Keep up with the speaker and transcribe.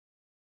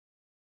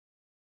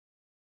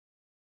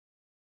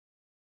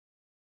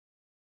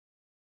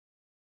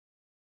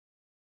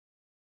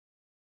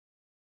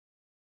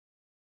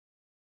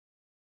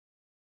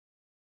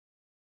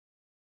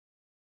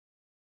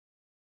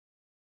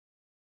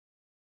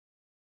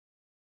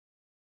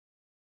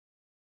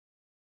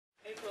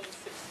April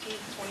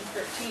 16th,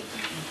 2013.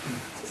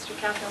 Sister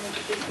Catherine, would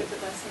you please give the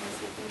blessing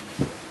this evening?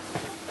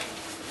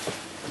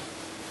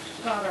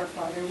 God our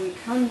Father, we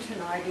come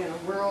tonight in a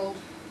world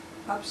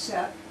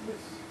upset with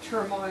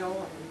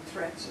turmoil and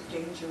threats of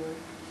danger,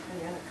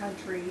 and in a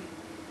country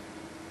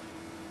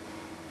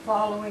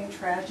following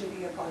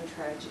tragedy upon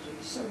tragedy.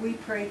 So we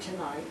pray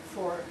tonight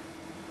for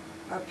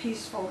a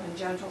peaceful and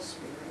gentle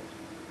spirit.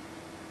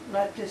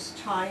 Let this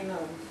time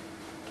of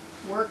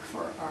work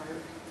for our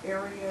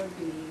area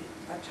be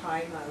a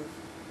time of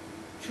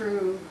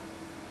true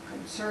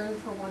concern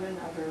for one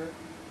another.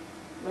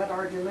 Let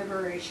our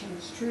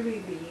deliberations truly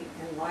be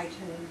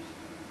enlightened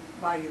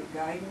by your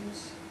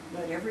guidance.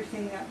 Let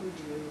everything that we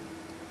do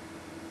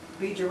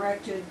be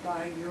directed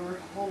by your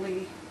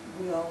holy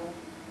will,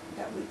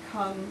 that we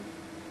come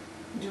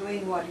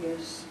doing what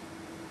is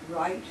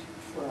right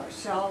for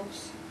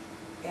ourselves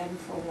and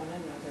for one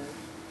another.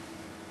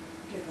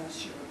 Give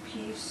us your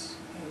peace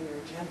and your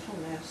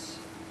gentleness,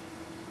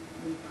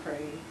 we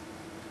pray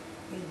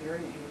in your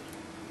name.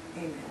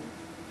 Amen.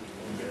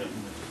 Amen.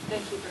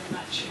 Thank you very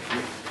much.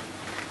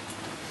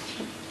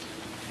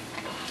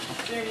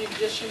 Are there any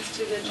additions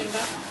to the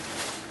agenda?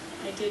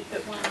 I did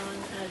put one on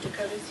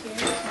Dakota's here.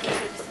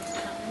 Citizens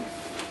comments.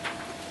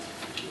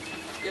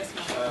 Yes,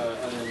 ma'am.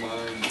 Under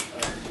mine,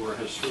 where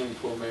it has swimming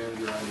pool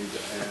manager, I need to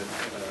add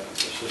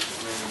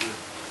assistant manager.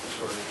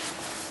 Sorry.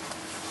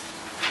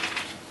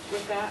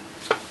 With that?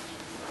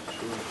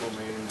 Swimming pool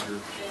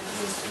manager and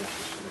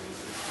assistant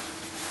manager.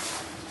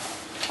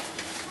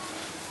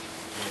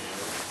 And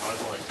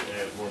I'd like to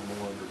add one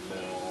more under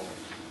now,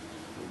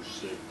 number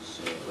 6,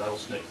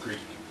 Rattlesnake Creek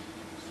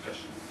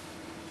discussion.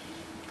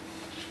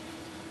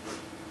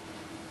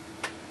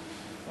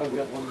 I've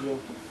got one, Jill.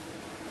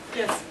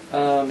 Yes.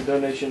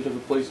 Donation to the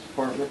police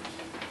department.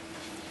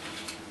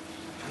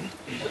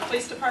 The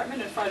police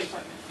department or fire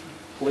department?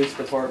 Police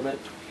department,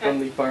 Okay. from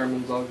the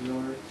fireman's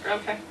auxiliary.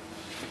 Okay.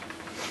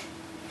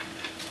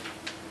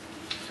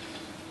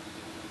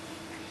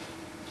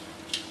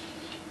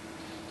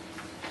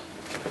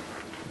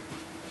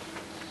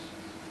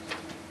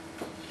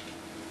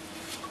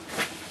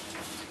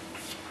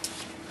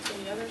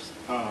 Any others?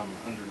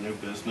 Under new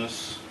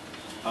business,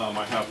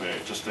 I have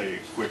just a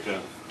quick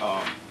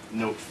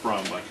note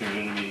from a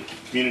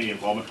community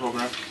involvement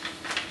program.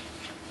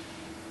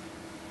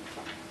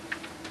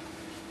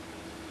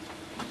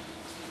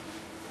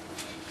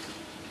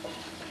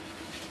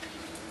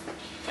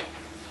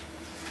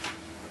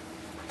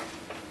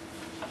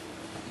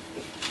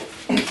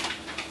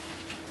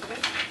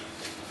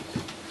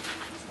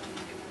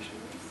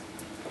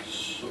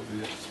 So be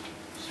it.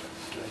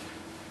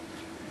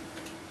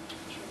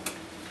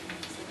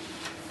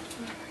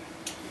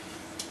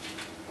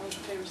 All those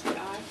in favor say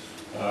aye.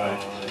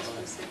 Aye.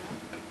 Opposed say no.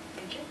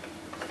 Thank you.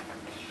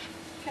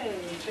 Okay,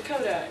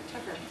 Dakota,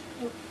 Tucker.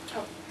 Oh,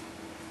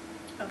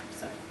 Oh,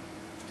 sorry.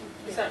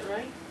 is that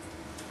right?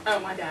 Oh,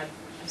 my bad.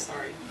 I'm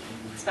sorry.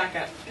 Let's back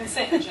up.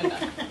 Consent agenda.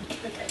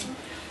 Okay.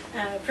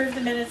 Approve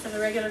the minutes of the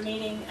regular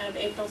meeting of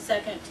April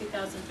 2nd,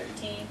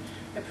 2013.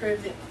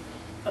 Approve the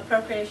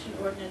appropriation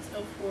ordinance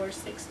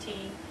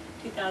 0416,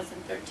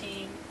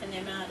 2013 in the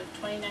amount of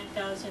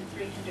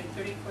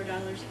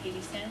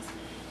 $29,334.80.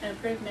 And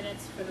approve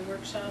minutes for the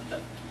workshop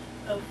of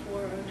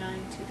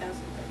 0409,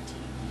 2013.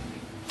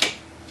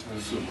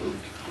 So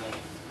moved.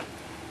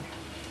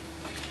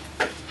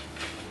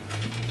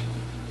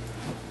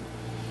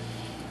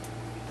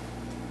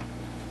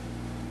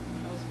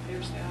 All those in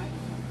favor say aye.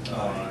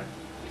 Aye.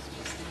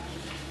 Opposed say no.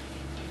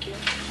 Thank you.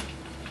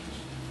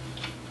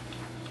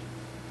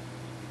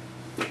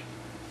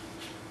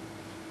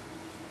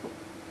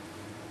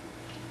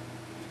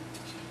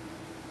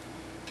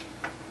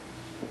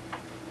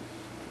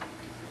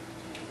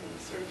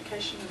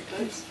 Certification of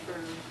votes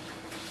from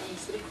the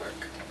city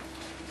clerk.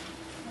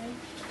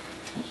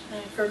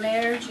 For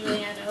Mayor,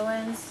 Julianne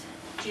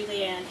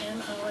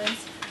M.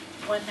 Owens,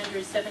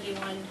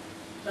 171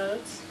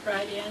 votes.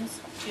 Write-ins,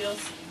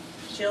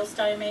 Jill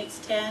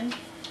Steinmates, 10.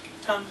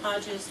 Tom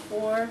Hodges,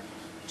 4.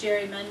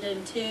 Jerry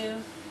Munden,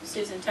 2.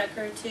 Susan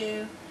Tucker,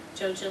 2.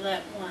 Joe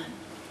Gillette, 1.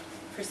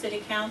 For City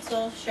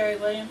Council, Sherry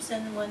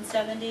Williamson,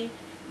 170.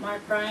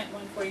 Mark Bryant,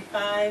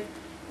 145.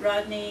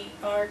 Rodney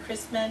R.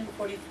 Chrisman,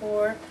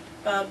 44.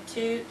 Bob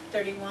Toot,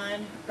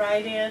 31.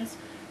 Write-ins,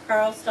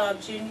 Carl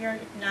Staub Jr.,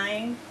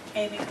 9.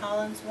 Amy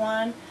Collins,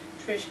 1.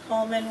 Trish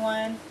Coleman,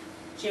 1.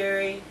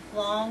 Jerry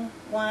Long,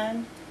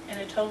 1. And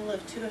a total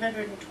of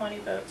 220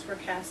 votes were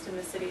cast in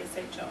the city of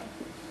St. John.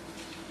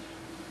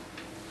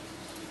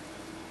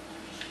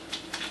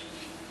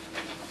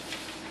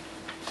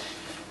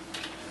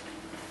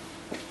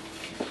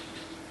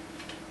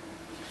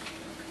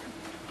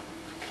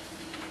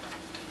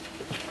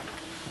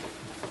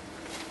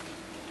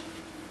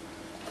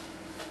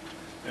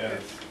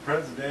 As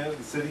president of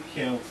the city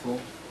council,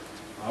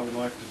 I would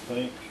like to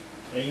thank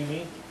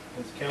Amy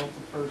as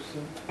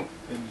councilperson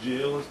and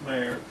Jill as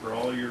mayor for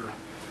all your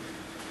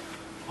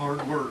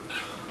hard work.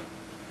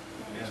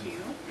 Thank you.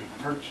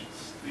 We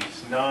purchased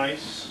these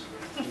nice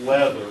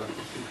leather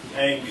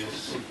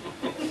Angus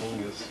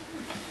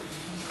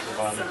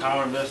By the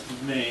power vested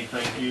in me,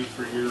 thank you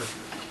for your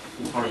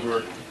hard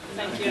work.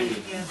 Thank you.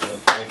 Thank you.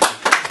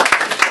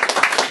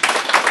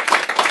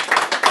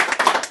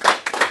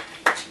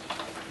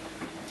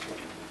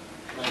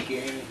 Thank you,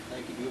 Amy.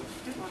 Thank you, Bill.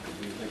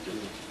 Thank you.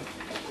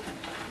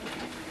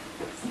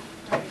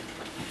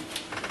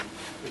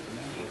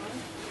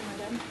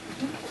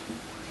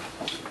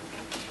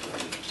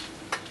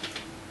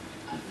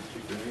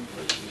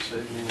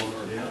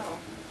 Yeah.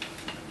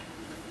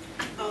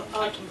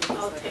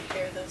 I'll take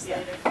care of those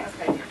later.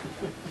 Okay.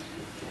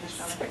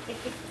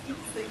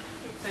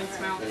 Thanks,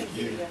 Mel. Thank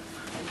you.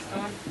 Thanks,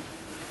 Dawn.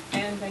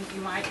 And thank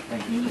you, Mike.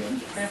 Thank you,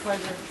 Jim. Been a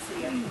pleasure to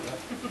see you.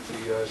 See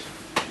you guys.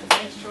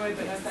 Thanks, Troy,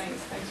 but no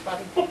thanks. Thanks,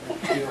 buddy.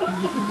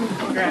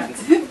 Congrats.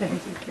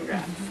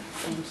 Congrats.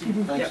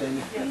 Thanks, Amy.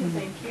 Yeah,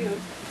 thank you.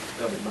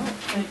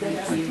 Thank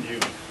you.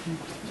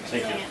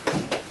 Thank you.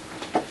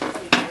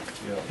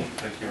 Yeah,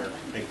 take care.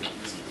 Thank you.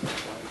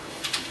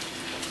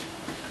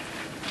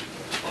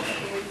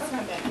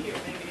 Come back here,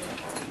 maybe.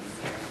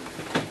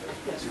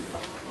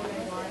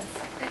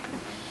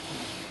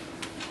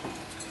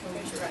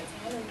 Raise your right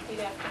hand and repeat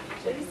after me,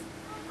 please.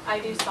 I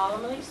do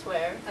solemnly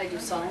swear I do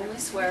solemnly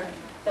swear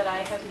that I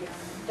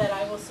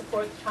will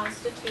support the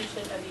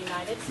Constitution of the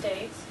United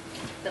States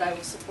that I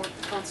will support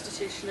the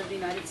Constitution of the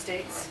United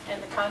States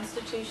and the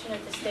Constitution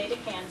of the State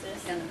of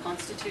Kansas, and the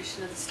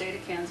Constitution of the State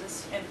of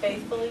Kansas, and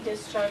faithfully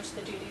discharge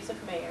the duties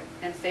of mayor.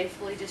 and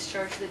faithfully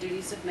discharge the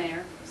duties of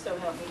mayor. So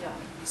help me God.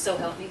 So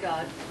help me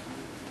God.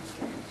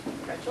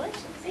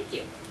 Congratulations. Thank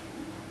you.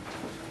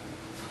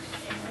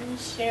 And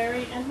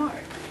Sherry and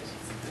Mark.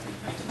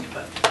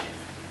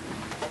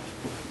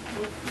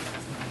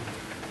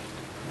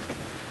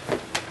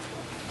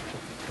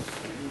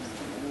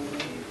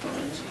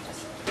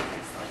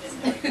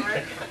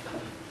 Mark,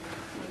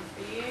 one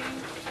for you.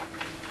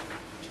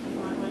 You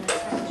want to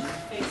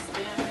face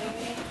down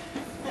maybe?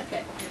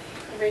 Okay.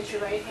 Raise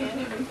your right hand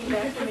and repeat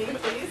after me,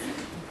 please.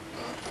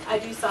 I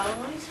do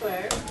solemnly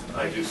swear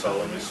I do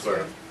solemnly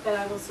swear that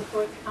I will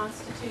support the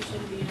Constitution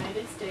of the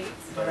United States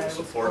that I will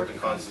support the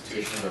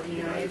Constitution of the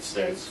United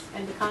States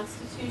and the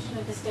Constitution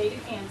of the State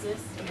of Kansas,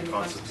 and the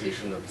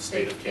Constitution of the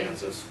State of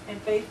Kansas,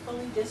 and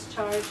faithfully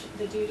discharge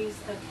the duties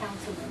of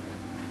council member.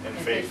 and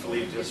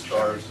faithfully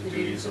discharge the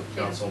duties of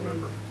council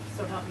member.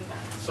 So help me God.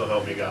 So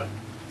help me God.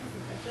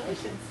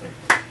 Congratulations.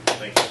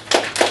 Thank you.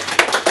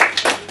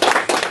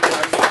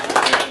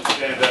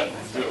 Stand up,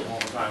 let's do it one more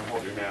time,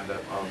 hold your hand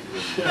up. I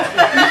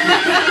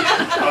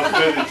was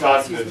busy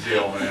talking to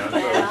Jill, man.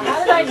 How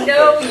did I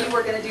know you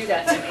were going to do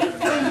that to me?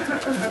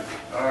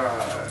 All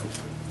right,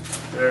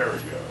 there we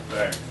go,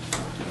 thanks.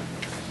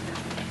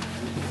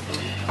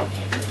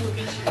 We'll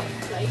get you in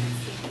place.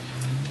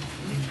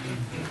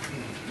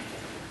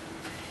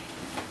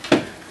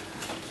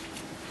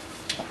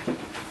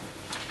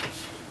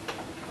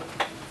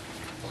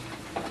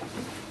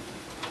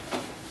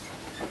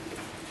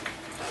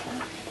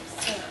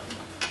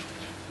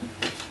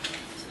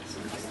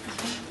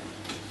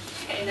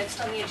 Okay,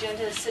 next on the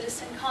agenda is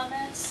citizen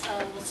comments.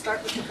 We'll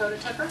start with Dakota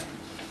Tucker.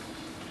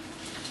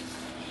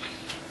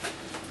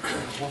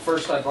 Well,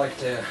 first I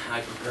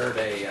prepared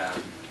a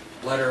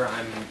letter.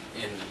 I'm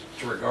in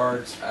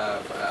regards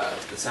of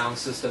the sound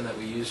system that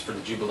we use for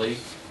the Jubilee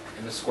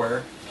in the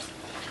square.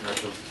 And I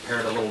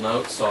prepared a little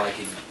note so I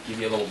could give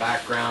you a little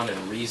background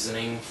and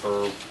reasoning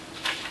for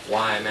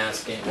why I'm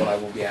asking, what I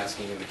will be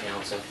asking of the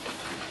council.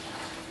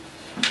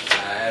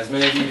 As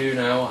many of you do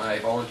know, I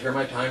volunteer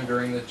my time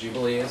during the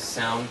Jubilee as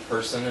sound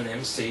person and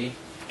MC.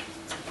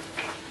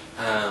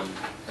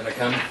 And I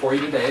come before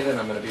you today that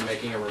I'm going to be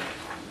making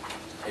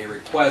a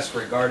request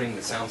regarding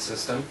the sound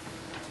system.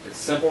 It's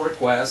a simple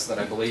request that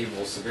I believe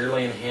will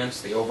severely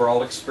enhance the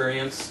overall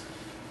experience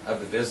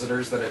of the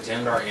visitors that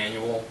attend our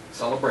annual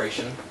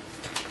celebration.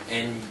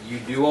 And you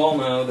do all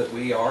know that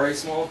we are a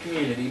small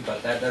community,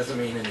 but that doesn't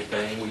mean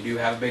anything. We do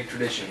have a big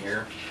tradition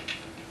here.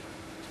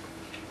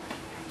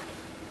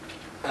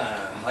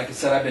 Like I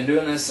said, I've been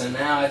doing this, and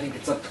now I think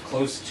it's up to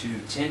close to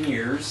 10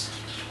 years.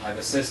 I've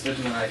assisted,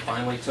 and I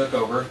finally took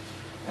over,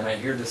 and I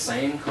hear the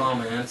same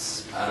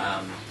comments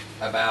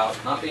about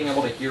not being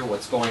able to hear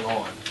what's going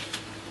on.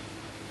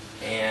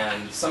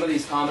 And some of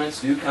these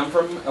comments do come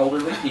from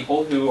elderly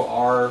people who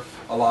are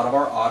a lot of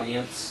our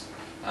audience,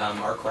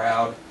 our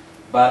crowd,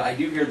 but I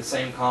do hear the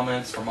same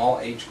comments from all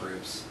age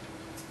groups.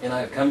 And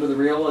I've come to the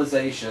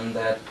realization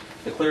that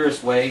the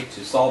clearest way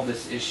to solve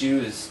this issue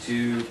is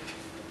to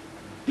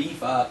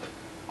beef up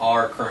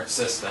our current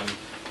system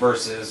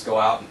versus go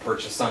out and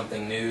purchase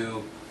something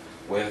new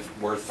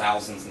worth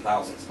thousands and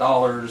thousands of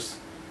dollars.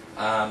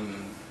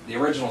 The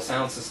original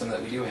sound system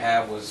that we do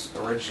have was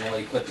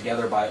originally put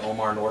together by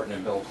Omar Norton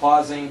and Bill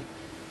Clausing.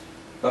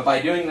 But by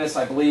doing this,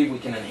 I believe we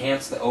can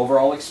enhance the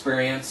overall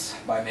experience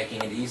by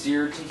making it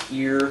easier to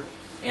hear,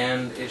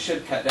 and it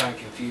should cut down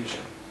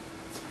confusion.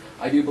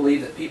 I do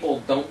believe that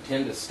people don't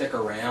tend to stick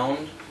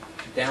around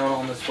down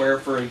on the square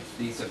for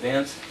these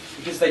events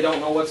because they don't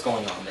know what's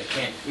going on. They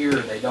can't hear,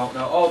 they don't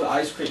know, oh, the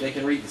ice cream, they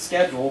can read the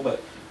schedule, but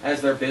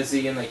as they're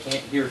busy and they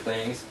can't hear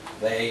things,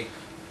 they,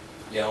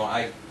 you know,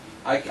 I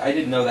I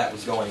didn't know that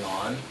was going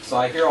on. So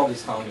I hear all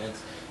these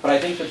comments, but I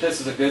think that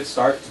this is a good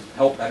start to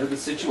help better the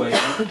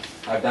situation.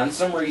 I've done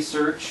some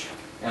research,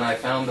 and I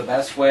found the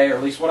best way, or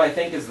at least what I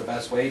think is the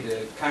best way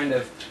to kind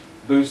of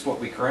boost what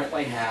we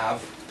currently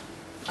have.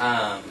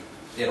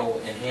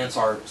 It'll enhance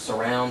our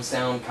surround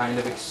sound kind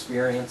of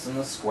experience in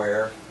the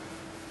square.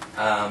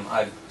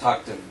 I've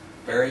talked to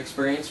very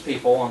experienced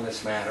people on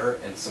this matter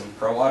and some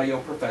pro audio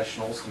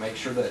professionals to make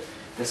sure that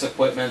this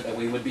equipment that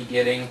we would be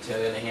getting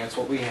to enhance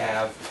what we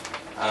have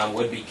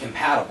would be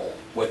compatible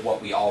with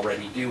what we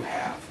already do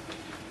have.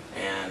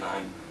 And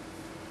I'm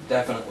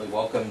definitely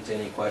welcome to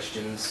any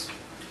questions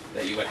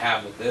that you would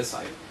have with this.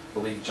 I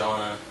believe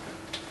Jonna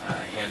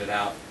handed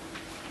out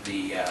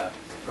the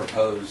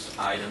proposed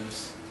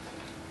items.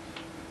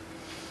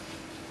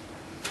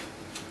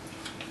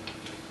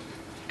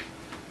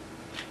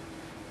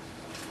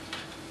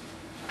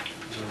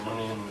 Is there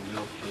money in the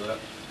bill for that?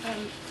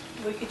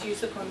 We could use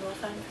the Cornwall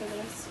fund for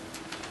this.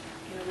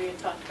 You know, we had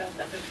talked about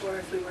that before,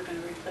 if we were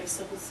going to replace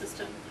the whole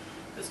system.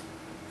 It was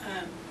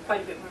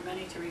quite a bit more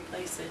money to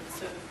replace it,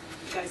 so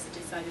you guys had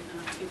decided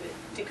not to, but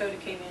Dakota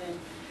came in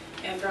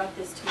and brought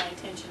this to my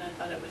attention. I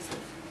thought it was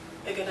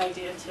a good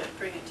idea to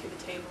bring it to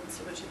the table and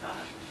see what you thought.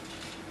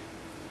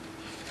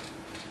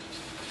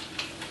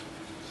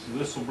 So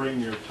this will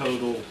bring your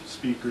total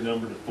speaker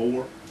number to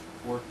 4.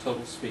 4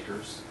 total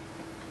speakers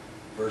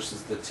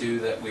versus the 2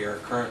 that we are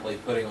currently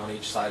putting on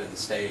each side of the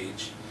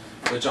stage,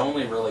 which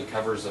only really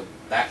covers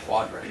that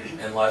quadrant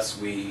unless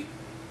we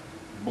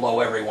blow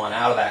everyone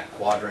out of that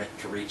quadrant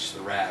to reach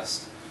the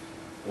rest.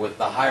 With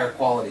the higher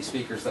quality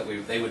speakers that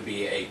they would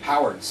be a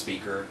powered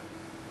speaker,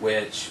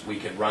 which we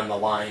could run the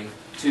line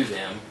to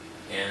them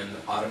in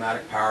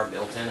automatic power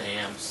built-in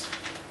amps,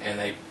 and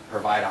they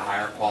provide a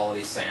higher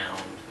quality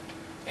sound.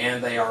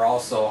 And they are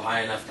also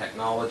high enough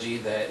technology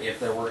that if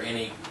there were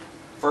any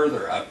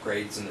further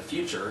upgrades in the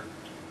future,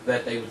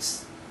 that they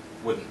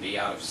wouldn't be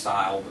out of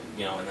style,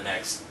 you know, in the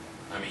next,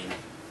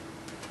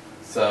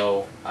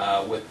 so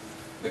with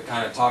the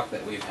kind of talk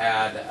that we've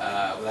had,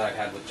 that I've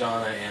had with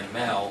Jonna and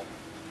Mel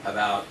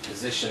about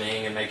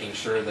positioning and making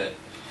sure that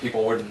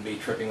people wouldn't be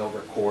tripping over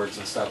cords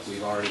and stuff,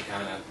 we've already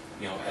kind of,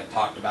 you know, had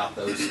talked about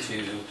those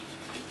 2,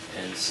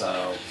 and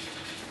so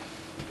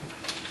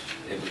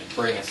it would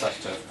bring us up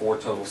to 4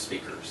 total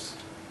speakers.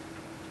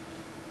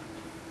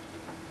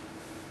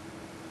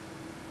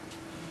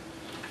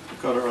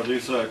 Dakota, are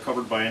these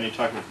covered by any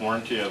type of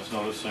warranty? I was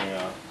noticing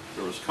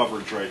there was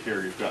coverage right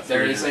here. You've got 3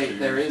 There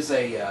years. is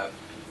a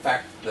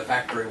the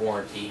factory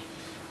warranty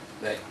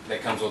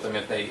that comes with them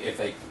if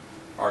they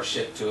are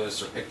shipped to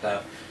us or picked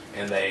up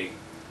and they,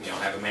 you know,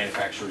 have a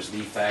manufacturer's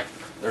defect.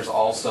 There's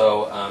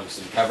also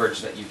some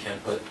coverage that you can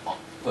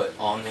put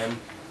on them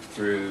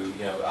through,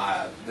 you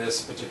know,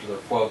 this particular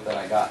quote that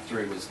I got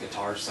through was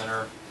Guitar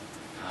Center.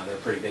 They're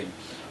pretty big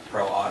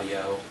pro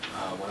audio.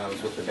 When I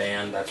was with the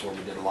band, that's where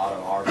we did a lot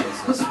of our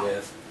business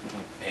with,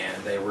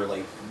 and they're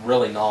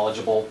really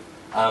knowledgeable.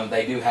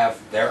 They do have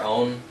their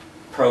own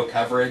pro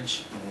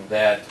coverage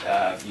that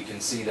you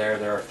can see there.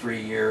 There are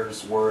 3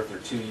 years worth or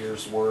 2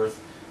 years worth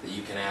that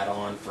you can add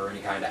on for any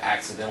kind of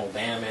accidental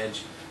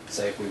damage.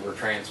 Say if we were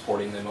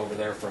transporting them over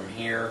there from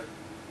here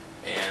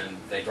and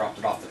they dropped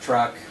it off the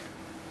truck,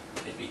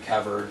 it'd be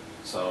covered.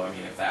 So I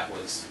mean, if that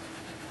was,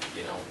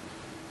 you know,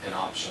 an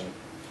option,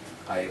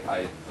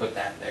 I put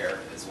that there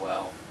as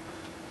well.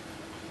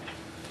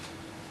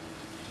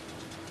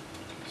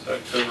 Does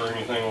that cover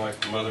anything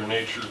like Mother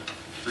Nature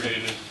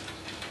created?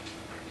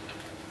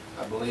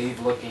 I believe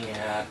looking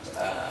at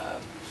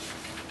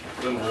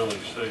Doesn't really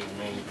say to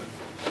me,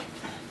 but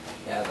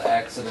yeah, the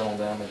accidental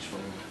damage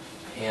from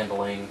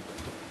handling.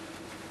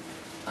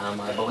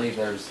 I believe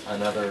there's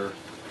another.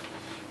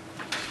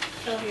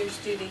 Failures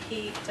due to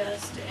heat,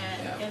 dust,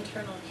 and Yeah.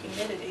 internal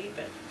humidity,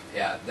 but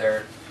Yeah,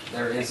 there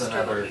is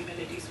external another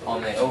humidity's what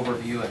on we're- the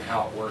overview and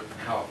how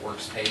it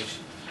works page.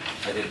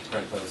 I did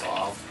print those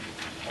off,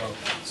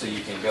 so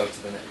you can go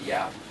to the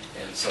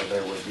and so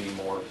there would be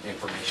more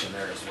information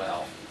there as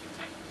well.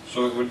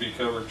 so it would be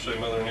covered, say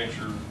Mother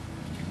Nature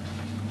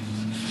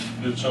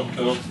did something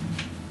to them?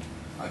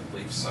 I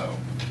believe so.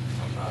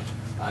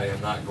 I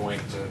am not going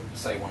to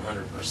say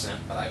 100%,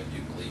 but I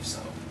do believe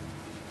so.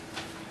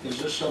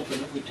 Is this something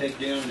that we take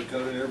down to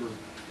Dakota ever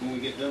when we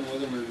get done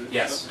with them, or is it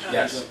Yes, something that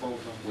yes. stays up all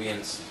the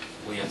time?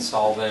 We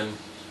install them,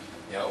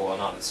 you know, well,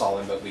 not install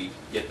them, but we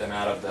get them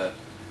out of the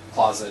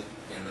closet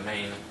in the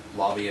main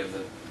lobby of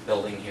the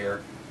building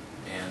here,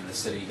 and the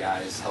city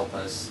guys help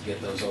us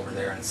get those over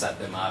there and set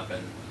them up,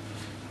 and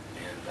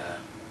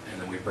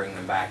then we bring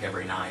them back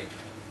every night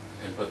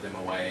and put them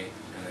away,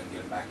 and then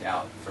get them back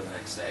out for the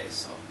next day.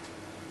 So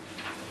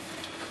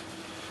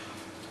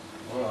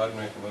Well, I'd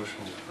make a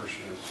motion to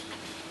purchase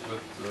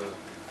with the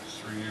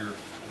 3-year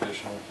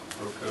additional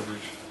pro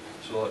coverage.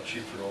 It's a lot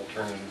cheaper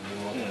alternative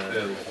than what we had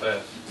in the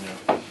past.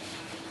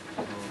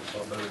 It's a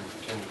lot better than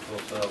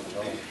 $10,000 to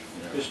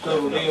 $12,000. This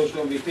total deal's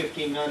gonna be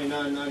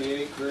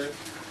 $1599.98, correct?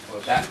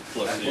 that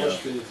Plus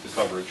that- the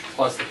coverage.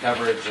 plus the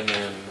coverage, and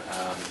then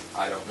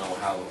I don't know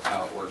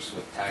how it works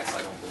with tax.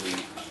 I don't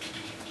believe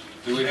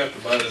Do we have to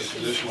buy this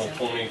additional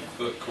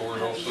 20-foot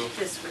cord also?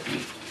 This would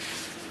be,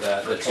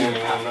 The two,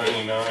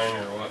 $21.99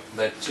 or what?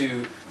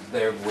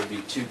 there would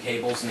be two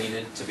cables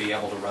needed to be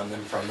able to run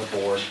them from the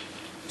board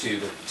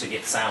to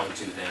get sound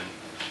to them.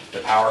 The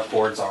power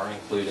cords are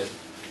included,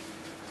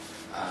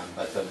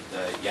 but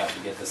you have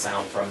to get the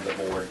sound from the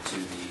board to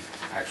the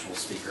actual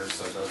speakers,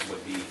 so those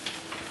would be,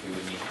 we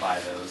would need to buy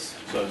those.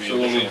 So it'd be So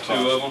we'll need additional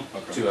two of cost.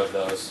 them? Okay. Two of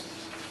those.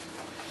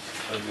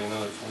 That'd be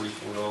another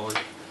 $44.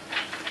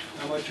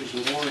 How much is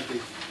the warranty?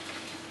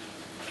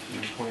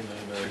 $29.99.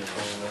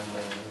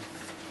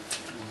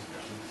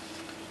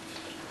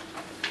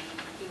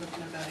 you're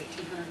looking at about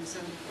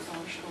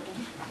 $1,874 total.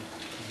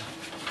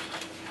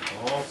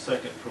 I'll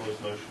second Troy's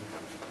motion.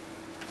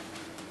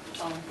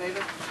 All in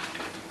favor?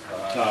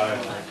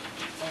 Aye.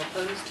 All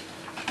opposed?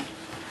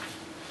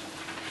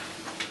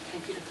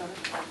 Thank you, Dakota.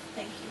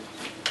 Thank you.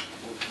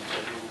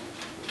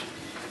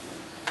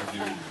 Would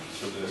you,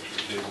 so the extra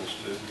cables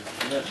too?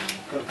 That's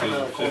gonna come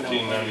out of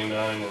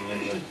 $15.99 and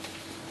then the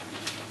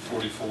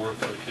 44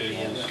 for the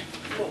cables.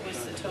 What was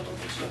the total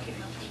that you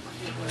came up with?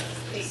 It was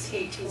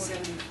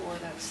 $1,874,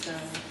 that's the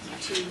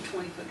two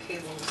 20-foot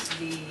cables,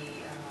 the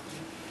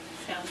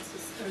Sound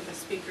or the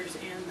speakers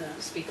and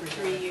the speakers,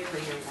 3-year.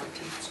 3-year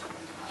warranty.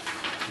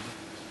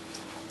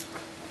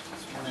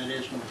 And that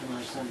is gonna come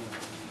out of somewhere.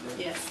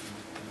 Yes.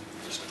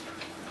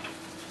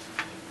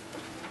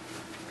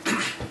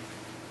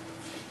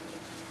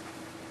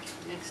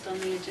 Next on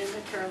the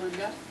agenda, Carolyn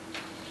Duff.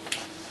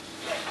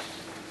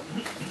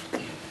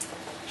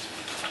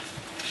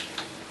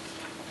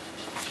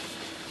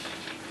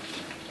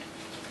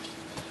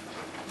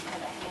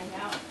 Have a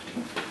handout.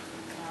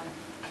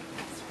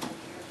 It's right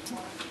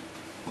here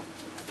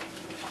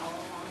for you to follow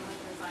along with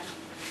as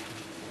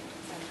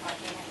I'm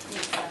talking. I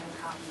need 7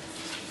 copies.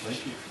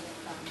 Thank you.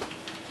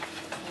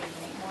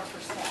 Maybe more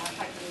for staff.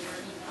 I can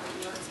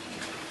yours.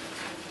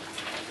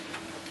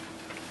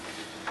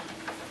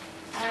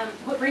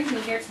 What brings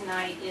me here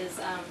tonight is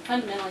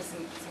fundamentally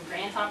some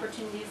grant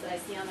opportunities that I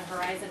see on the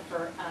horizon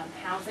for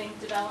housing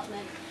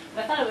development.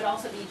 But I thought it would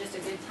also be just a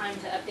good time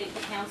to update the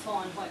council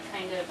on what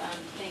kind of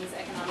things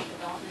economic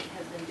development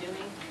has been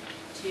doing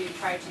to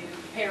try to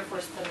prepare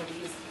for some of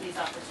these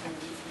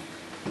opportunities.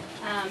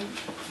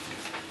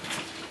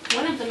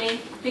 One of the main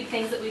big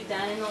things that we've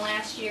done in the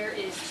last year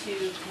is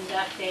to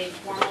conduct a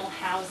formal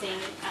housing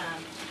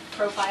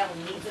profile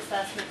and needs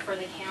assessment for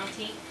the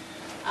county.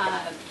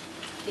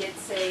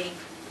 It's a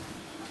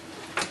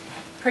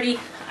pretty,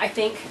 I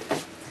think,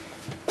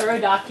 thorough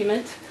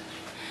document.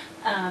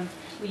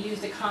 We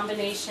used a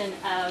combination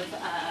of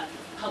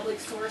public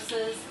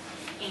sources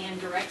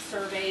and direct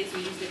surveys.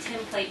 We used a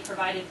template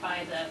provided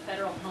by the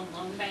Federal Home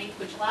Loan Bank,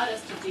 which allowed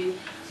us to do,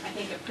 I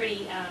think, a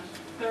pretty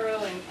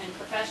thorough and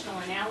professional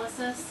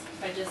analysis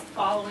by just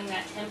following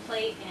that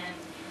template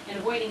and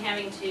avoiding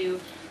having to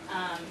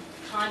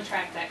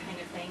contract that kind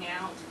of thing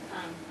out.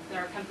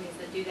 There are companies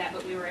that do that,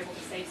 but we were able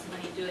to save some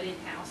money and do it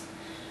in-house.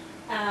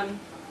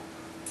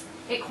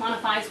 It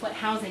quantifies what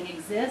housing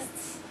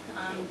exists,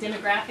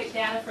 demographic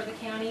data for the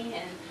county,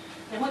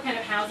 and what kind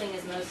of housing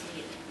is most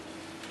needed.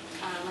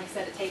 Like I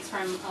said, it takes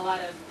from a lot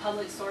of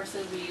public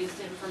sources. We used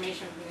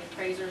information from the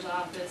appraiser's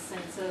office,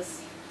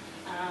 census,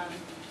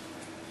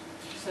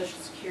 Social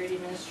Security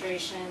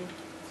Administration,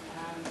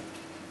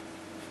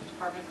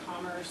 Department of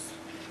Commerce,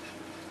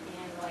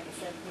 and like I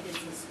said, we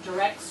did some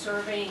direct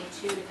surveying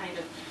too to kind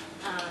of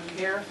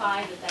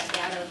verify that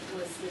data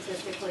was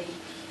statistically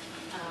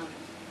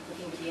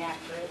looking to be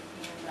accurate,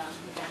 and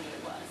we found that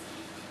it was.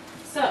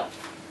 So,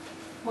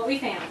 what we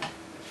found,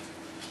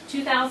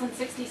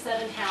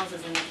 2,067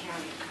 houses in the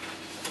county.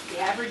 The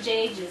average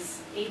age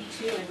is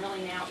 82 and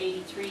really now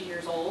 83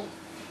 years old.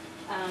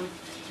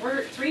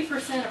 We're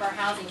 3% of our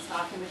housing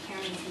stock in the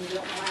county has been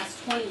built in the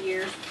last 20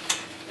 years,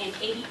 and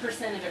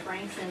 80% of it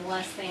ranks in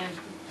less than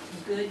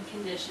good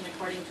condition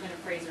according to an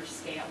appraiser's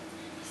scale.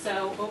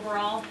 So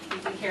overall, you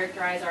can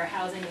characterize our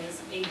housing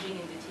as aging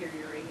and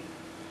deteriorating.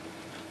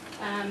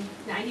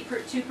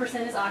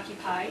 92% is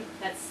occupied.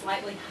 That's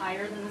slightly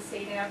higher than the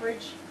state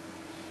average.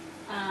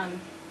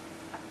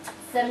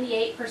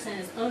 78%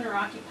 is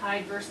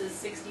owner-occupied versus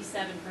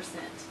 67%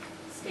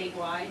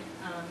 statewide.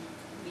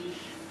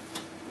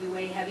 We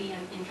weigh heavy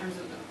in terms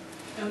of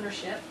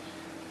ownership.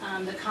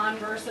 The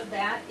converse of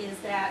that is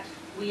that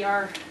we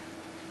have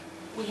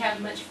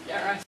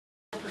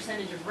a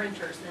percentage of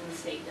renters than the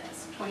state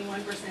does.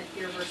 21%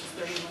 here versus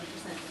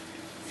 31%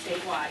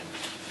 statewide.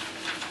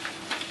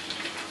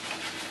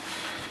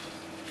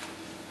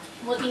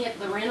 Looking at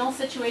the rental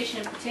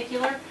situation in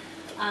particular,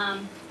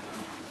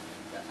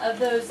 of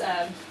those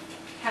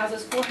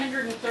houses,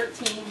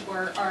 413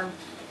 are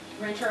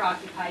renter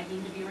occupied,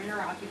 deemed to be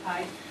renter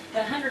occupied,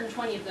 but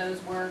 120 of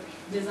those were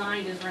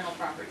designed as rental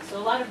property. So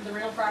a lot of the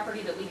rental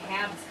property that we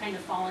have has kind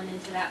of fallen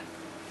into that,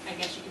 I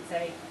guess you could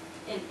say,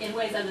 in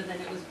ways other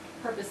than it was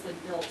purposely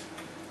built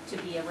to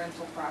be a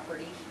rental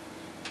property.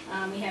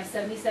 We have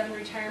 77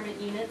 retirement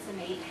units and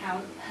 8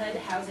 HUD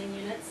housing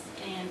units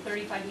and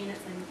 35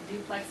 units in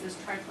duplexes,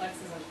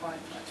 triplexes, and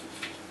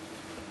quadplexes.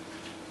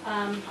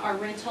 Our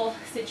rental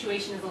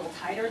situation is a little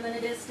tighter than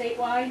it is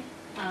statewide.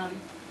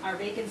 Our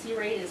vacancy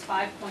rate is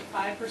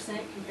 5.5%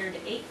 compared to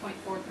 8.4%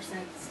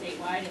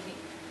 statewide. I think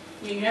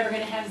you're never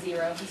going to have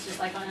zero. It's just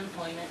like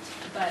unemployment.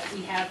 But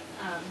we have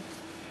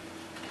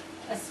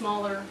a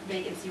smaller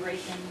vacancy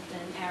rate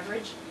than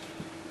average.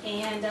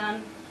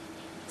 And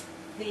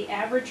the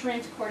average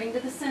rent, according to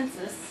the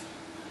census,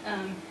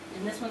 and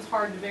this one's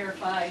hard to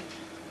verify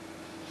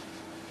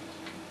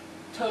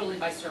totally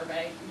by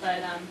survey,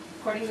 but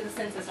according to the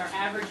census, our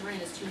average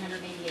rent is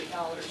 $288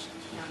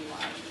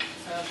 countywide.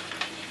 So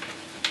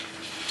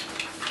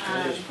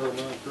That is per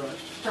month, right?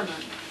 per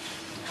month,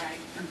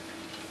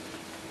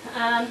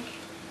 right?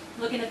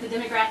 Looking at the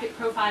demographic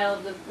profile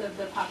of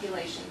the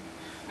population,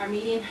 our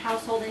median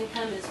household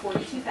income is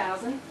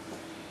 $42,000,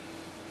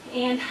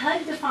 and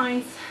HUD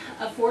defines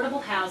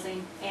affordable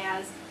housing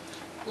as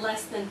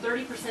less than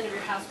 30% of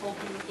your household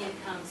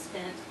income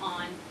spent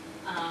on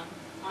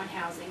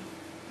housing.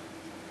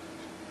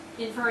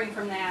 Inferring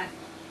from that,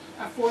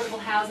 affordable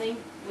housing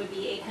would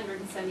be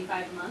 $875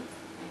 a month.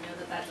 I know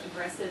that that's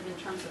aggressive in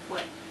terms of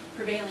what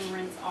prevailing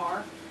rents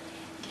are.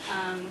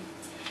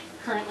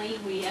 Currently,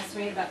 we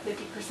estimate about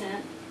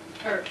 50%,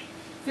 or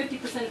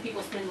 50% of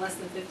people spend less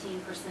than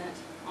 15%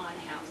 on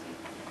housing.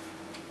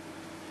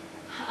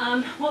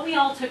 What we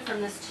all took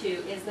from this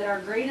too is that our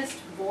greatest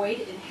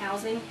void in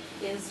housing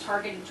is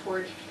targeted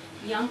toward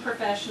young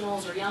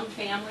professionals or young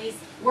families,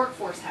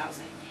 workforce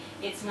housing.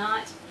 It's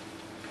not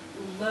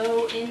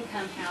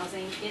low-income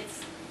housing.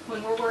 It's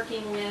when we're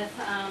working with,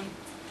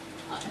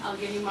 I'll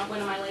give you one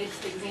of my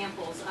latest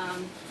examples.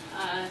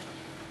 A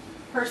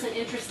person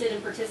interested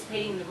in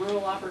participating in the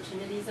Rural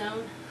Opportunity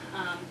Zone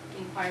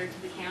inquired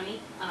to the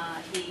county.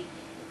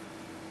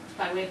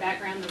 By way of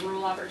background, the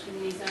Rural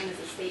Opportunity Zone is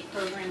a state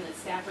program that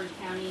Stafford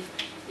County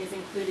is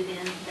included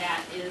in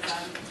that is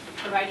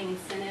providing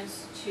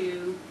incentives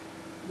to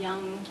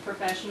young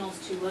professionals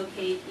to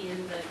locate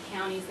in the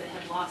counties that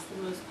have lost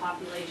the most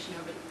population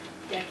over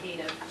the decade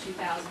of 2000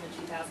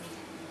 to 2010.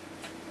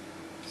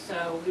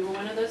 So we were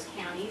one of those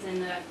counties,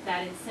 and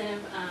that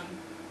incentive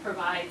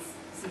provides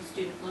some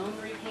student loan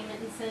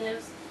repayment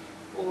incentives,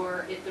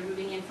 or if they're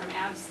moving in from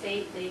out of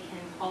state, they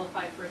can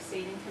qualify for a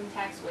state income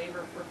tax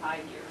waiver for 5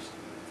 years.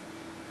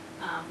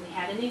 We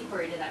had an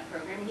inquiry to that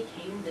program. He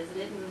came and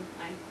visited, and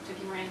I took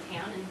him around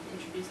town and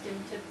introduced him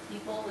to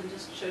people and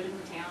just showed him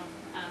the town.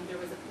 There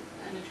was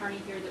an attorney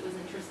here that was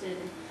interested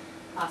in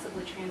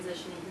possibly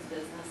transitioning his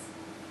business.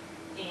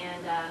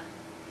 And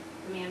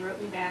the man wrote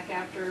me back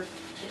after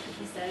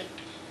he said,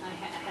 I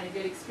had a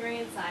good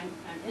experience, I'm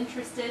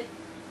interested,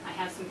 I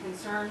have some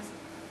concerns,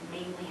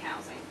 mainly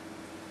housing.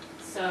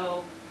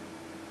 So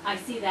I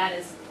see that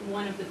as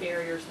one of the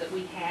barriers that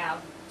we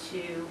have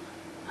to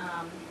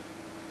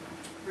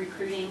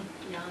recruiting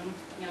young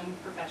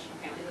professional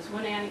families. There's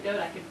one anecdote,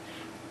 I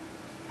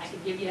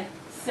could give you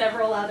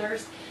several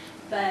others,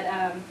 but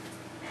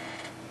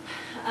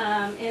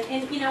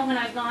and you know, when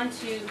I've gone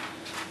to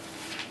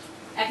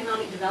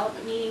economic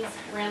development meetings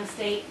around the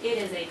state, it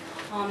is a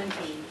common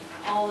theme.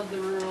 All of the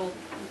rural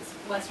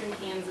western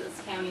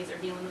Kansas counties are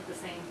dealing with the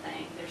same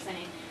thing. They're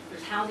saying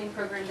there's housing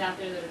programs out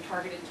there that are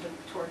targeted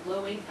toward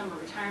low income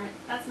or retirement.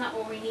 That's not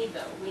what we need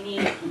though. We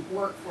need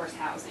workforce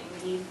housing.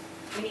 We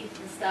need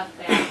the stuff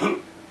that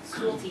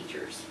school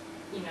teachers,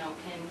 you know,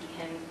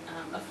 can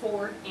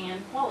afford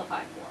and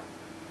qualify for.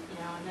 You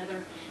know,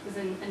 another was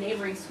in a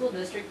neighboring school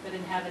district, but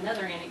didn't have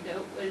another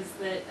anecdote, was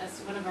that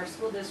one of our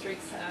school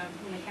districts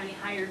in the county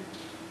hired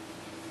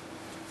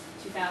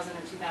 2000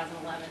 or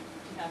 2011,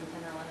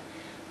 2010 or 11,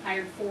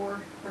 hired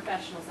 4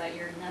 professionals that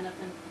year, none of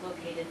them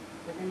located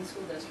within the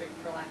school district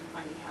for lack of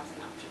finding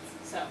housing options.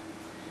 So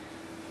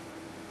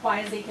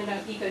why is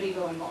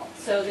EcoDevo involved?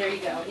 So there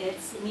you go.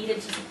 It's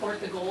needed to support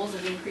the goals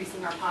of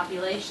increasing our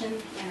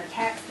population and our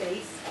tax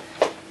base.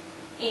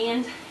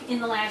 And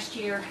in the last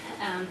year,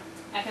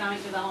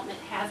 economic development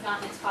has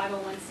gotten its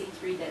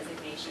 501c3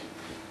 designation.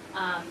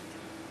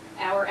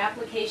 Our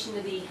application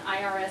to the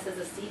IRS as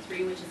a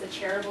C3, which is a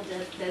charitable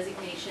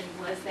designation,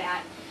 was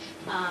that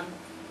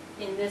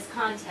in this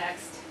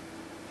context,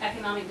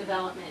 economic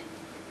development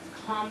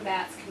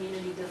combats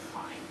community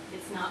decline.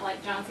 It's not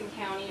like Johnson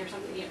County or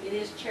something. It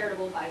is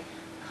charitable by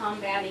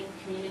combating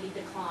community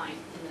decline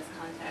in this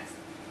context.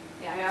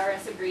 The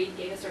IRS agreed,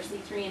 gave us our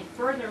C3, and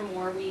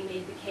furthermore, we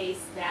made the case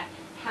that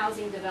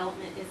housing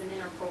development is an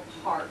integral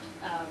part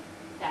of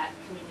that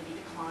community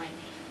decline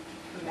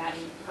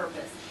combating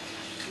purpose.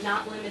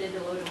 Not limited to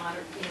low to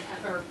moderate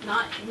income, or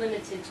not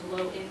limited to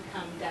low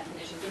income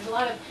definitions. There's a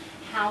lot of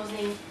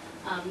housing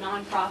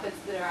nonprofits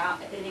that are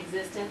out in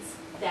existence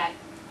that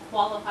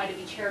qualify to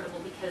be charitable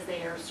because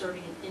they are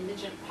serving an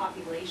indigent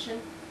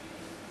population.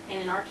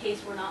 And in our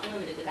case, we're not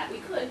limited to that. We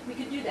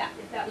could do that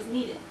if that was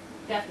needed,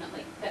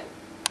 definitely. That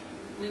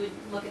we would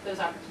look at those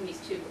opportunities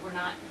too, but we're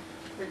not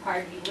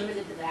required to be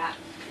limited to that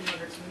in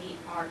order to meet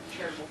our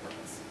charitable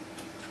purpose.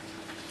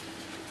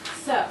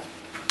 So,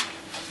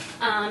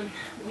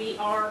 we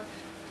are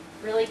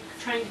really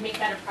trying to make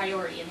that a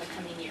priority in the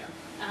coming year.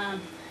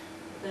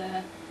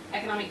 The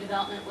economic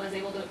development was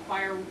able to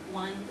acquire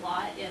one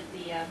lot at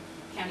the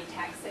county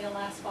tax sale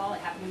last fall.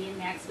 It happened to be in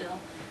Maxville.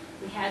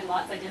 We had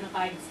lots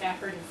identified in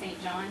Stafford and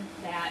St. John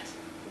that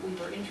we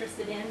were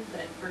interested in,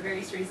 but for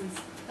various reasons,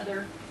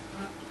 other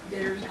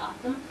bidders got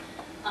them.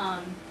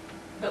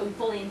 But we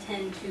fully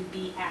intend to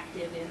be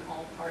active in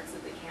all parts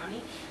of the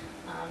county.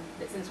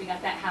 But since we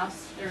got that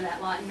house, or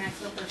that lot in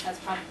Maxville first,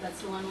 that's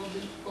the one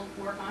we'll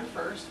work on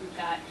first. We've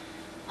got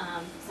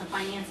some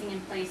financing in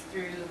place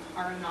through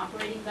our own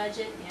operating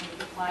budget, and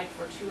we've applied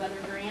for 2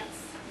 other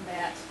grants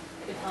that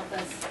could help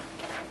us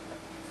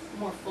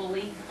more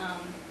fully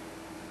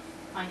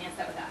finance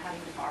that without having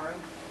to borrow.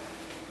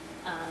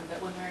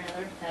 But one way or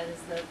another, that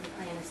is the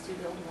plan is to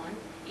build one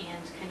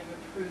and kind of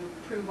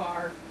prove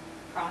our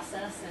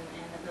process and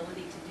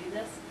ability to do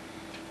this.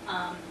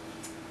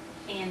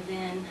 And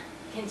then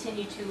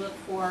continue to look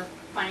for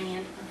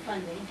funding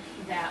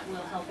that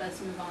will help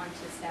us move on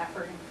to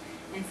Stafford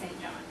and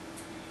St. John.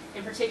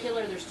 In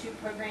particular, there's 2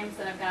 programs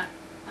that I've got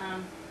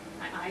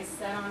my eyes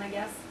set on, I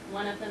guess.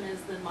 One of them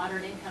is the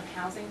Moderate Income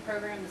Housing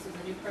Program. This was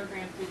a new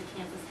program through the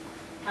Kansas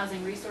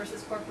Housing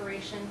Resources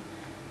Corporation.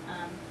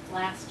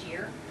 Last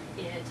year,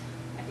 it,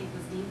 I think,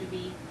 was deemed to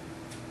be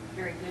a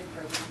very good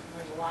program.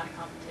 There's a lot of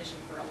competition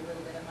for a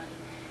little bit of money.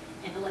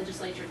 And the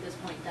legislature at this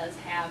point does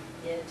have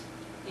it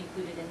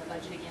included in the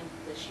budget again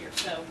this year.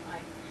 So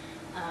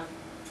I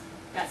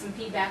got some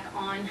feedback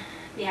on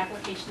the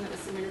application that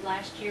was submitted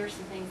last year,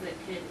 some things that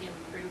could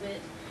improve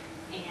it,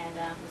 and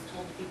was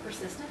told to be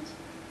persistent.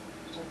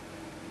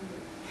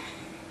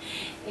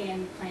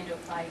 And plan to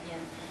apply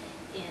again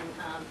in,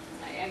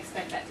 I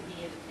expect that to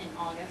be in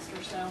August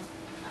or so.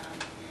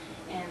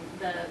 And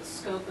the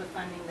scope of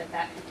funding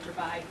that could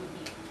provide would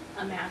be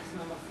a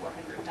maximum of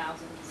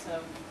 $400,000.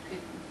 So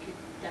could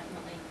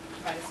definitely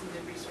provide us some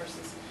good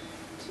resources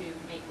to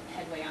make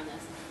headway on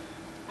this.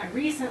 I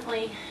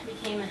recently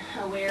became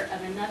aware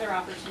of another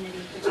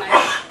opportunity, which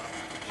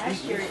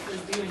last year it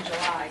was due in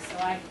July, so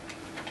I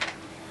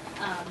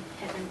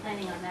had been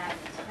planning on that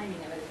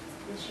timing of it.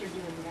 This year due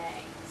in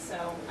May,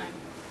 so I'm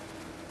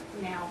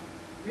now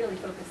really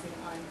focusing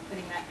on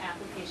putting that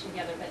application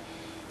together. But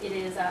it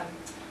is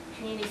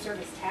Community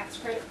Service Tax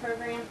Credit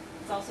Program.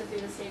 It's also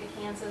through the state of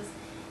Kansas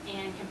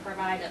and can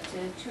provide up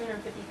to $250,000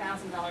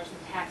 in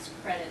tax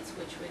credits,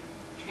 which would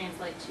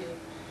translate to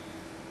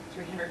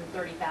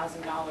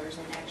 $330,000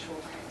 in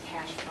actual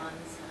cash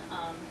funds.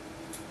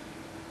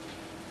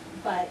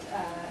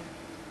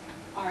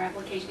 Our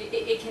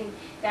application,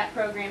 that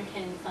program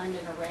can fund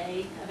an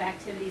array of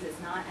activities. It's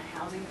not a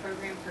housing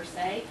program per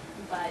se,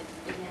 but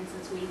again,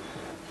 since we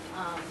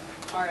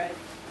are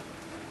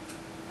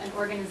an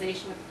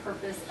organization with the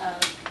purpose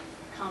of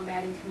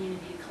combating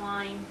community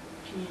decline,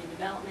 community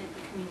development,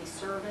 the community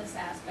service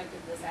aspect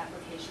of this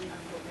application,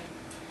 I'm hoping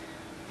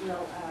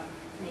will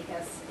make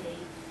us a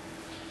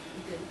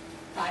good,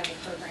 viable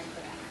program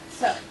for that.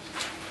 So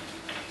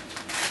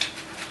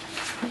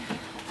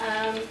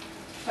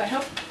I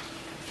hope,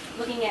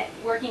 looking at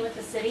working with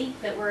the city,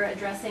 that we're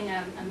addressing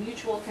a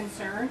mutual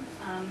concern.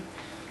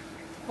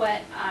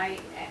 What I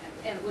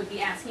would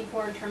be asking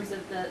for in terms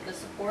of the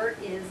support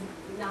is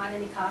not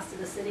any cost to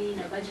the city,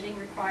 no budgeting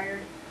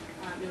required,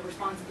 no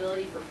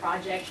responsibility for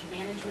project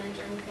management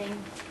or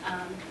anything.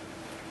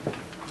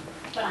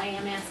 But I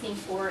am asking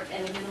for,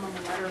 at a minimum,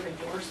 a letter of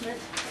endorsement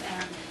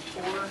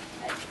to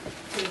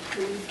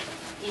include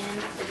in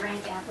the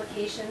grant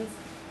applications.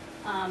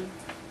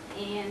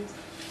 And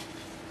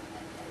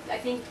I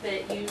think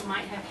that you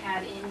might have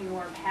had in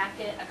your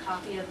packet a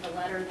copy of the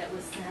letter that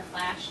was sent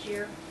last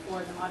year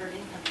for the Moderate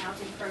Income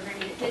Housing Program,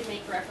 and it did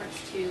make reference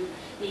to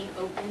being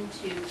open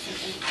to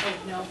some, oh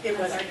no. It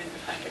wasn't in the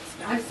packets,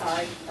 no. I'm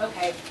sorry,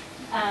 okay.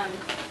 I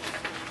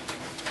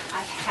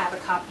have a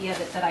copy of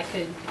it that I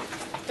could.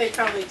 They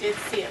probably did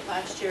see it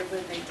last year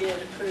when they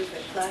did approve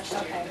it last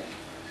year. Okay.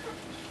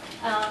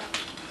 I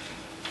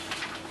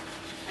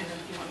don't know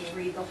if you want me to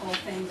read the whole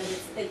thing, but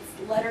it's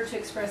letter to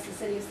express the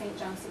City of St.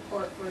 John's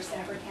support for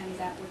Stafford County's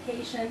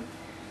application.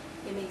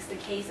 It makes the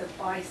case of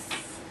why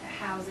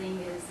housing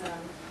is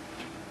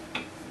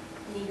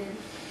needed,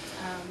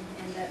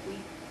 and that we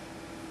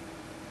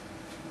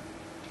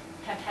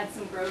have had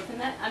some growth in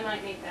that. I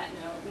might make that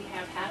note. We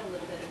have had a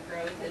little bit of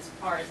growth as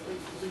far as at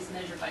least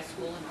measured by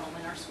school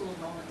enrollment. Our school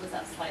enrollment was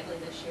up slightly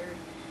this year.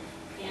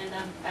 And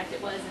in fact,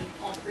 it was in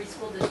all 3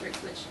 school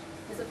districts, which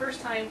is the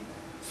first time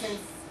since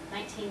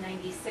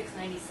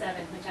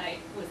 1996-97, which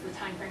was the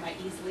time frame I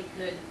easily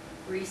could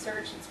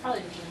research. It's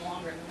probably been even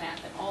longer than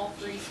that, but all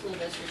 3 school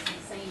districts in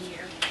the same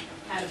year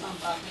had a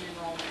bump up in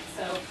enrollment.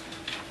 So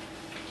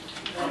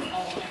that's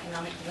all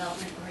economic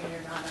development, green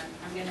or not,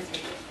 I'm going to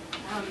take it.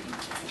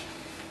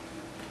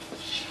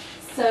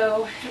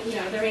 So, you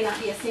know, there may not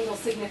be a single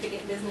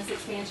significant business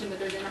expansion, but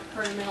there's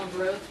incremental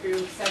growth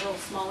through several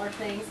smaller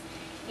things.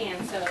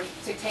 And so,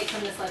 to take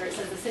from this letter, it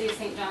says the City of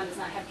St. John does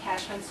not have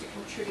cash funds to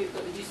contribute,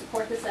 but we do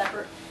support this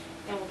effort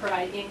and will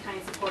provide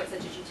in-kind support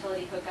such as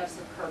utility hookups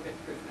and curb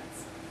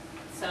improvements.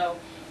 So,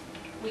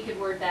 we could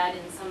word that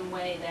in some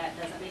way that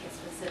doesn't make a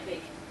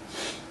specific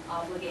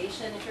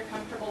obligation if you're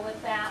comfortable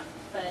with that,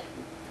 but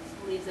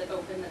leaves it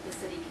open that the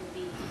city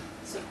can be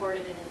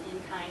supported in an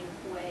in-kind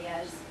way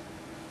as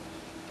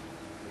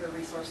your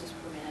resources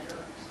permit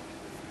or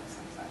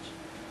some such.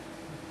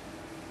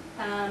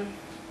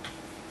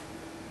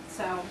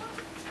 So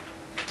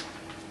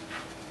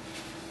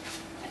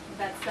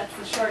that's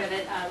the short of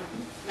it.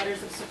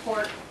 Letters of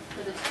support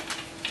for the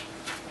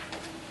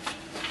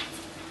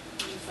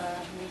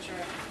nature of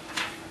it.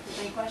 If there's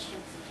any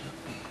questions?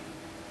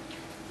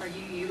 Are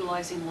you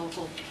utilizing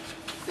local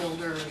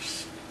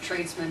builders,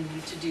 tradesmen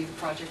to do the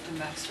project in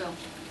Maxville?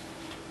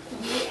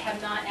 We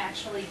have not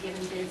actually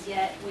given bids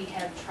yet. We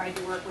have tried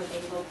to work with a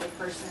local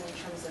person in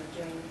terms of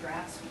doing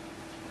drafts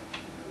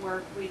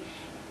work. We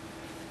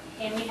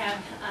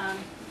have,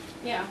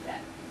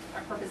 that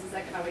our purpose is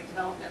economic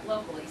development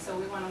locally, so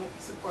we want to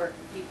support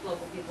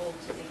local people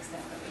to the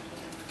extent that we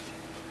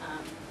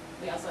can.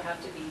 We also have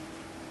to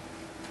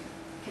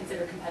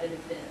consider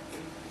competitive bids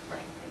and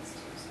things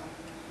too. So,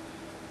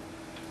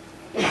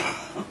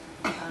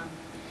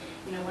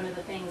 one of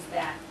the things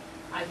that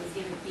I was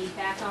given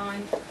feedback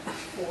on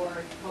for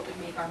what would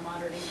make our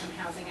moderate income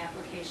housing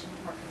application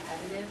more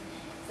competitive.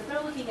 So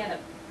they're looking at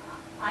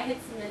I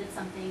had submitted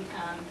something,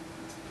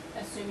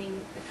 assuming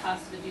the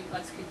cost of a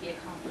duplex could be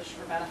accomplished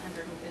for about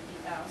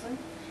 $150,000.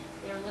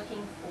 They're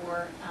looking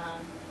for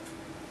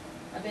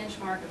a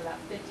benchmark of about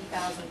 $50,000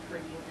 per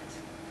unit,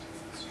 which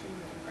is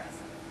extremely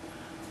impressive.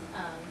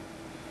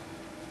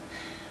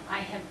 I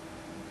have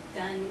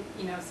done,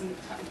 some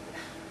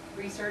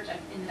research.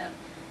 I've ended up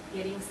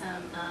getting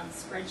some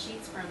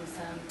spreadsheets from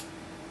some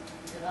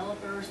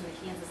developers in the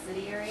Kansas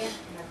City area,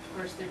 and of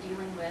course they're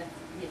dealing with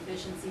the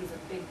efficiencies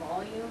of big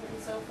volume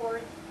and so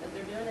forth, but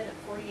they're doing it at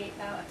 48,000.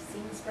 I've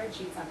seen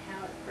spreadsheets on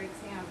how it breaks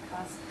down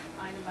cost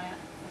item by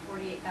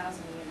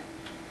 48,000 a unit.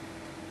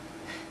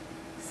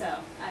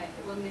 So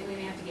we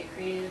may have to get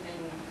creative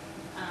and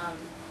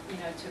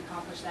to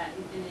accomplish that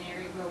in an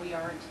area where we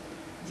aren't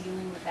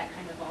dealing with that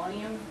kind of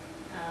volume.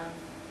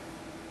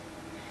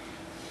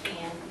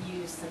 And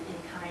use some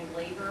in-kind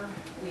labor.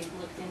 We've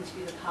looked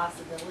into the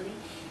possibility.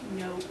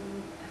 I don't know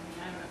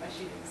if I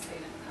should even say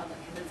it in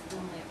public because it's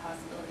only a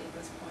possibility at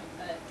this point,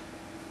 but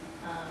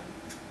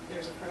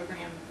there's a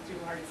program through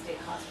Larned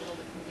State Hospital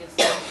that can give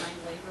some in-kind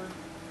labor,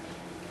 and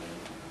we may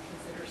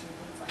consider some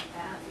things like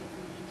that if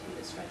we need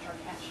to stretch our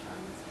cash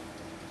funds.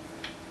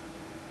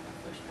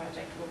 Our first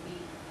project will be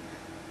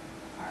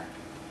our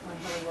one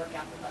where we work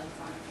out the bugs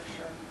on it for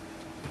sure.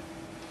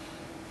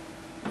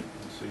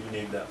 So you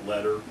need that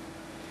letter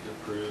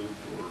approved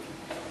or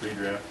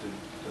redrafted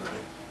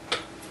tonight?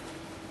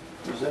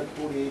 Is that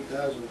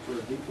 48,000 for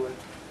a duplex?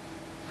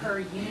 Per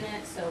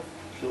unit, so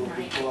So it'll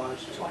be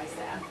twice. Twice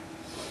that.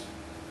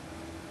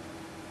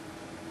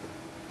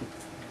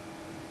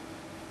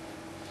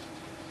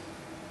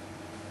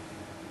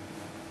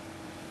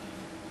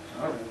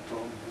 I don't have a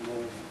problem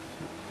with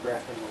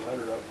drafting the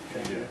letter up,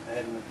 changing it,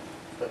 adding the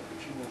stuff that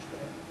she wants to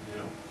add.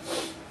 Yeah.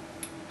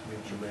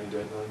 Meet your main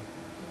deadline?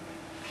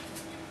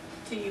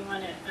 Do you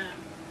want to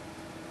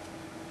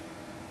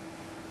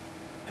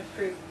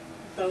approve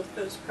both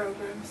those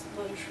programs,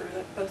 letters for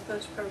both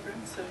those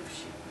programs, so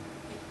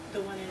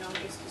the one in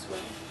August as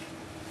well,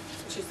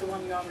 which is the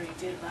one you already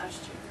did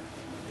last year?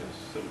 Yes,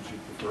 so would you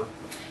prefer?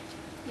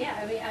 Yeah,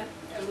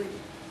 I would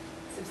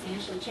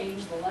substantially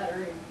change the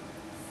letter.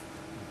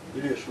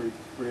 You just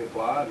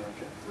reapply, don't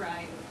you?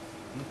 Right.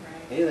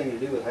 Anything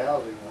to do with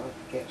housing,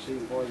 I can't see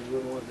why you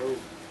wouldn't want to go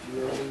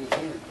do everything you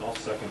can. I'll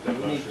second that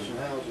We need motion. some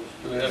houses.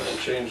 Do we have to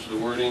change the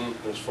wording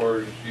as far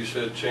as you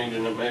said,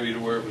 changing it maybe to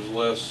where it was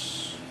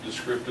less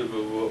descriptive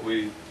of what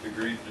we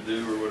agreed to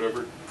do or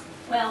whatever?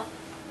 Well,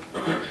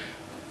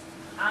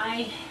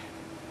 I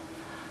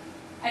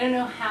don't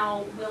know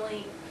how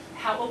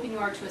open you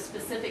are to a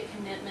specific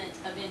commitment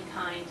of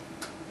in-kind,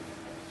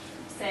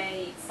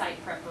 say,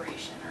 site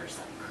preparation or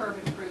some curb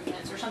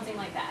improvements or something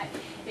like that.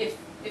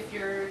 If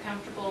you're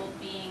comfortable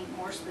being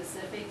more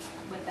specific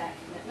with that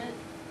commitment,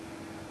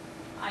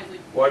 I would.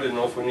 Well, I didn't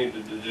know if we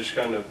needed to just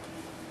kind of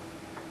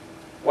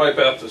wipe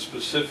out the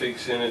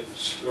specifics in it,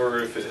 or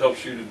if it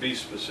helps you to be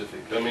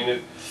specific. I mean,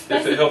 if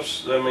it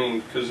helps, I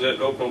mean, because that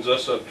opens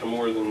us up to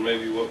more than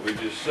maybe what we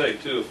just say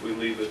too, if we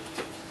leave it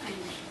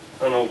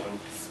unopened.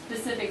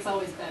 Specific's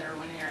always better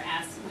when you're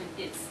asked, when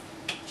it's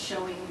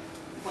showing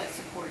what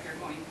support you're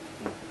going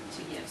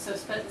to give. So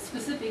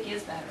specific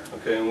is better.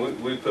 Okay,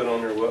 and we put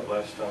on there what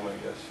last time, I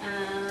guess?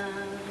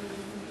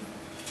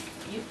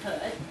 You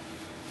could.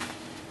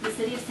 The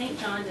City of St.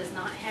 John does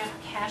not have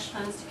cash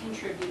funds to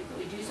contribute, but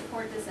we do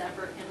support this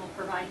effort and will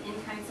provide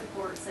in-kind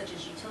support such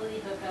as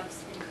utility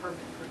hookups and curb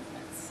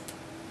improvements.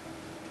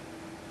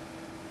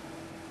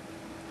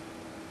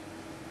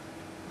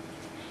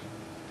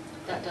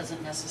 That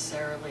doesn't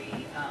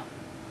necessarily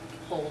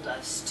hold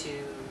us to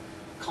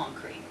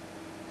concrete.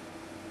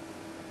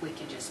 We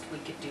could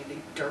do the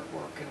dirt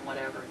work and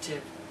whatever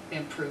to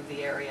improve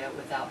the area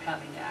without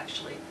having to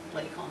actually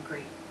lay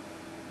concrete.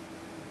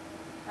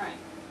 Right.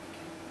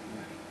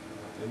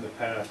 In the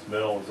past,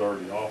 Mel has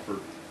already offered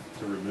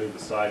to remove the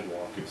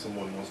sidewalk if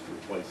someone wants to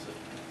replace it.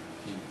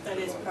 That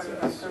is part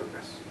of our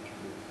program.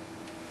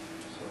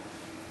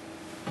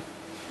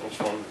 That's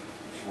fine.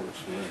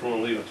 Just want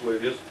to leave it the way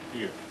it is.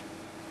 Yeah.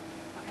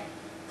 Okay.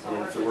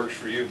 If it works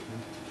for you. Okay,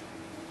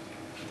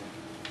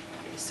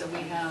 so we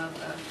have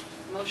a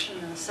motion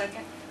and a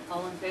second.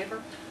 All in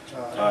favor?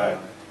 Aye.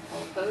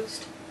 All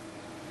opposed?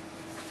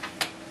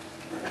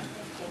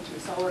 Thank you.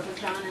 So I'll work with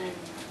John and.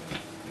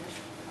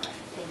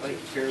 All right, thank you.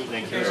 Carol.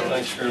 Thank you. Carol.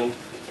 Thanks, Carolyn.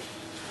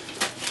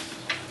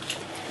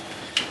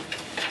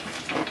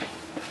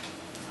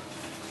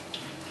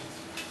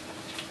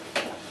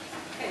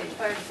 Okay,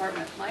 fire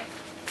department, Mike?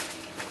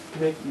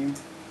 Nick, you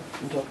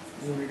can talk.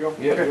 Here we go.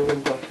 Yeah, Okay. go ahead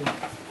and talk to him.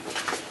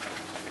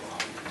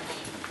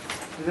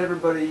 Did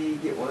everybody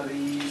get one of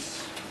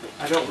these?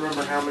 I don't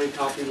remember how many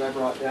copies I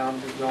brought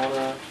down to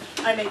Donna.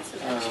 I made some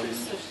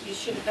extras, so you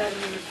should have had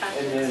them in your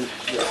And then,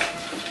 packets, yeah,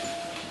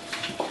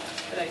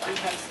 but I do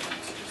have some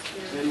extras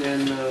here. and then,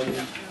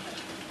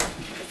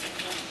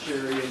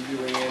 Sherry and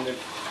Julianne, if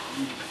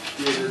you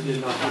did or did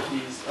not get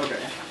these,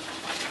 okay.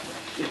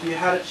 If you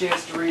had a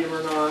chance to read them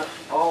or not,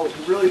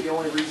 really the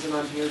only reason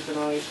I'm here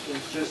tonight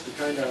is just to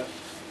kind of,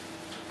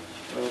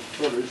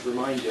 sort of just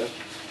remind you,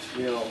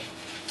 you know,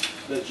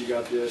 that you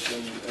got this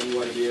and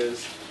what it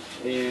is.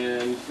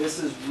 And this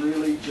is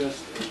really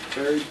just a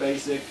very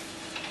basic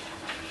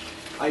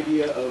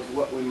idea of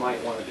what we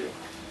might want to do.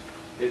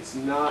 It's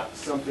not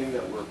something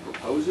that we're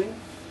proposing.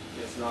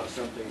 It's not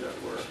something that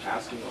we're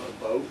asking on a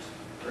vote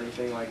or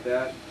anything like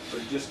that.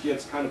 But it just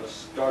gives kind of a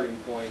starting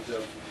point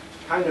of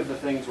kind of the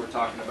things we're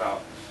talking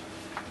about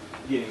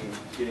getting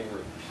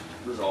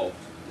resolved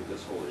with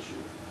this whole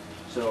issue.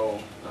 So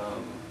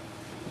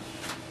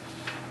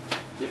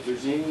if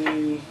there's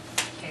any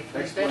Okay, for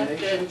the explanation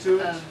benefit to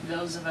it? of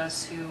those of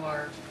us who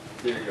are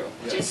There you go.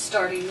 Yeah. just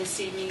starting this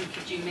evening,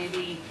 could you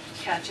maybe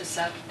catch us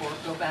up or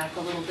go back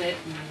a little bit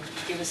and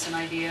give us an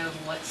idea of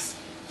what's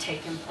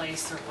taken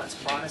place or what's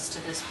brought us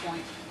to this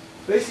point?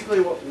 Basically,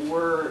 what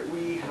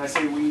we, and I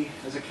say we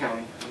as a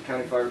county, the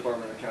county fire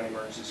department and county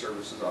emergency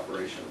services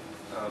operation,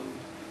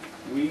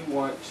 we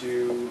want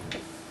to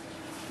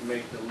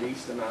make the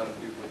least amount of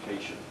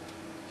duplication.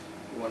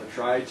 We want to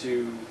try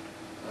to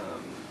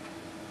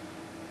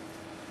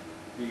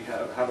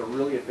have a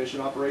really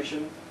efficient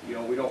operation. You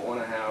know, we don't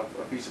want to have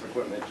a piece of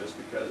equipment just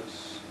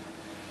because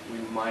we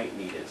might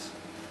need it,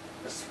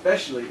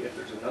 especially if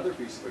there's another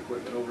piece of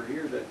equipment over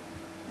here that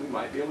we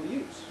might be able to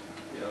use.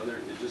 You know,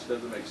 it just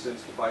doesn't make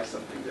sense to buy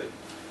something that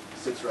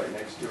sits right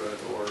next to it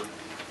or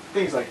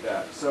things like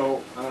that. So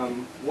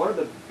one of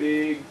the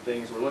big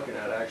things we're looking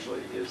at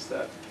actually is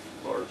that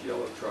large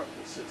yellow truck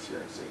that sits here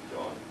in St.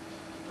 John.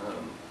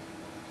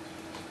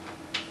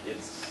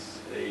 It's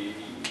a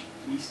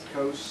East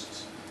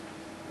Coast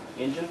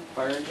engine,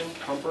 fire engine,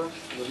 pumper,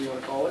 whatever you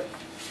want to call it.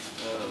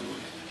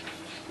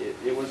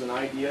 It was an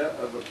idea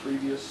of a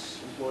previous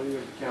employee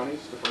of the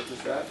county's to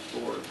purchase that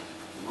for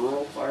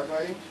rural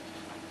firefighting.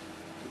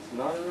 It's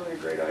not really a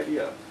great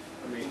idea.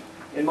 I mean,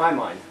 in my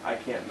mind, I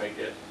can't make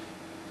it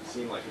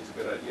seem like it's a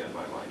good idea in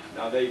my mind.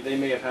 Now, they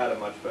may have had a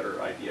much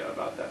better idea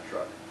about that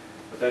truck,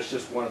 but that's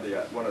just one of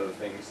the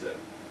things that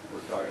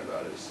we're talking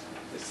about is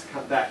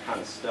that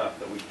kind of stuff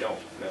that we don't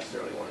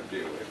necessarily want to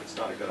do. If it's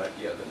not a good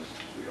idea, then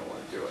we don't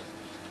want to do it.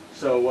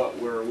 So what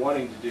we're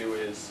wanting to do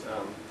is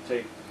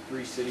take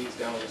 3 cities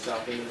down on the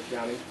south end of the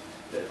county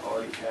that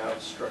already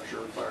have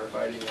structured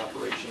firefighting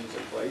operations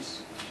in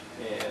place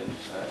and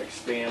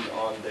expand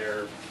on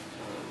their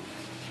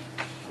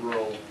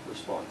rural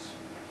response.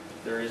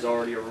 There is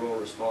already a rural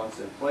response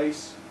in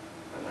place,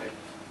 and I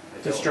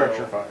don't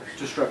structure know- fires.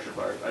 To structure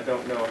fires. I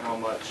don't know how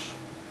much,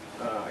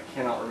 I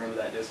cannot remember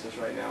that distance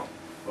right now,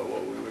 but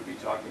what we would be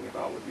talking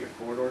about would be a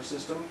corridor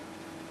system.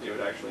 It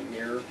would actually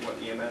mirror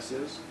what EMS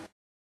is.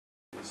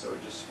 And so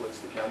it just splits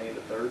the county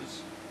into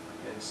thirds.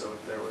 And so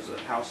if there was a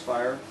house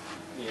fire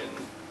in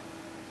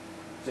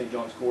St.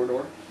 John's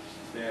corridor,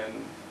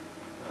 then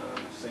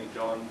St.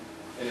 John,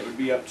 and it would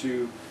be up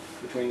to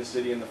between the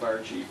city and the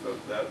fire chief of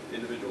that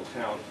individual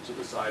town to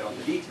decide on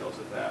the details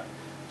of that.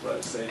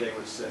 But say they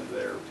would send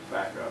their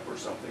backup or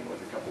something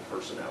with a couple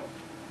personnel,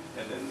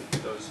 and then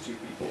those 2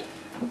 people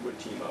would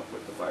team up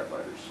with the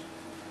firefighters.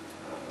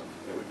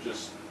 It would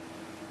just,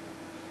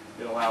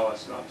 it'd allow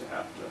us not to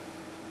have to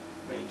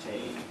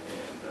maintain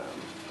and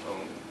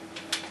own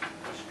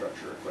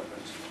structure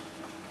equipment.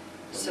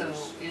 So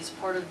is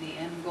part of the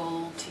end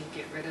goal to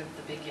get rid of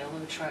the big yellow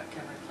truck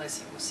and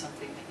replace it with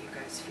something that you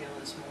guys feel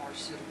is more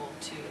suitable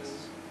to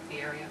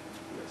the area?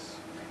 Yes.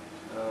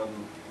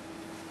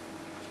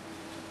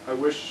 I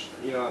wish,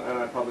 you know, and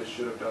I probably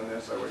should have done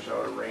this, I wish I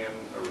would have ran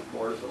a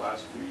report the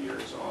last few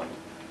years on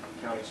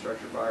county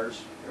structure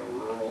fires, you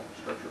know, rural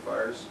structure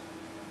fires.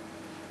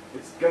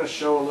 It's going to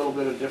show a little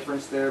bit of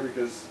difference there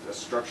because a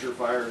structure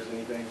fire is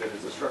anything that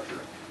is a structure.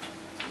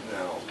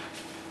 Now,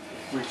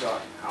 if we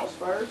talk house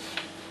fires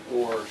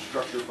or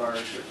structure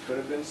fires that could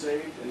have been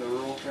saved in the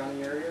rural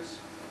county areas,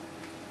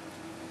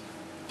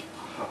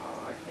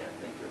 I can't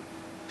think of,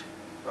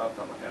 off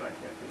the top of my head, I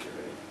can't think of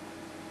any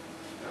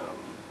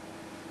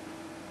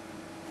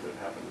that have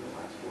happened in the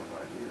last 4 or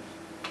 5 years.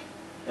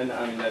 And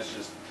I mean, that's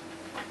just,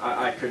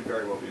 I could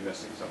very well be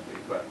missing something,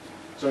 but,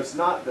 so it's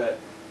not that,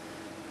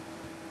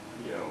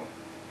 you know,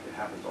 it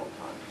happens all the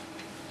time.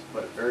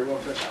 but it very well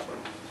could happen,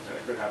 and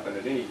it could happen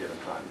at any given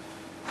time.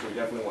 So we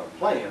definitely want to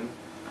plan,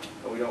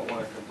 but we don't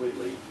want to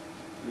completely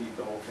leave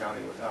the whole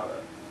county without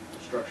a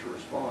structure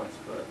response.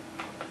 But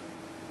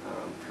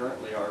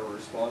currently our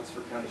response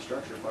for county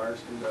structure fires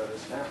comes out of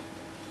this town.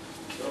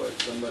 So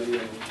if somebody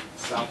in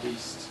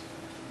southeast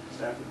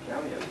Stafford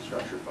County has a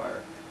structure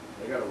fire,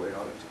 they gotta wait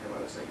on it to come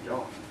out of St.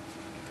 John.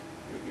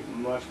 It would be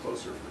much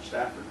closer for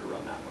Stafford to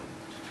run that one.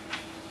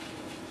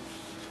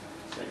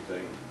 Same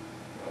thing,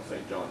 well,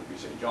 St. John would be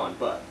St. John,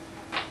 but,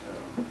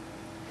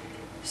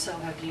 So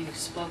have you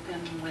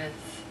spoken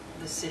with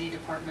the city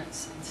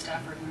departments in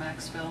Stafford and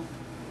Maxville?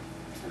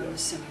 And I'm Yeah.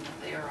 assuming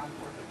that they are on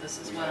board with this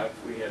as well.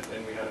 we had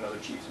another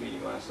chiefs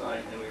meeting last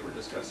night, and we were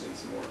discussing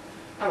some more,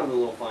 kind of the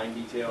little fine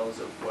details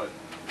of what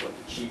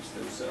the chiefs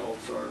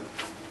themselves are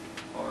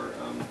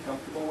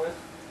comfortable with,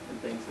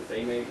 and things that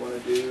they may wanna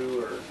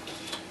do, or,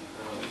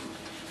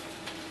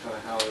 kind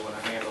of how they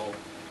wanna handle,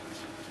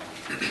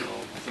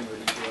 some of the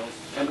details.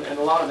 And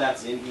a lot of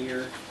that's in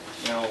here.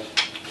 Now,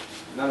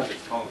 none of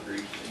it's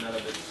concrete, and none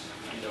of it's,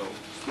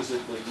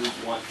 specifically we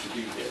want to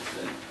do this,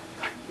 and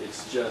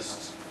it's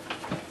just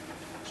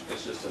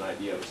an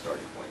idea of a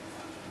starting point.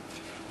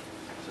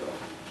 So,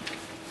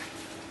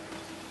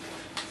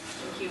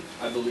 Thank you.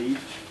 I believe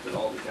that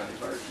all the county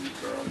fire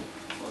chiefs are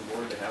on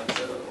board. They haven't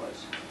said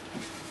otherwise.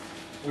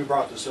 We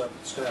brought this up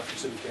at staff and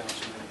city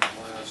council meeting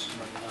last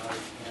Monday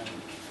night, and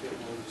it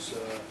was,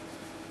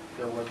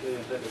 they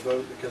had to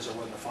vote because there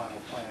wasn't a final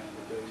plan,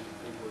 but they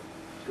were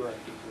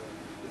directed to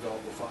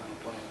develop a final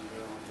plan, and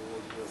they're on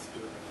board with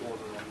doing a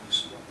quarter on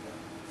this,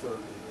 third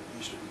of the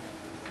eastern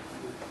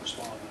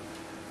respond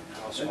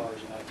to house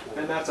fires in that quarter.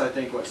 And that's, I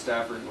think, what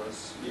Stafford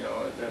was,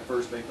 at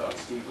first they thought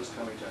Steve was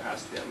coming to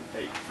ask them,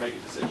 hey, make a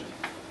decision.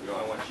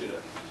 I want you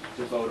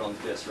to vote on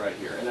this right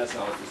here, and that's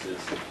not what this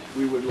is.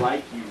 We would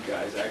like you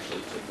guys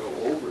actually to go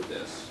over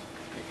this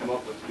and come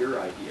up with your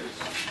ideas,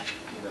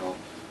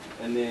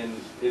 and then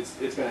it's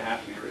going to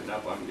have to be written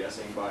up, I'm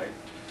guessing, by an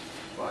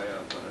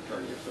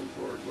attorney of some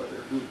sort,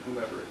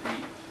 whomever it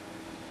be.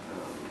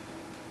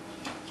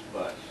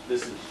 But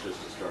this is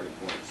just a starting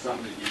point,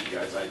 something to give you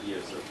guys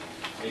ideas of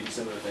maybe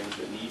some of the things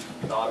that need to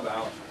be thought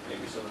about,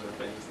 maybe some of the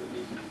things that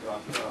need to be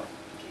talked about.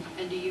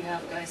 And do you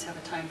guys have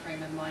a time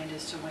frame in mind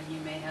as to when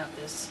you may have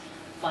this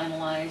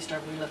finalized?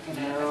 Are we looking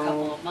at a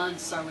couple of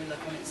months? Are we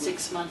looking at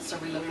 6 months? Are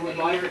we looking We at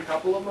would a like year? a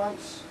couple of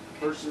months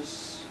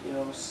versus,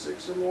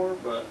 6 or more,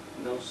 but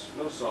no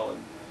solid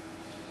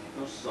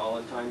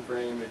time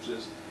frame. It's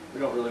just, we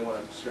don't really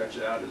want to stretch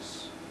it out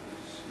as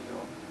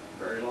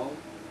very long.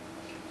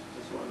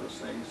 It's one of those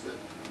things that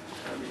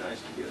kind of be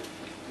nice to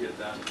get it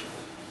done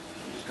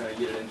and just kind of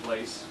get it in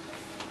place.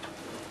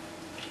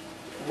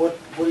 What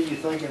are you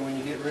thinking when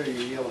you get rid of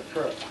your yellow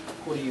truck?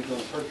 What are you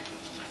gonna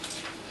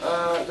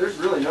purchase? There's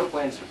really no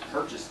plans to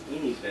purchase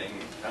anything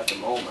at the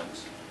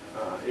moment.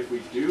 If we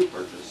do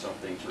purchase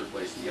something to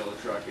replace the yellow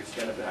truck, it's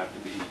going to have to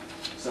be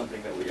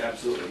something that we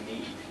absolutely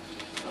need.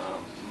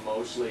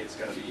 Mostly it's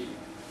going to be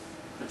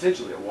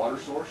potentially a water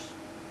source.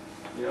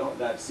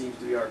 That seems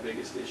to be our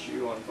biggest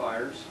issue on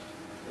fires,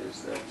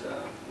 is that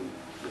we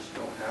just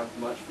don't have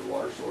much for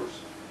water source,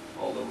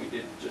 although we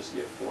did just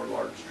get 4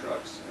 large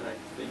trucks, and I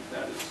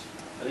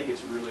think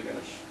it's really going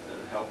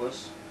to help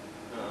us.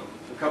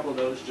 A couple of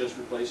those just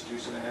replaced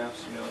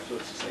 2.5s, so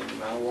it's the same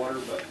amount of water,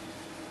 but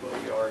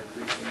we are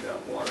increasing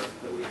that water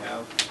that we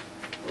have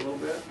a little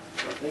bit.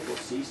 So I think we'll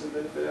see some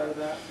benefit out of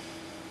that.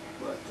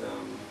 But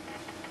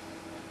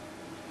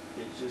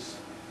it just,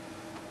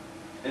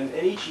 and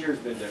each year has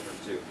been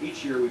different too.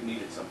 Each year we've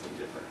needed something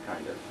different,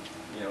 kind of.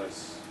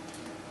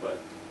 But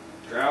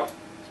drought,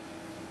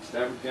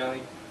 Stafford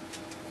County,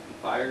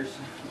 fires,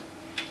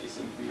 they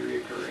seem to be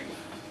reoccurring.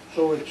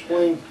 So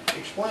explain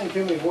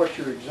to me what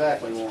you're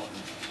exactly wanting.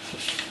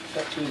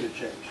 Cut through the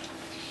chase.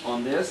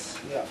 On this,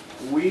 Yeah.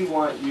 we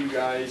want you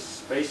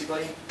guys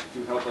basically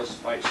to help us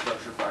fight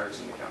structure fires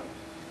in the county.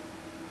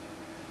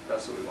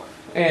 That's what we want.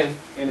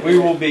 And we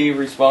will be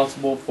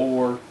responsible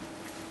for,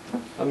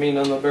 on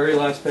the very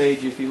last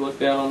page, if you look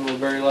down on the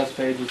very last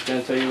page, it's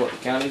going to tell you what the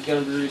county's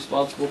going to be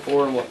responsible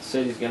for and what the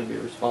city's going to be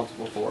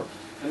responsible for.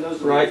 And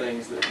those are Right. the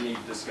things that need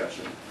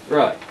discussion.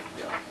 Right.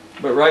 Yeah.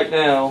 But right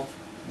now,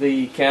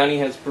 the county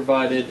has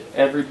provided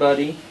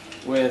everybody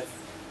with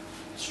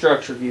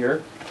structure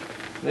gear.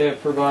 They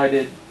have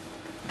provided,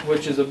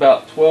 which is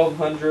about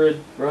 1,200,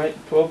 right?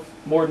 12,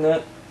 more than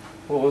that?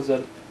 What was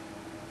that?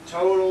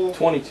 Total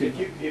 22.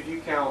 If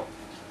you count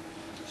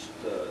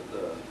the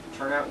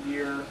turnout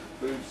gear,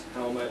 boots,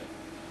 helmet.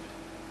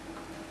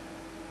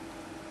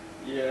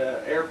 Yeah,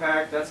 air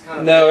pack. That's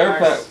kind of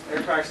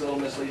air pack's a little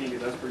misleading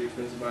because that's pretty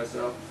expensive by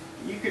itself.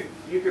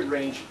 You could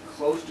range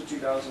close to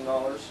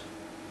 $2,000.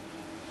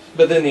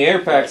 But then the air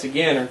packs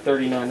again are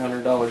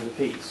 $3,900 a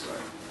piece, Right.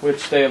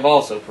 which they have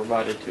also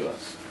provided to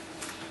us.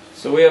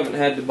 So we haven't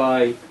had to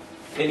buy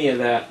any of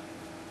that.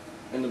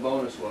 And the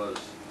bonus was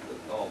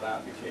that all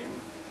that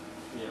became,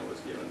 was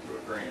given through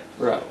a grant.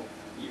 Right. So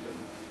even,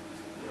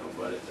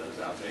 but it does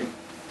outpay.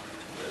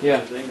 Yeah,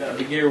 Everything does.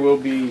 the gear will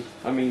be.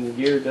 The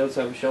gear does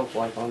have a shelf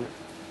life on it.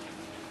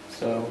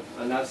 So.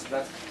 And that's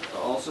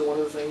Also, one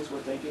of the things we're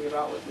thinking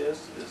about with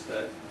this is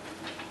that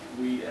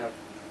we have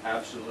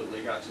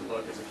absolutely got to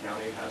look, as a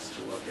county, has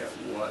to look at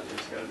what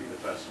is gonna be the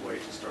best way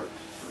to start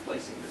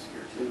replacing this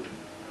gear too.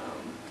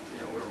 You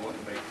know, we're wanting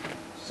to make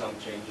some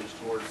changes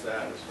towards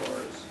that as far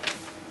as,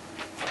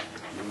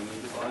 do we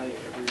need to buy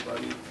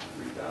everybody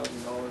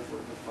 $3,000 worth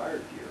of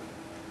fire gear?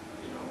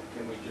 You know,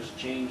 can we just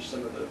change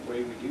some of the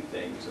way we do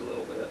things a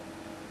little bit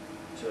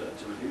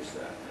to reduce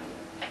that? And,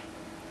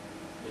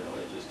 you know,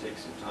 it just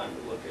takes some time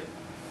to look at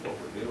what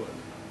we're doing,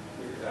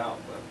 figure it out,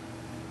 but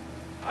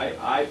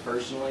I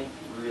personally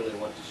really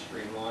want to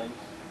streamline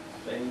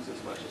things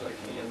as much as I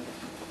can.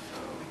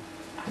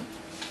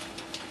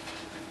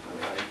 I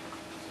mean,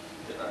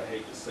 I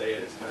hate to say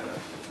it, it's kind of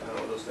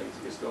one of those things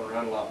that gets going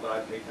around a lot, but I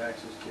pay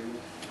taxes too.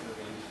 I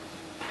mean,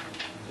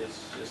 it's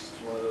just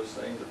one of those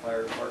things. The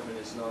fire department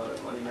is not a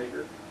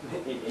moneymaker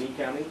in any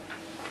county,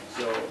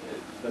 so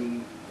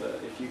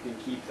if you can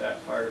keep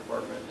that fire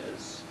department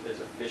as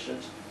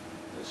efficient,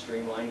 as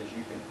streamlined as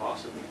you can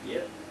possibly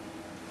get,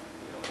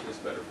 you know, it's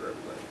better for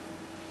everybody.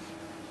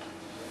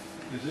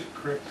 Is it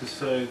correct to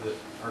say that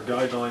our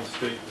guidelines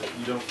state that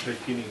you don't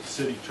take any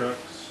city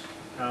trucks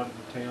out of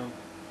the town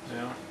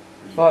now?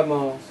 5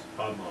 miles.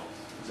 5 miles.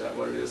 Is that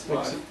what it is?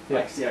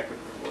 Yeah. See, I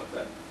couldn't remember what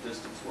that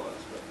distance was,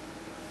 but.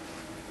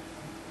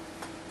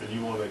 And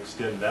you want to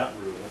extend that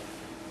rule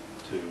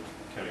to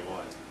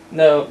countywide?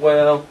 No,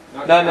 well,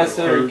 not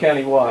necessarily Third.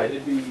 countywide.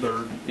 It'd be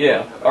Third.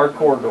 Yeah, our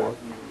corridor.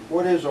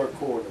 What is our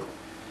corridor?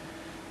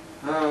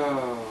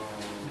 Oh.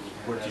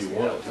 What do you that's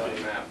want the it to outside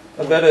be? map.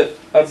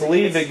 I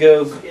believe it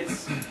goes.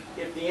 It's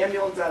if the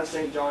ambulance out of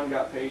St. John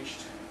got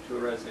paged to a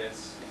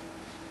residence,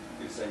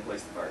 it'd be the same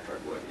place the fire truck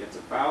would. It's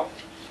about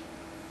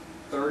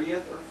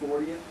 30th or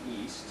 40th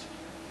east,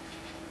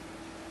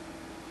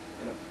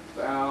 and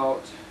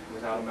about,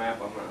 without a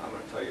map, I'm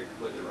gonna tell you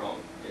completely wrong.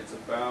 It's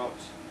about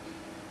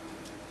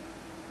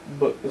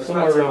But it's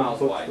somewhere about 10 around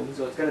miles wide, Brooksville.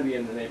 so it's going to be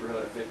in the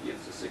neighborhood of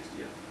 50th to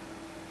 60th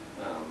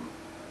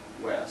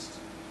west,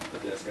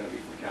 but then it's going to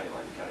be from county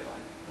line to county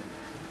line.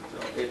 So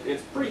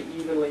it's pretty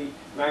evenly.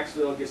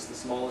 Maxville gets the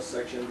smallest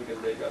section because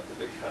they've got the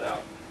big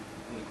cutout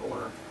in the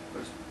corner,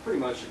 but it's pretty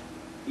much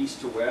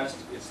east to west,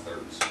 it's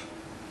thirds.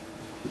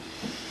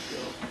 So,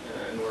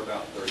 and we're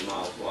about 30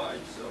 miles wide,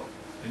 so.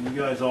 And you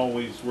guys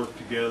always work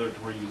together to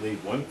where you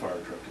leave one fire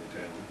truck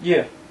in town?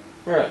 Yeah,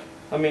 right.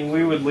 I mean,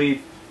 we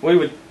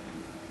would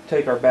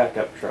take our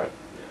backup truck.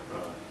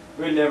 Yeah.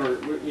 We never,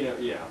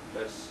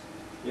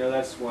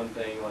 that's one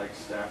thing like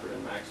Stafford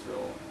and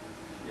Maxville,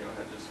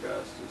 had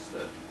discussed is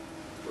that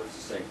it's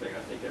the same thing I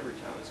think every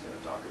town is going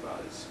to talk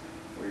about is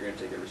where you're going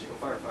to take every single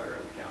firefighter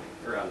out of the county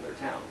or out of their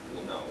town.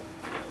 Well, no,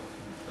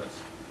 that's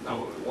not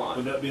what we want.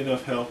 Would that be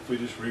enough help if we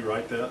just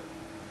rewrite that,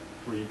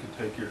 where you can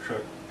take your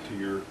truck to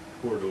your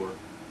corridor?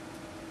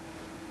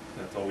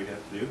 That's all we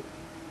have to do?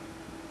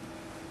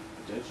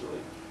 Potentially.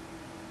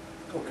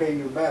 Okay,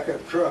 your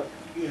backup truck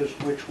is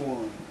which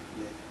one?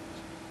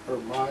 Or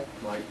Mike?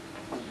 Mike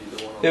would be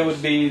the one on It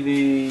would be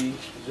the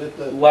Is it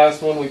the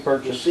last one we the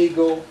purchased.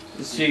 Seagull?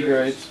 The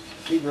Seagrades.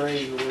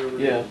 Seagraves or whatever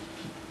it Yeah. is?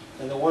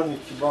 And the one that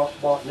you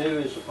bought new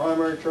is the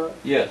primary truck?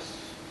 Yes.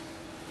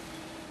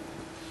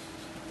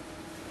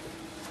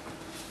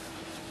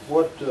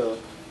 What, the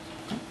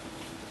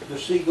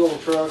Seagull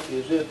truck,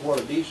 is it what,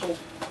 a diesel?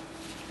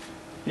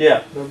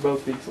 Yeah, they're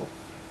both diesel.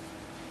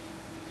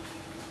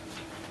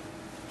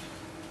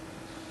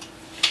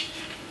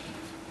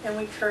 And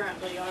we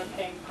currently are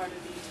paying part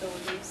of the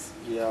utilities.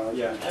 Yeah.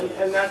 Yeah,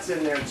 and that's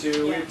in there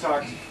too. Yeah. We've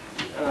talked,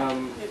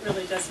 It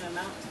really doesn't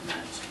amount to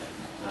much, but.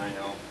 I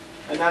know.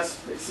 And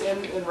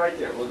and right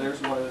there, well,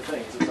 there's one of the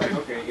things. It's like,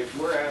 okay, if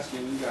we're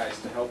asking you guys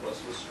to help us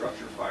with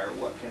structure fire,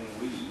 what can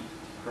we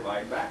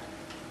provide back?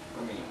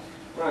 I mean,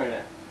 we're not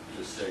gonna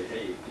just say,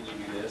 hey, can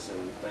you do this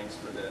and thanks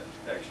for the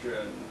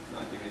extra and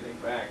not give anything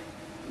back.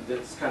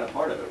 That's kind of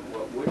part of it.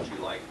 What would you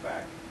like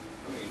back?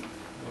 I mean,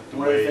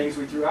 one of the things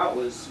we threw out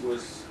was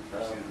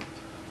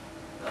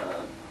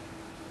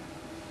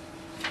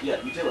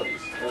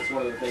utilities. That's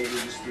one of the things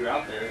we just threw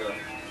out there.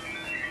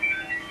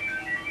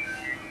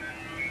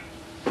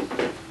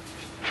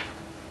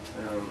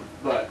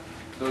 But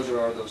those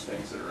are those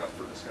things that are up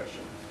for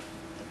discussion,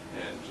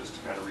 and just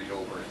to kind of read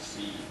over and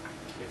see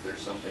if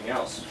there's something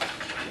else,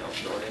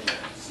 throw it in there,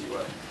 see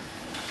what.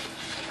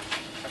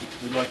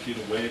 We'd like you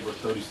to waive our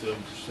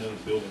 37%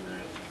 of building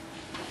rent.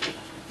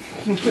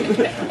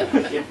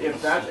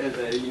 if that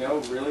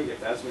is really, if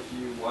that's what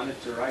you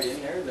wanted to write in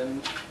there,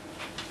 then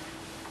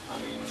I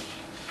mean,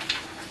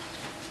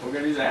 we're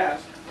gonna just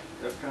ask.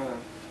 That's kind of.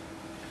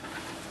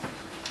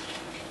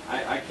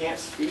 I can't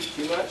speak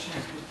too much.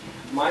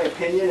 My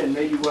opinion and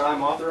maybe what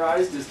I'm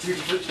authorized is two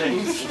different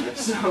things,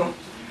 so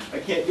I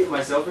can't get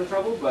myself in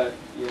trouble. But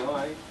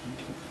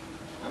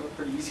I'm a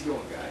pretty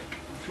easygoing guy.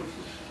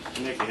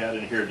 Nick, you had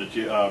in here that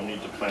you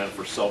need to plan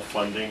for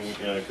self-funding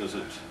because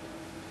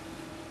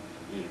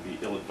you'd be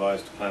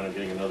ill-advised to plan on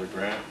getting another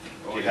grant.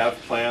 Do you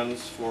have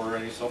plans for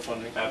any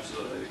self-funding?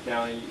 Absolutely. The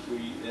county,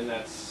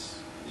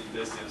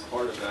 this is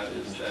part of that,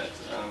 is that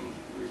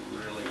we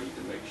really need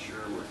to make sure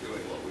we're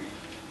doing what we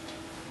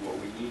what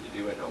we need to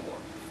do it no more.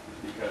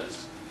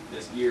 Because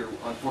this gear,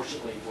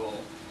 unfortunately,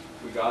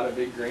 we got a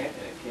big grant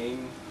and it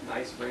came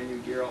nice brand new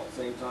gear all at the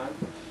same time.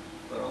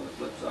 But on the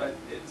flip side,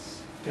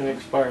 it's Gonna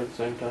expire at the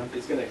same time.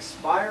 It's gonna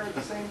expire at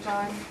the same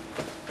time.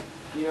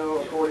 You know,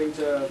 according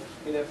to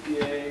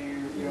NFPA,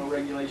 you know,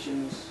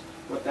 regulations,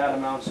 what that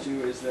amounts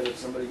to is that if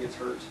somebody gets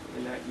hurt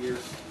in that gear,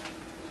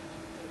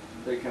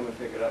 they come and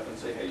pick it up and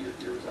say, hey, your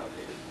gear was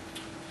outdated.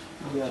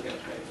 Yeah. You're gonna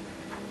pay.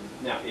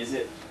 Now, is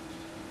it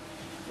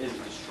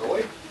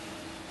destroyed?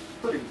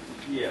 Pretty,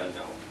 yeah,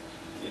 no,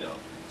 you know.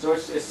 So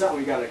it's something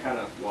we gotta kind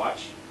of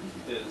watch,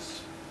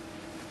 is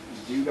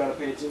you do gotta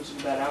pay attention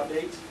to that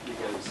outdate,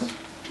 because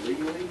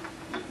legally,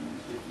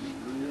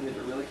 if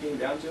it really came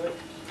down to it,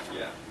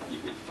 yeah, you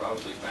could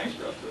probably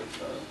bankrupt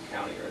a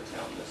county or a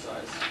town this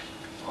size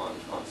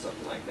on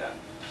something like that.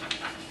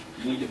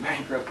 You need to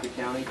bankrupt the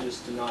county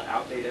just to not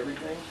outdate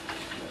everything,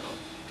 you know.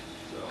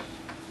 So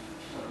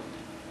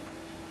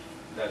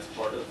that's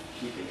part of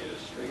keeping it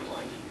as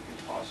streamlined as you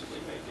can possibly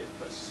make it,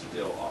 but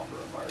still offer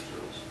a fire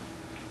service.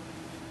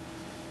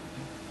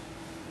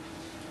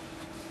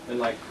 And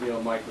like, you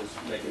know, Mike was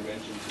making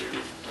mention to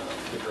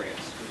the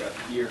grants. We got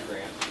the gear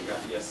grant, we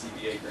got the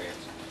SCBA grant.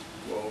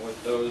 Well,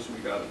 with those, we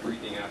got a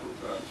breathing air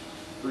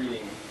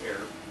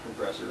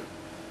compressor.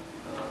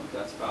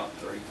 That's about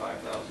 $35,000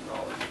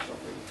 or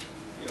something.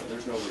 You know,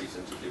 there's no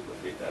reason to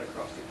duplicate that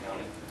across the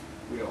county.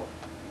 We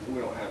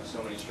don't have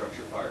so many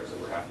structure fires that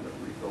we're having to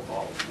refill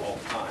bottles all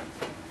the time.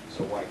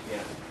 So why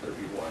can't there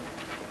be one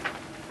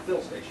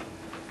fill station?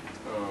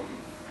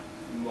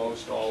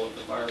 Most all of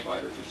the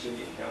firefighters are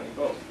city and county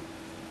both.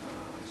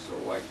 So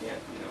why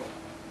can't, you know,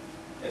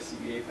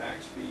 SCBA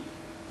packs be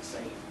the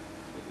same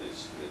with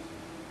this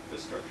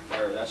structure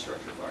fire, that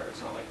structure fire?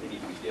 It's not like they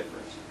need to be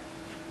different.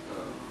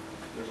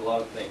 There's a lot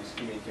of things,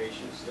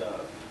 communication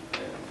stuff,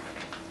 and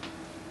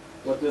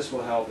what this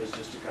will help is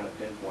just to kind of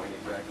pinpoint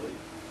exactly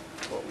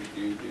what we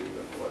do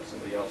and what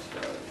somebody else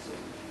does,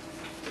 and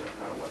you know,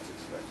 kind of what's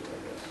expected, I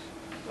guess.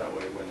 That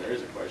way, when there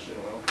is a question,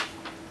 well,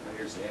 now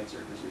here's the answer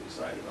because we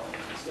decided on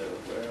it, instead of,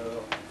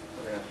 well,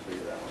 we're gonna have to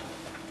figure that one out.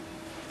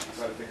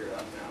 Try to figure it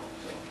out now,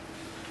 so.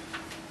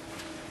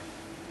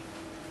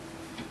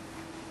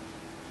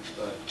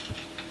 But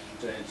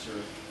to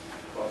answer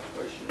Bob's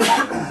question,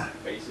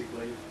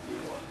 basically, we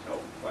want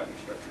help fighting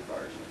structure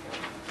fires in the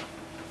county,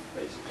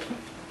 basically.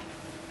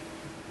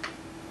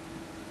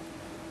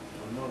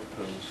 I'm not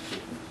opposed to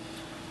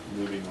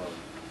moving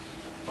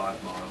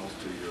 5 miles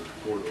to your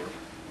corridor.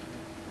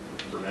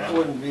 For I now.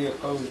 wouldn't be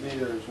opposed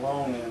either, as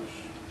long as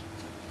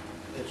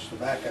it's the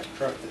backup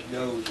truck that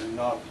goes and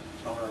not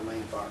our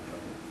main fire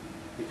truck.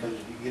 Because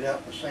if you get out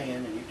in the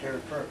sand and you tear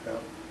a truck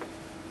up,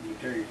 you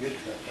tear your good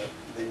truck up,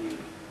 then you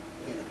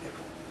in a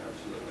pickle.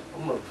 Absolutely.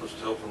 I'm not supposed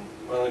to help them.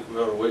 I think we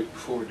ought to wait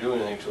before we do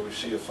anything until we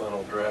see a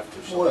final draft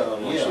or something. Well,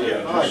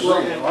 Yeah, I just-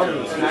 agree. And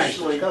I'm just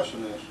actually,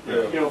 discussing this.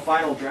 Yeah. you know,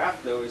 final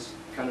draft though is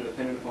kind of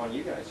dependent upon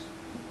you guys.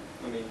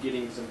 I mean,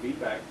 getting some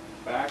feedback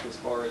back as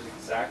far as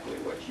exactly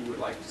what you would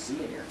like to see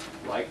in here,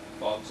 like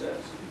Bob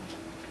says,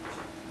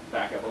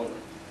 backup only,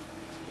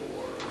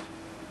 or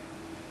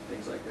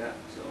things like that.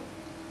 So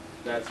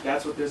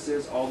that's what this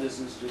is. All this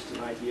is just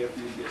an idea for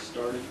you to get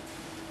started.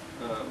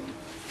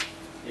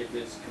 If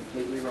it's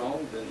completely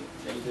wrong, then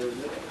maybe there's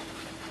it.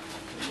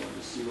 And we'll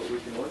just see what we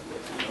can work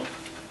with, you know.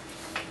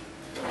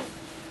 So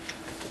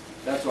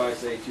that's why I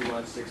say 2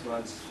 months, 6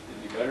 months,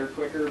 it'd be better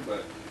quicker,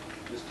 but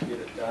just to get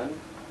it done.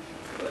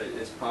 But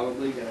it's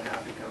probably going to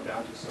have to come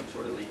down to some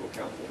sort of legal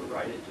counsel to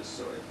write it, just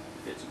so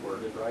it's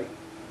worded right.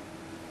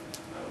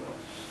 I don't know.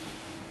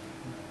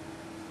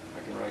 I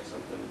can write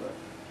something, but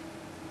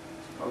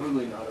it's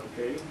probably not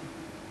okay.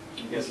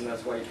 I'm guessing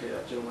that's why you pay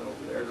that gentleman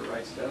over there to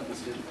write stuff,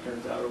 if it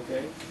turns out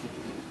okay.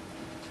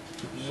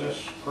 Is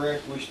this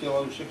correct? We still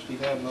owe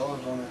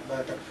 $60,000 on that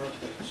backup truck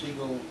that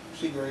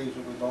Seagraves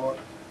that we bought?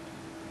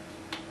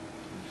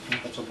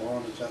 That's a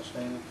bond that's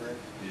outstanding, correct?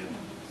 Yeah.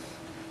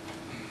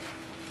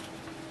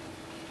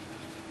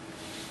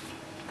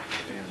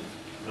 And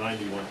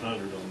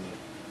 9100 on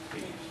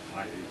the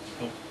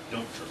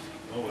dump truck.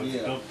 Oh, that's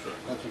Yeah, a dump truck.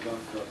 That's a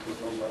dump truck. We're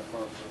talking about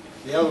farm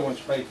truck. The other one's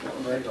paid for,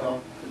 right,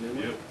 Tom?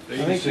 Yep. I The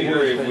think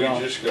Seagrave, paid we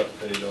off. just got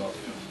paid off.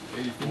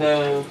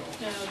 No. No,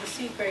 the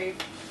Seagrave.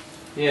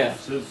 Yeah. It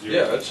says zero.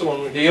 Yeah, that's the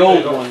one we The paid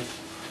old off. one.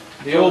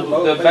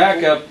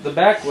 The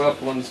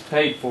backup one's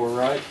paid for,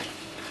 right?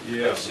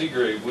 Yeah,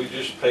 Seagrave, we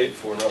just paid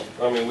for,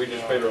 we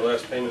just paid our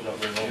last payment not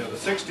very long Yeah, ago. the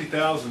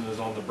 60,000 is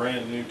on the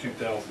brand new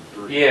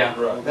 2003. Yeah,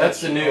 Right. that's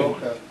the new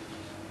one. Okay.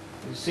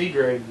 The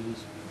Seagrave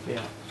is,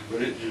 yeah.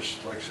 But it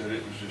just, like I said,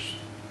 it was just,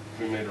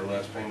 we made our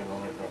last payment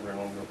on it not very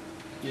long ago.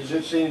 Does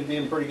it seem to be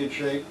in pretty good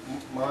shape,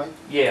 Mike?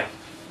 Yeah.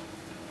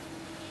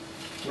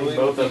 So it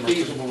Both would of be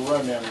them. feasible to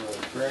run down the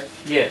road, correct?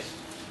 Yes.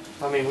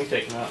 I mean, we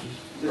take them out and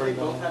Did they bring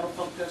both them. have a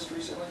pump test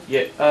recently?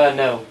 Yeah,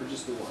 no, Or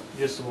just the one?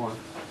 just the one.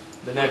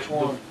 The next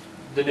Which one?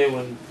 the new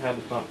one had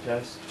the pump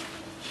test.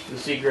 The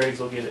Seagraves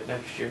will get it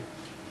next year.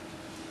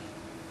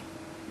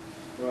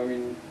 Well, I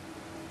mean,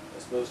 I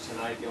suppose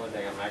tonight the only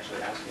thing I'm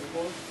actually asking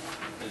for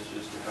is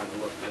just to kind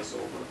of look this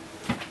over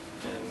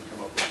and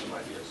come up with some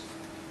ideas.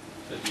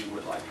 that you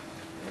would like?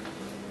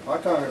 I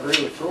kinda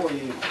agree with Troy,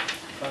 you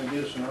kinda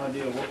give us an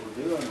idea of what we're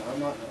doing, I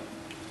don't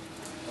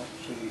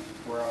see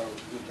where I would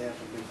have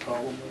a big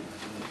problem with it.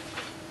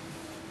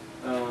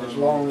 As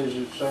long as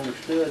it's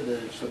understood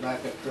that it's the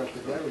backup truck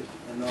that goes,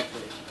 and not the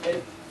new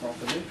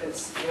truck.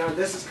 It's, you know,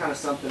 this is kind of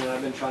something that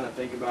I've been trying to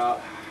think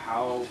about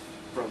how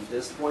from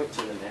this point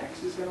to the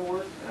next is gonna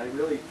work, and I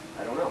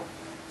don't know.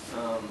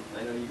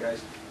 I know you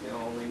guys, you know,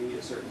 only meet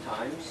at certain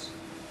times,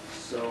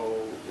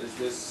 so is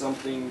this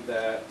something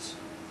that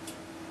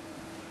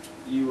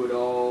you would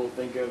all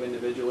think of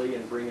individually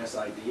and bring us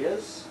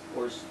ideas?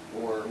 Or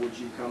would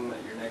you come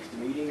at your next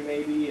meeting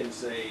maybe and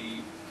say,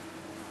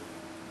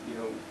 you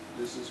know,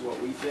 this is what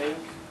we think?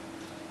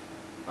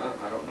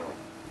 I don't know.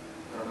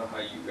 I don't know how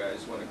you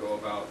guys want to go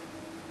about,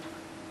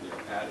 you know,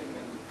 adding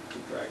and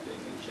subtracting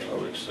and changing.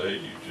 I would say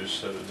you just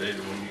set a date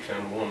when you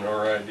kind of want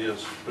our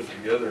ideas put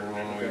together, and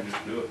then we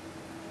just do it.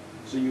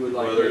 So you would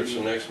like whether it's the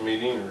maybe- next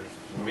meeting or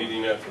the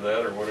meeting after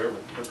that or whatever.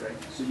 Okay,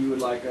 so you would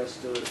like us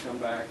to come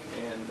back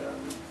and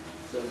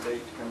set a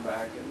date to come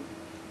back and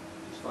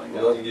just find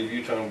Well, out? that'll give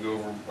you time to go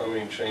over, I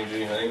mean, change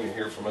anything and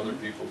hear from other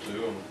people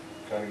too, and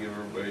kind of give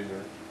everybody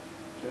their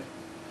Okay.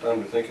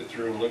 time to think it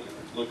through and look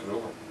it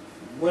over.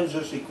 When's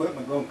this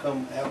equipment gonna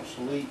come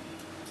obsolete?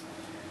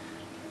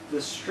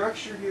 The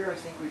structure here, I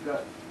think we've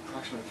got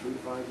approximately 3 to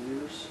 5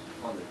 years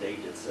on the date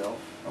itself.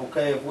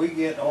 Okay, if we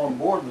get on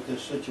board with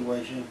this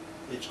situation,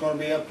 it's gonna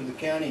be up to the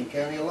county and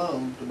county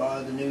alone to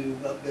buy the new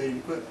updated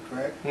equipment,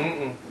 correct?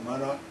 Mm-mm. Am I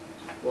not?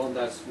 Well,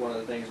 that's one of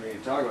the things we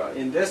need to talk about.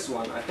 In this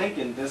one, I think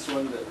in this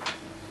one that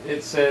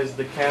It says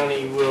the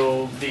county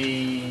will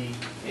be,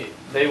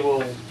 they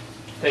will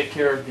take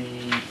care of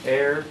the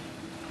air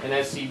and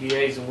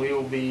SCBA's, and we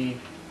will be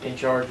in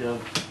charge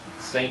of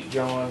St.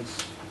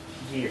 John's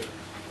gear.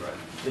 Right.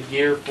 The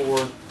gear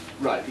for,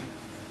 Right.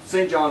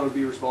 St. John would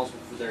be responsible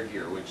for their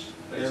gear, which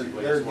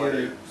basically Their is what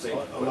gear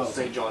alone.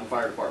 St. John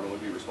Fire Department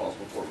would be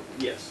responsible for.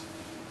 Yes.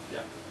 Yeah.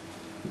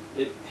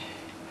 It,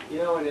 you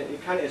know, and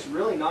it kind of, it's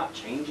really not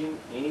changing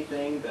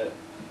anything that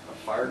a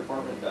fire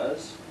department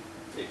does,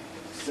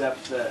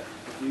 except that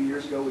a few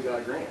years ago we got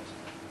a grant,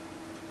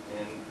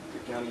 and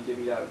the county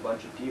divvied out a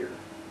bunch of gear.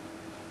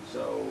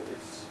 So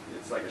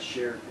it's like it's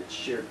shared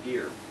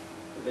gear.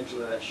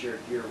 Eventually that shared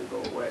gear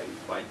will go away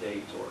by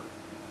date or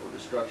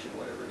destruction,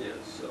 whatever it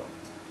is, so.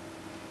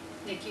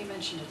 Nick, you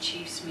mentioned a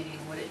chiefs meeting.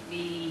 Would it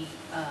be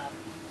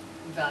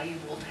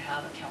valuable to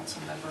have a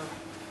council member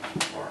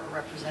or a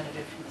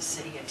representative from the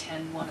city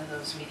attend one of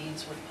those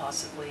meetings with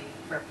possibly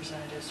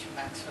representatives from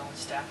Maxville and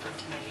Stafford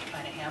to maybe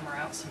kind of hammer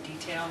out some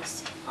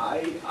details?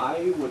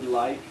 I would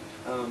like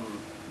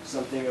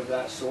something of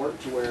that sort,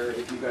 to where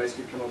if you guys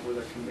could come up with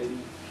a committee,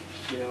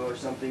 you know, or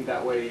something,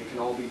 that way it can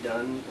all be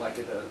done like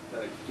at a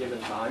given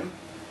time.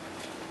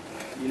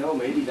 You know,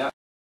 maybe that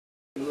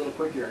would be a little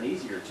quicker and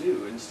easier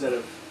too, instead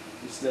of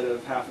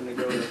having to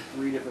go to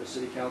 3 different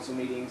city council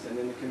meetings and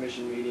then the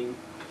commission meeting.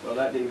 Well,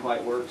 that didn't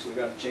quite work, so we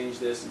got to change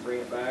this and bring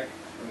it back.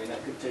 I mean,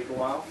 that could take a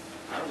while.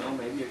 I don't know,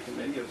 maybe a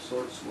committee of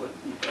sorts would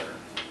be better.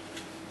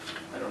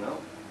 I don't know,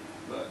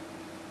 but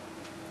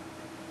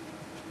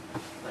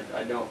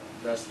I don't,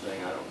 that's the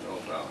thing, I don't know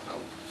about how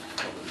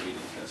the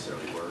meetings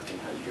necessarily work and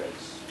how you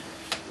guys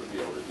would be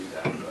able to do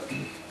that, but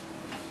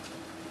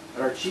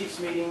at our chiefs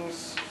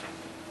meetings,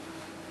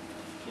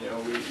 you know,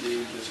 we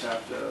just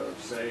have to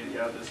say,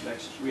 yeah,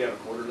 we have a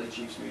quarterly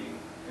chiefs meeting,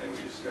 and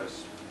we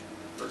discuss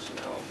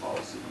personnel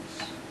policies.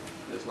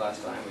 This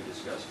last time we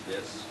discussed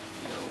this,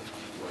 you know,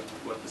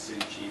 what the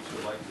city chiefs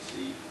would like to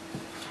see,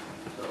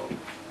 so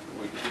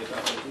we could get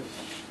that way too.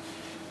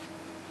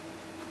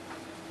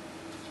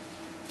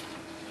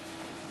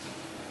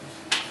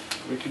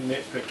 We can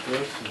nitpick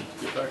this and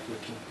get back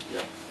with you.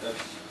 Yeah,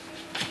 that's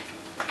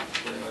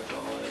pretty much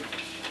all I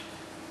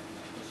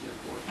was here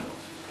for, so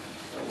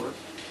that work.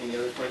 Any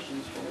other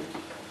questions for me?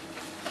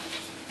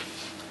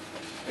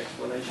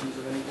 Explanations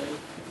of anything?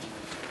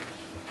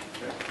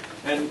 Okay.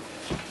 And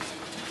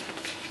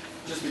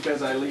just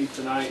because I leave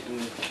tonight and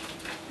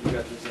you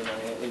got this in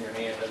your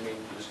hand, I mean,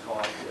 just call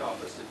out to the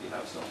office if you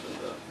have something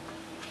to,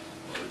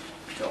 or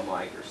tell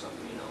Mike or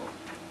something, you know,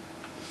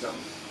 if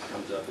something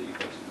comes up that you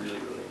think is really,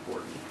 really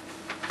important,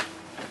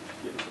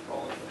 give us a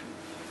call or something.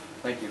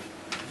 Thank you.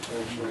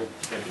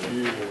 Thank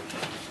you.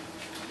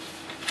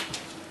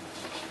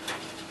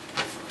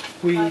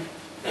 we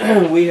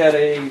had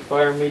a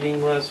fire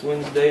meeting last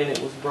Wednesday, and it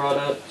was brought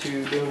up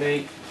to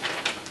donate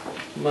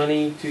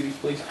money to the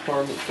police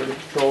department for the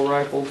patrol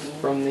rifles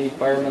from the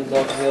firemen's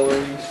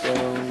auxiliary, so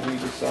we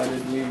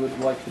decided we would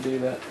like to do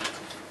that.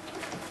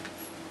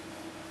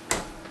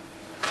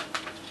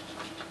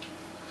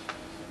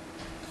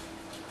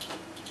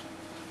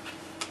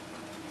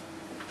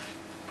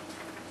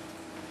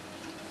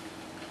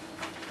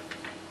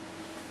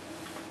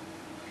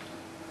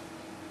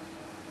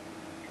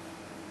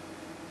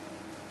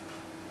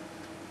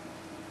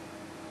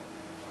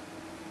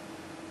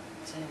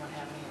 Does anyone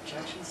have any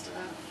objections to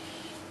that?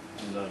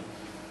 None.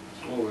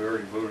 Well, we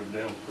already voted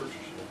down purchasing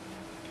it.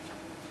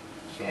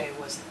 So, Okay,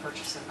 was the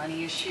purchase a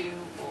money issue,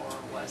 or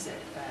was it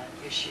an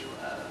issue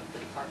of the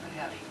department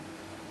having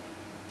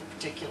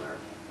particular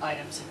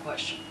items in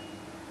question.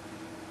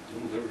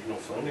 There was no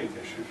funding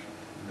issues.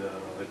 No,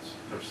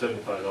 they're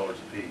 $75 a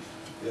piece.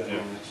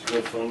 Yeah. It's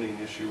no funding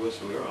issue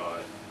whatsoever.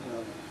 Right.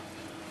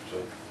 So,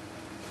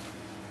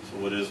 So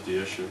what is the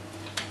issue?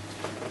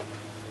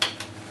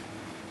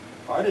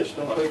 I just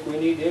don't think we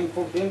need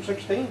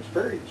M16s,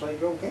 period, St.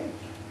 Joe County.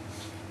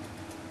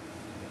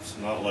 It's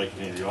not like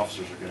any of the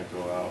officers are gonna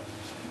go out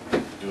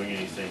doing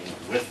anything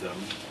with them.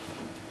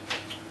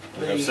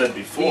 Like I've said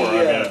before, I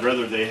mean, I'd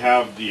rather they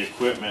have the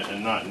equipment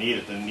and not need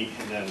it than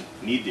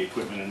need the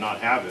equipment and not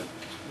have it.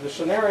 The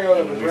scenario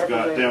that was And we've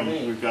got represented them, to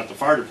me. we've got the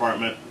fire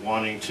department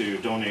wanting to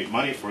donate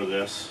money for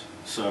this,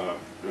 so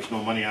there's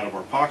no money out of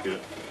our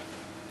pocket.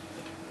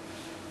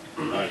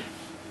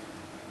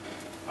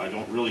 I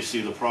don't really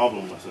see the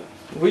problem with it.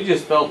 We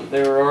just felt that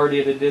they were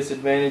already at a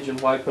disadvantage,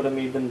 and why put them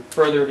even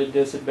further at a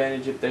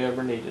disadvantage if they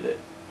ever needed it?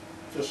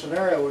 The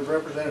scenario that was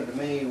represented to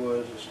me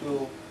was a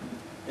school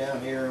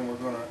down here, and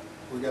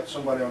we got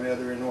somebody on the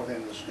other end, north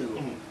end of the school,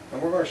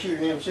 and we're gonna shoot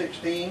an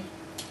M16.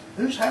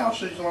 Whose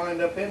house is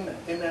lined up in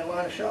that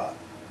line of shot?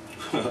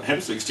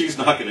 M16 is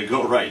not going to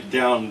go right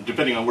down,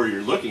 depending on where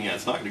you're looking at.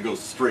 It's not going to go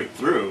straight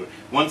through.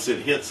 Once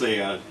it hits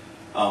a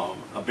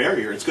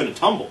barrier, it's going to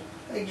tumble.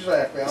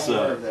 Exactly, I'm So,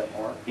 aware of that,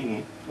 Mark.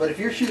 But if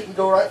you're shooting,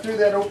 go right through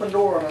that open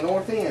door on the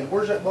north end,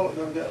 where's that bullet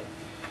gonna go?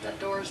 That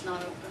door is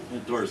not open. The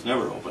door is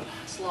never open.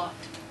 It's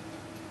locked.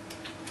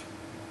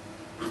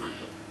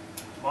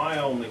 My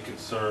only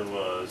concern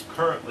was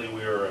currently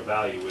we are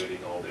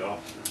evaluating all the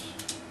officers.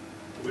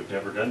 We've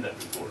never done that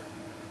before.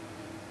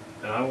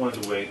 And I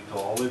wanted to wait until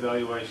all the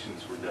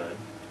evaluations were done,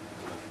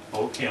 the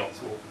whole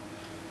council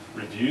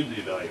reviewed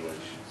the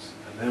evaluations,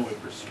 and then we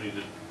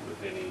proceeded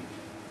with any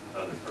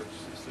other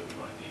purchases that we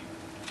might need.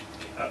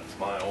 That's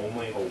my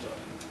only holdup.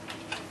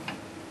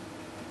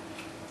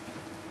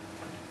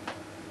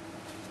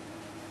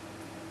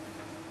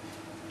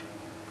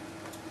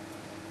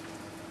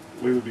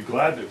 We would be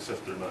glad to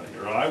accept their money,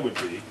 or I would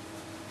be,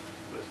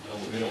 but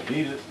we don't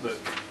need it, but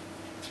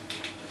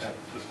at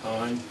this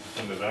time,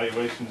 when the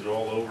evaluations are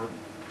all over,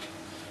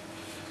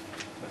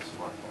 that's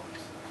my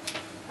thoughts.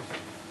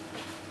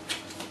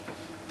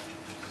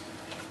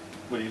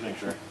 What do you think,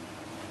 Sherry?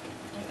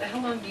 How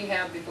long do you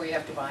have before you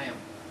have to buy them?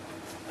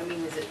 I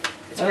mean,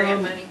 it's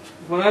grant money?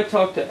 When I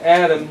talked to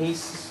Adam,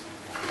 because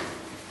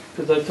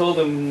I told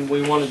him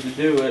we wanted to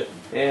do it,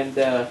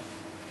 and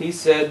he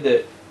said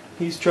that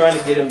he's trying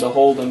to get him to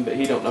hold them, but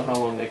he don't know how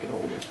long they can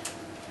hold him.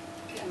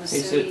 I'm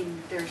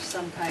assuming there's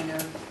some kind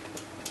of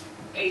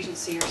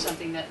agency or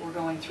something that we're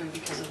going through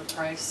because of the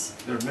price.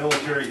 Their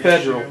military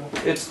Federal.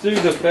 issue. It's through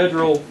the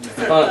federal.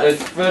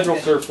 It's federal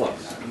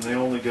surplus. And they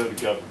only go to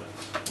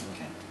governments.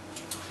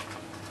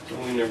 so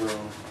we never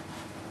own.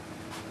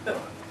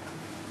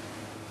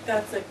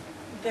 But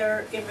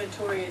their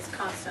inventory is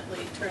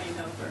constantly turning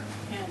over,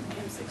 and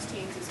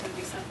M16s is going to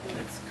be something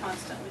that's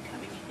constantly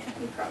coming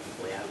in,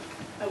 probably,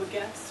 I would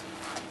guess.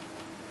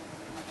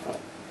 I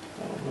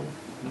don't know.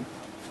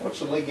 What's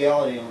the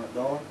legality on it,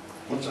 Dawn?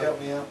 Can you help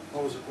me out?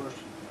 What was the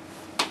question?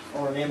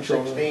 On an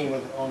M16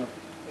 if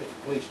the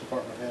police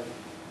department has it.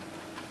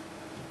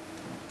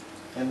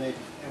 And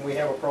we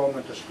have a problem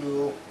at the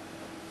school,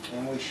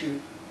 and we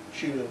shoot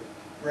a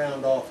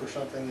round off or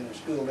something in the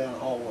school down the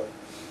hallway.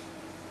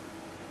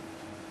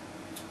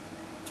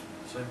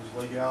 Same as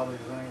legality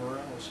as anywhere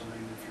else. I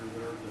mean, if you're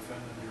there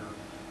defending your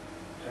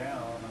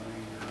town, I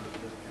mean,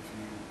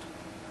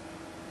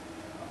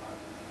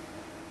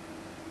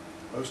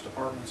 most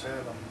departments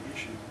have them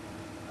issued.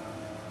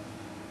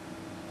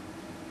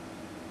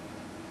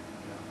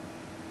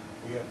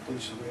 We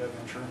have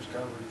insurance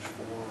coverage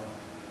for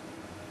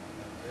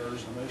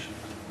errors and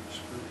omissions.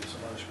 If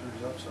somebody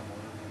screws up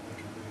somewhere,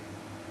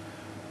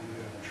 we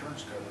have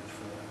insurance coverage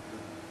for that.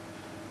 But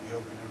we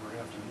hope we never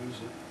have to use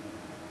it.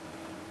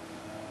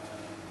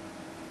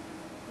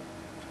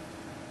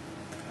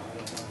 I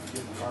don't know if you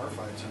get in a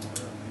firefight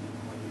somewhere.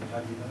 I mean, how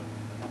do you know?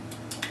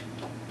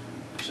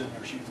 You're sitting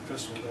there shooting a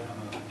pistol down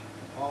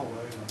a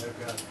hallway and they've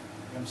got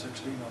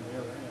M16 on the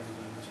other end,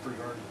 and it's pretty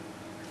hard to.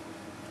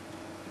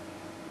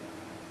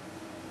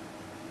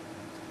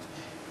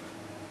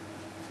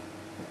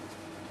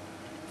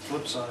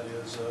 Flip side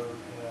is,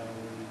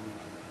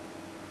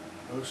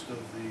 most of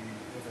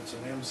if it's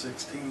an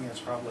M16, it's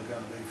probably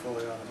going to be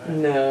fully automatic.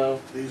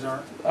 No. These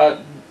aren't?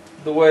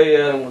 The way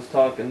Adam was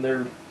talking,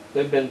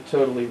 they've been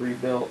totally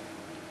rebuilt.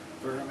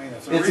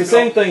 It's the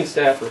same thing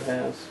Stafford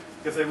has.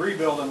 If they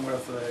rebuild them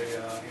with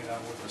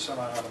a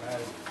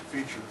semi-automatic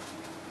feature,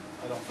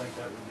 I don't think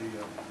that would be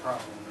a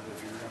problem.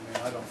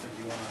 But I don't think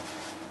you want to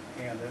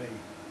hand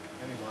anybody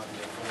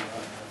a fully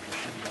automatic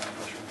machine gun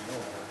unless you're in the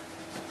military.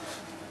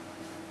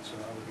 So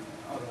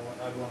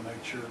I'd want to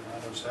make sure. I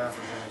know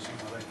Stafford has them.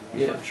 I'm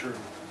pretty sure.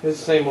 It's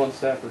the same one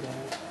Stafford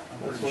has. I'm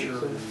pretty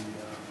sure the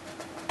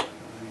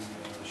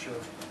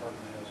sheriff's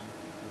department has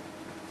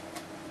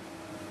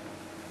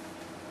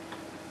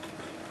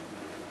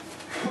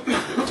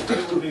them.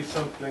 It would be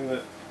something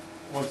that,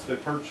 once they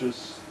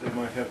purchase, they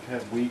might have to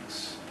have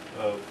weeks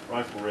of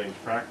rifle range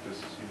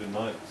practice, even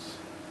months.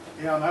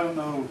 Yeah, and I don't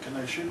know, can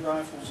they shoot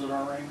rifles at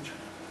our range?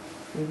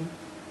 Mhm.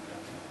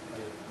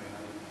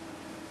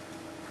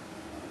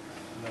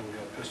 I know we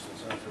got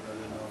pistols out there, but I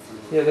didn't know if we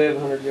were. Yeah, they have a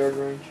 100-yard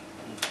range.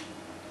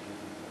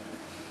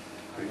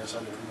 I guess I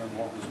didn't remember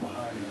what was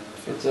behind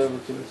it. It's over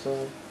to the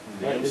side.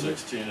 The Right, isn't it?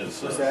 M16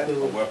 is What's that? a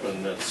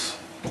weapon that's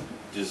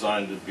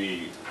designed to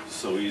be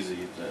so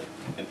easy that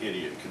an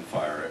idiot can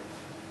fire it.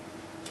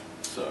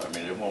 So, I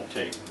mean, it won't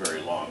take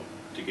very long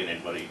to get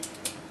anybody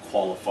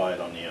qualified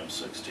on the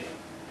M16.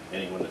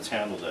 Anyone that's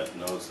handled that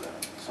knows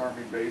that. It's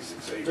Army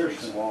Basics, 8 There's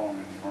weeks some- long, and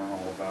you learn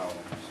all about them.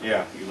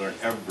 Yeah, you learn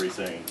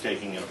everything,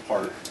 taking it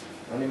apart.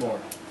 Not anymore.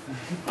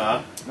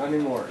 Huh? Not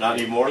anymore. Not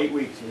anymore? 8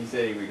 weeks. He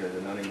said 8 weeks. I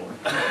said not anymore.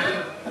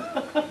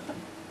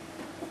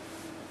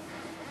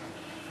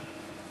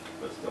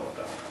 But still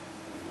about.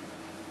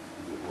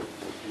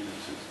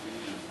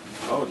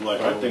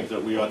 I think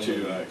that we ought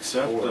to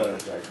accept the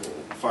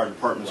fire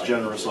department's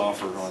generous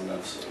offer on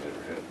this.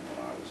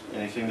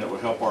 Anything that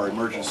would help our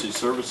emergency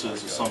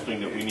services is something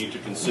that we need to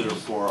consider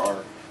for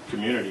our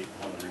community.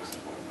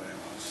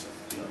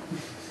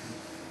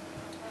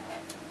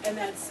 And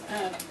that's,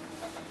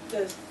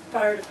 the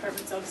fire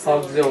department's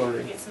auxiliary.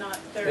 Auxiliary. It's not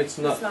their, It's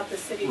not- the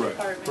city Right.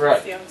 department, Right.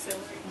 it's the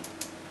auxiliary.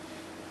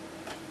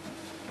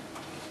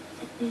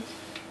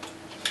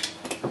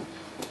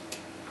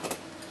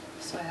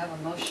 So I have a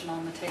motion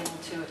on the table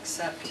to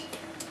accept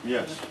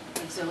Yes.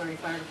 the auxiliary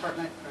fire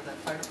department, or the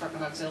fire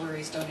department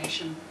auxiliaries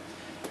donation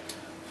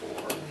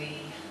for the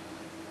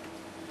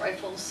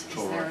rifles. Is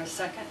there a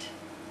second?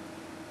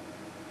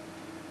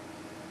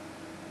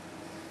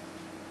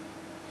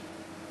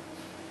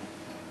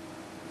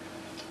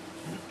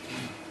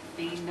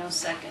 Being no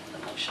second, the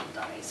motion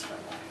dies for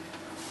lack.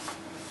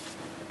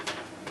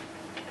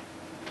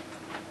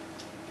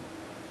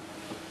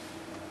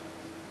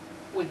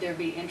 Would there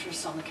be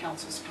interest on the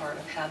council's part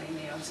of having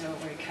the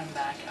auxiliary come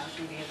back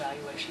after the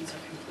evaluations are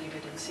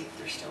completed and see if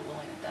they're still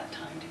willing at that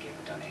time to give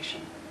a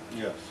donation?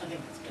 Yes. I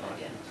think that's a good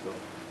idea.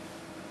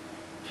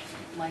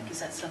 Mike, is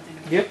that something?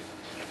 Yep.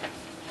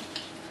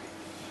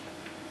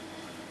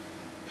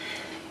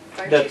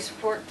 Fire That- chief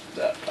support?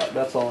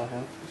 That's all I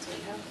have. That's what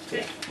you have?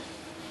 Okay.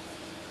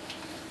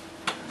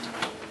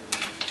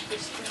 He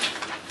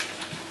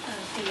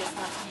is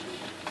not on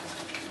here.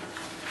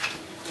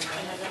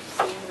 And I don't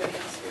see anybody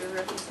else here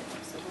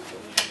representing, so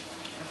hopefully.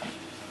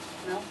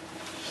 No?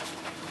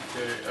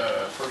 Okay,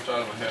 first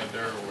item I had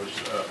there was,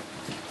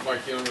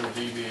 Mike Younger with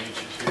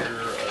DBH is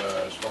here,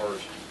 as far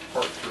as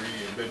part 3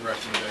 and bid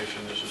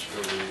recommendation. This is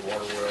for the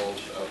water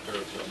wells out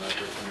there at the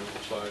natural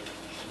removal site.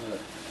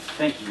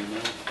 Thank you,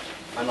 Mayor.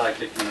 I'd like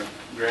to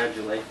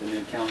congratulate the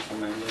new council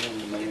member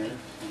and the mayor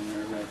on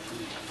their election.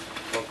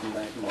 Welcome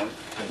back, Mark.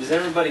 Does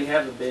everybody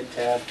have a bid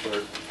tab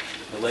for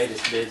the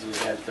latest bids we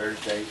had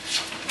Thursday?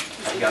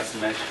 I've got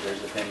some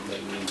extras if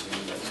anybody needs them.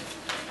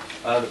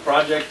 The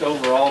project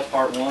overall,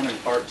 part 1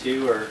 and part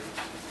 2 are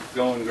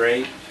going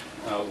great.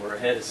 We're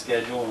ahead of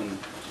schedule and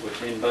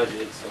within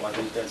budget, so I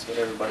think that's what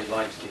everybody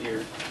likes to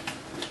hear.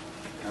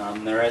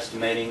 They're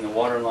estimating the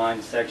water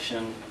line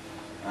section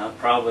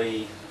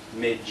probably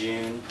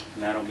mid-June,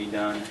 and that'll be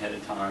done ahead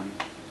of time,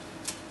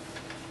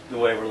 the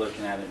way we're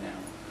looking at it now.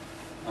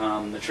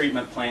 The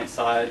treatment plant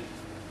side,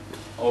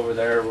 over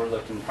there, we're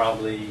looking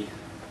probably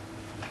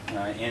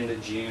end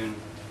of June,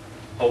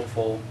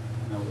 hopeful,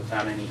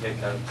 without any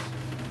hiccups.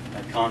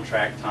 That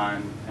contract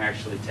time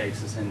actually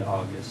takes us into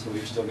August, so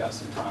we've still got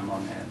some time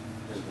on that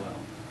as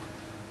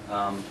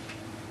well.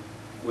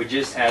 We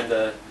just had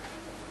the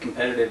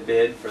competitive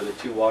bid for the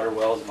 2 water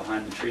wells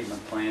behind the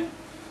treatment plant.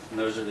 And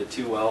those are the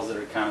 2 wells that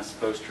are kind of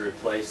supposed to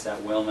replace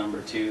that well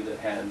number 2 that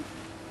had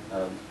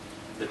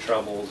the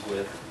troubles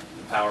with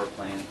the power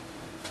plant.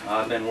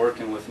 I've been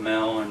working with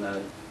Mel and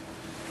the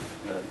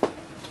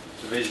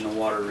Division of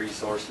Water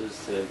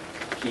Resources to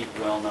keep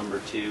well number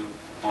 2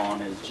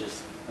 on as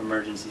just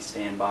emergency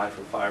standby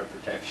for fire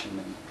protection.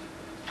 And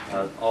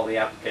all the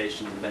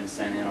applications have been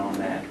sent in on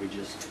that. We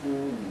just,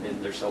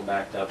 they're so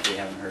backed up, we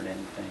haven't heard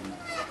anything.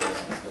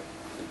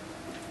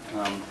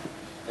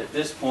 At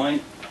this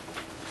point,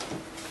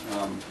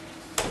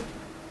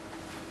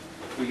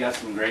 we got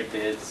some great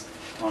bids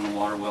on the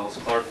water wells.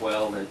 Clark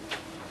Well, that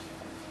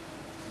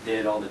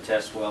did all the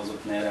test wells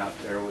with Ned out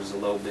there, was a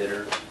low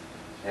bidder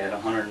at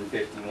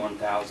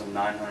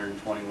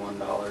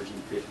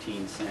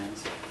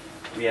 $151,921.15.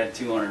 We had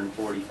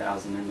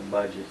 $240,000 in the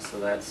budget, so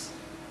that's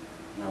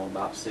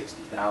about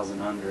 $60,000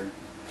 under.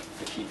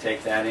 If you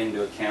take that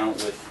into account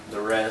with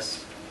the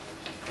rest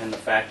and the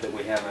fact that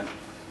we haven't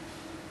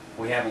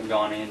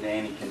gone into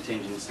any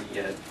contingency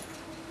yet,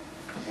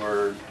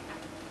 we're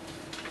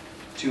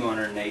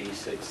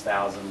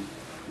 $286,000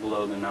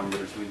 below the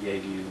numbers we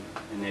gave you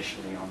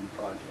initially on the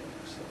project.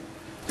 So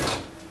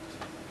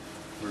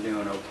we're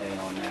doing okay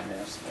on that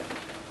aspect.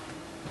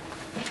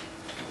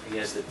 I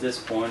guess at this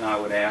point I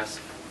would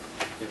ask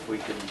if we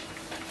could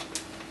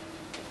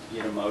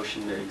get a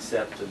motion to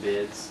accept the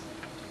bids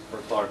for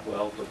Clark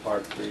Well for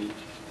part 3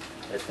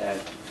 at that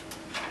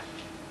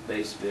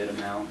base bid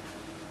amount.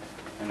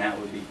 And that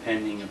would be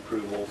pending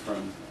approval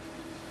from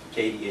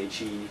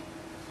KDHE,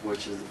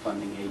 which is the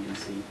funding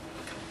agency.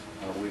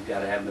 We've got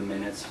to have the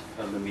minutes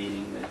of the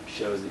meeting that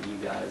shows that you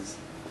guys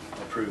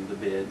approve the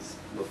bids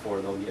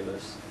before they'll give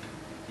us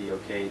the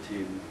okay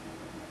to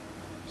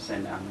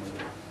send out the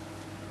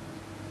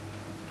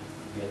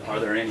bid. Are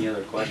there any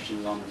other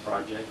questions on the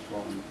project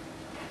while I'm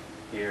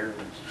here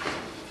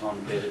or on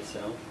the bid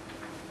itself?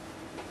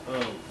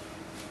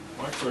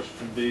 My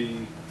question would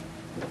be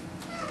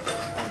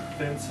on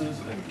fences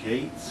and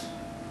gates,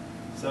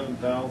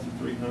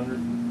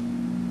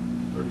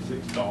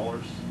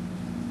 $7,336.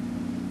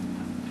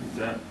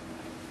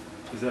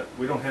 Is that,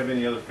 we don't have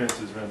any other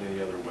fences around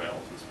any other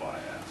wells, is why I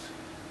ask.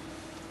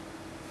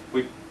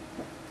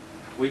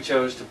 We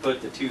chose to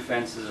put the two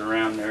fences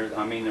around there.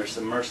 I mean, they're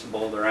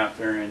submersible, they're out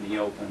there in the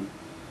open.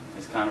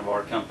 It's kind of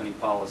our company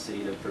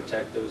policy to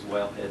protect those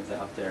wellheads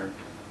out there.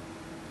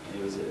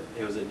 It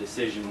was a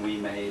decision we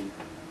made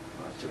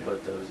to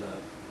put those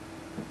up.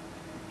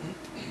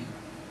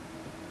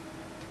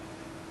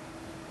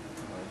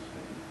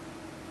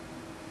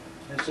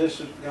 Has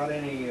this got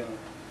anybody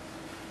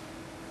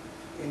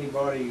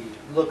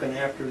looking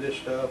after this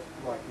stuff,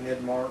 like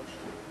Ned Marks?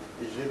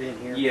 Is it in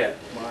here? Yeah.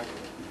 Mike?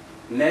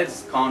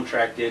 Ned's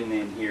contract isn't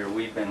in here.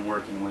 We've been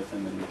working with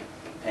him and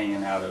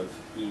paying out of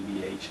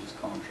EVH's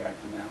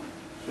contract amount.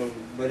 So,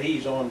 but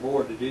he's on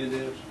board to do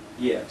this?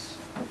 Yes.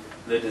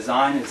 The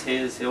design is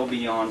his. He'll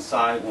be on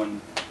site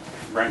when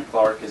Brent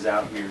Clark is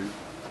out here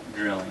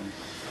drilling.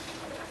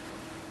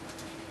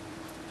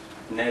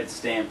 Ned's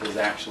stamp is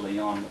actually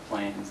on the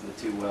plans, the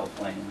two well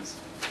plans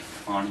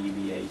on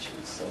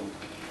EVH's. So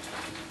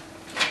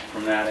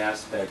from that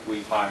aspect,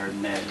 we've hired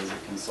Ned as a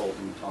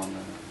consultant on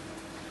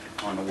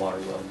the water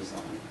well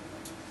design.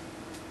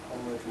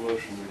 I'll make a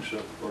motion to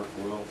accept the Clark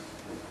Well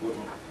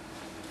equipment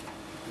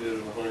bid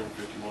of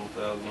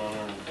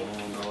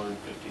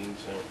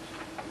 $151,921.15.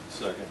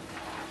 Second.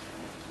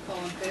 All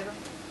in favor?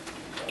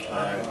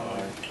 Aye.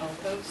 All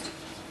opposed?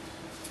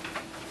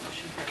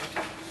 Motion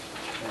carried.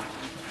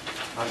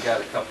 I've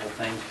got a couple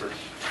things for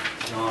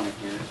John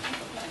here.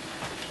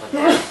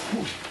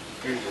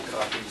 Here's your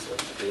copies of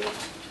the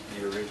bids,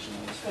 the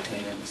originals, and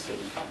then the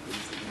city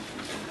copies that you can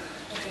do.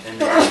 And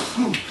then,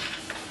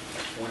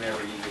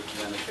 whenever you get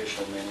the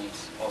unofficial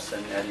minutes, I'll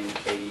send that in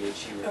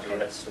KDHE with the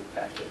rest of the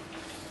packet.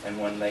 And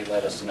when they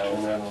let us know,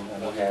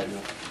 we'll have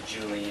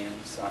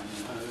Julianne sign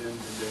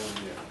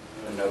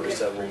the notice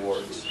of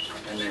awards,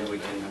 and then we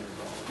can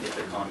get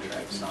the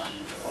contract signed.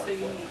 So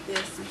you need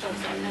this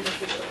plus an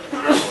unofficial.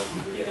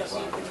 You Yes.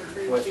 don't need them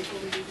approved before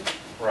we do this?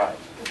 Right.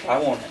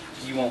 Okay.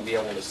 You won't be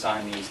able to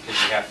sign these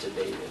because you have to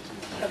date it.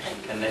 Okay.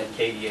 And then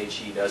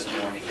KDHE doesn't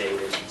want to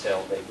date it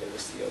until they give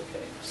us the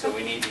okay. So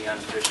we need the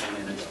unofficial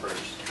minutes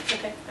first.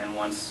 Okay. And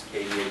once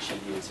KDHE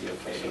gives the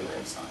okay, we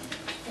will sign it.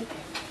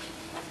 Okay.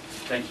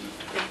 Thank you.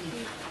 Thank you.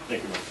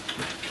 Thank you, Mike.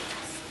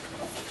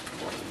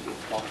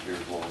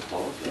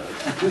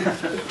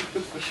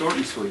 Short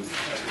and sweet.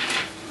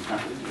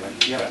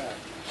 Yeah.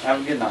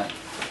 Have a good night.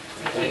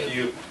 Thank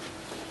you.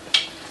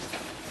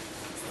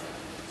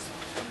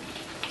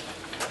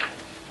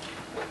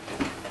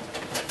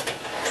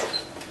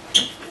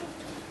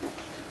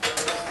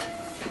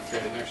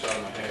 Okay, the next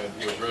item I had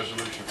was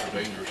resolution for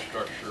dangerous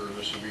structure.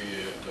 This will be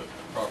the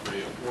property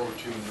at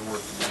 402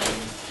 North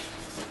Main.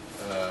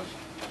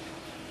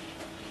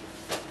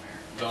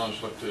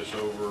 Don's looked this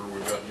over.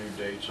 We've got new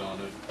dates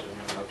on it.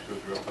 We'll have to go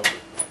through a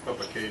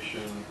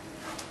publication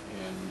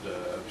and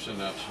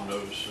send out some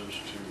notices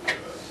to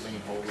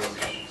lien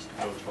holders,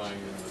 notifying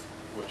them of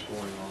what's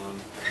going on.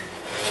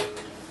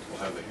 We'll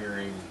have the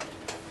hearing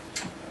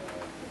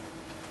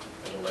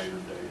at a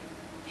later date.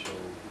 So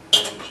we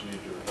just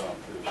need to adopt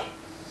this.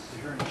 The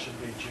hearing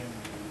should be June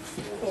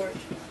 4th. Fourth.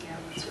 Yeah,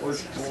 that's what it Where's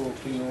says.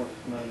 402 North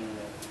Main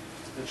at?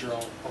 It's your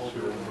all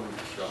Sewer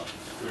shop.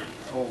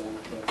 Oh,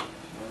 okay.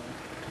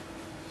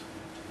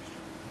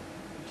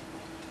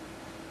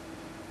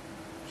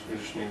 We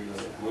just need a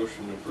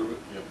motion to approve it?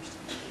 Yep.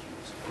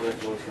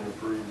 Make a motion to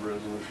approve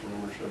resolution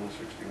number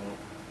 761.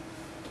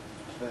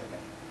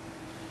 Second.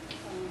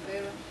 All in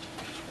favor?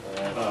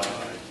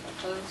 Aye.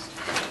 Opposed?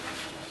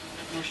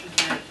 Motion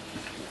carried.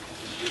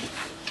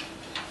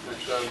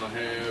 Next item I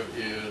have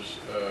is,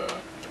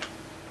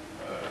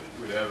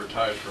 we'd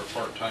advertised for a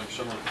part-time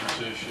summer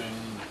position.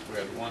 We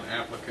had one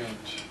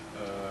applicant,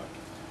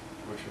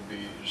 which would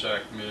be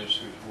Zach Minnis,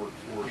 who's worked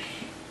for us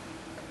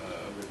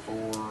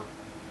before.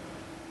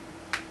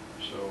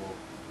 So,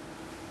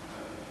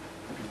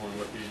 if you want to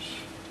look, I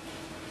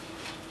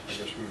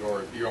guess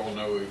you all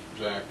know who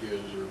Zach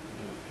is, or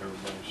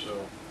everybody, so.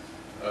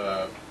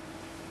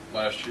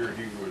 Last year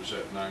he was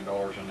at $9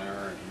 an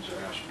hour, and he's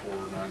asked for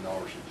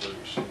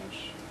 $9.30.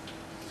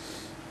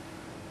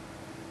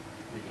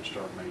 He can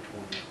start May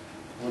 20th.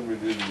 When we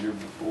did the year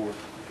before,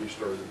 he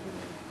started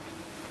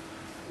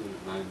when it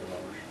was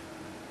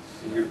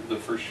 $9. The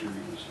first year he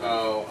was.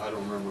 Oh, I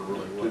don't remember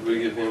really what. Did we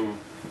give him?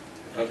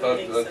 I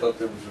thought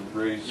there was a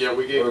raise. Yeah,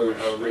 we gave him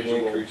a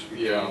reasonable increase.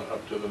 Yeah,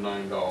 up to the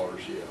 $9.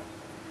 Yeah.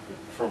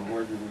 From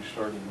where did we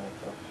start in that?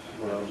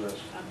 What I was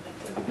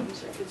asking.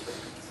 These are his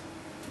records.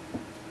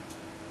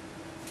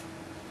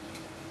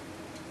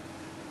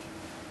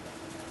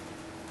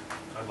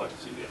 I'd like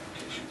to see the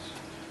applications.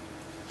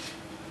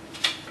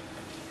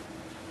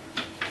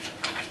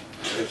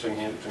 Guess I can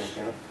hand it to him,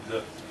 can I?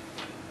 The,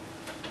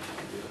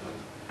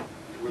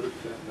 Would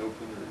it been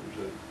open or was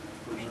that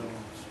personnel?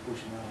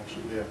 Personnel, so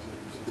Yeah,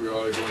 we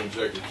already going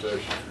executive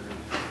session.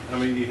 how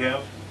many do you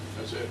have?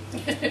 That's it.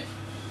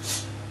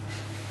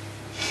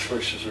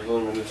 Choices are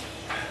limited.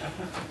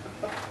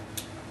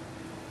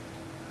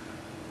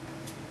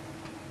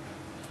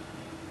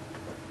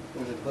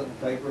 Was it put in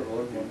paper or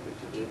what?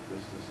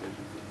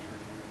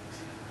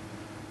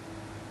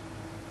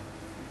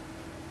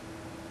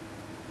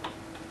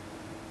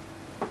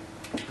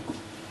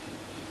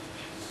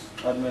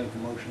 I'd make a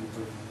motion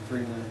for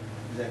 3-minute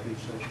executive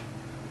session.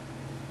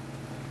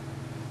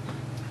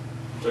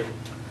 Second.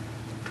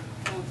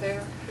 All in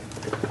favor?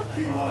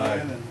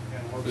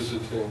 Is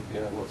it,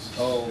 yeah, what's?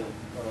 Oh,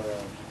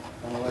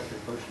 unelected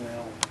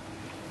personnel,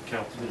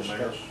 Council, mayor.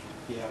 discuss,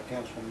 yeah,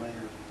 council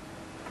mayor,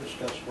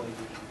 discuss wages.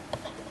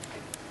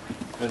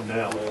 And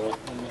now. And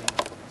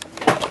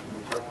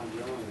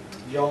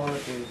John,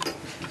 if you,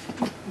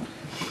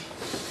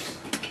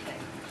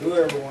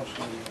 whoever wants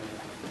to.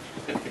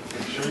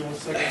 Sure you want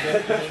to second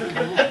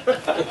that?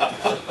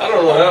 I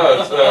don't know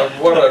how it's,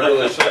 what I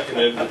really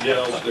seconded, but yeah,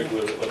 I'll stick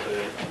with it, what the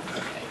heck.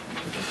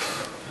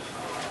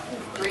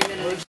 3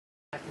 minutes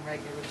back in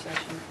regular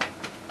session.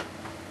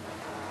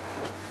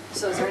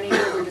 So is there any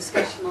further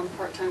discussion on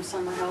part-time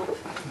summer help? I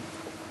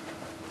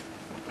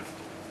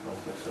don't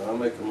think so. I'll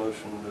make a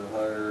motion to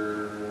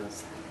hire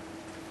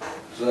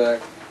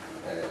Zach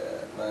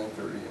at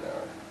 $9.30 an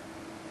hour.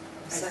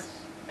 I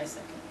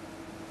second.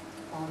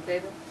 All in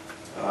favor?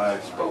 I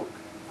spoke.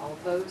 All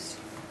opposed?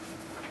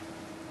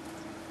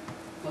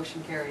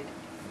 Motion carried.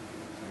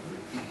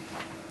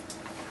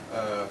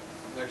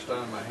 Next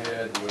item I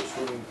had was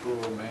swimming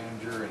pool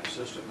manager and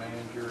assistant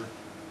manager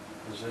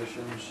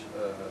positions.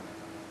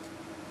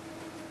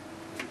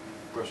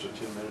 Request a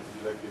 10-minute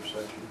executive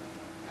session.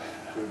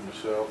 Including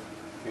myself,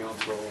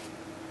 council,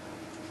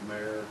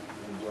 mayor,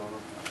 and Zona.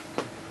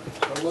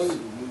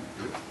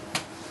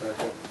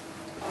 Second.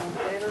 All in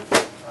favor?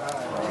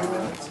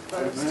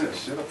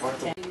 Opposed?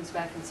 Standings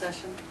back in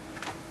session.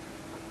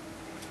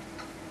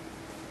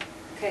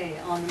 Okay,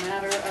 on the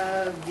matter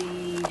of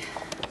the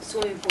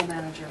swimming pool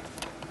manager,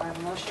 I have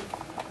a motion?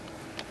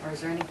 Or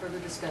is there any further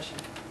discussion?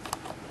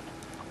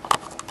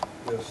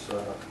 Yes,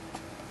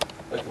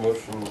 make a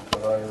motion to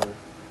hire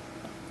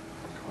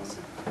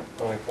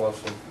Connie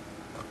Clausen,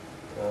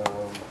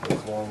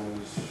 as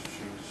long as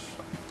she's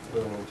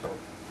living in town.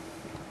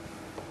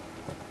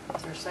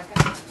 Is there a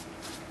second?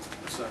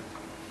 Second.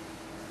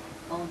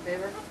 All in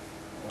favor?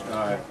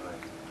 Aye.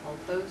 All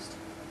opposed?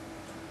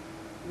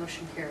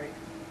 Motion carried.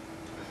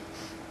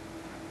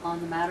 On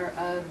the matter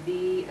of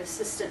the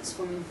assistant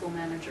swimming pool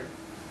manager,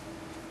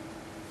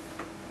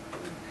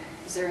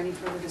 is there any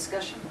further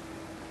discussion?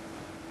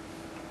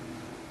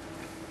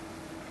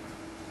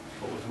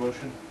 What was the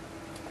motion?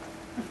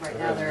 Right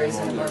now, there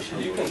isn't a motion.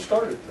 You can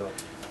start it though.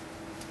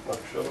 Like,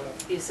 show up.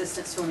 The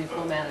assistant swimming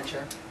pool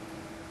manager.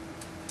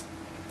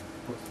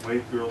 What's the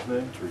wave girl's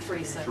name?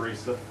 Teresa.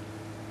 Teresa.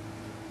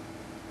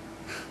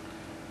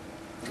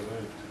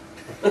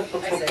 I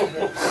second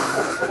it.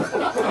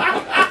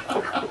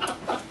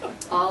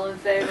 All in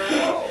favor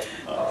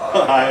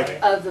Aye.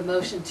 of the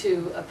motion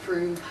to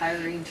approve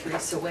hiring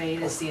Teresa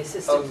Wade as the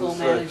assistant pool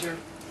manager?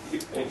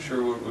 Ain't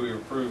sure what we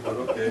approved, but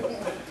okay. I knew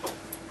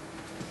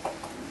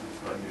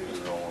they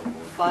were all on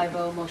board.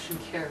 5-0, motion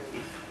carried.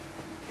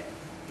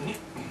 Okay.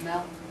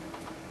 Mel?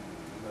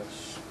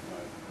 That's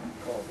my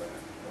callback.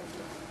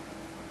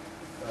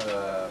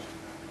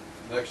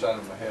 Next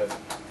item I had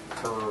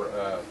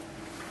per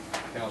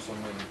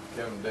Councilman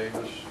Kevin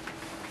Davis,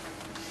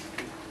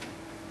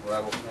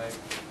 rattlesnake.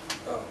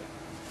 Oh.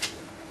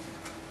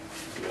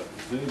 Yeah.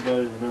 Does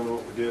anybody remember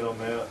what we did on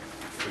that?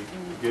 We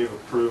gave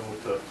approval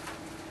to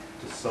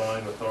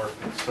sign with our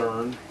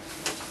concern.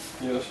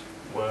 Yes.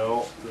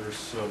 Well, there's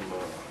some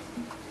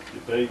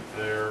debate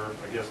there,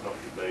 I guess not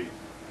debate.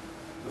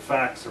 The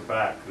facts are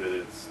back that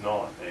it's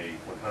not a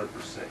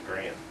 100%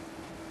 grant.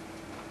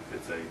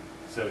 It's a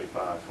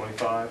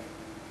 75-25.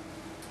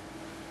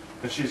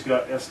 And she's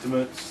got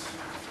estimates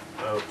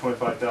of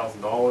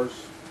 $25,000.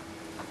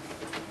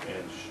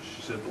 And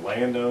she said the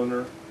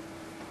landowner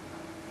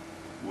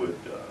would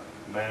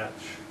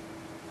match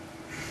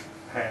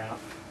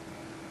half.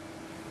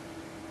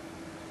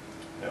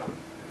 Now,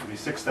 it would be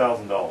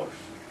 $6,000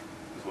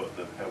 is what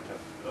the of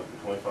the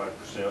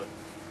 25%. And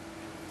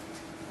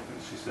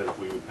she said if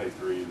we would pay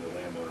 3, the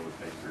landowner would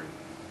pay 3.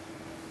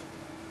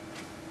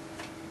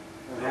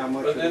 And how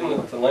much? But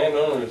isn't the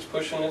landowner that's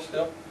pushing this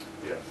still?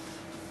 Yes.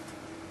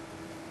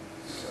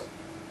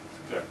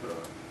 Exactly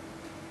right.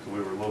 So we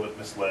were a little bit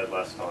misled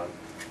last time.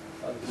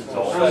 It's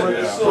all-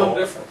 all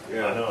different. I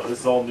know, this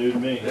is all new to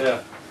me.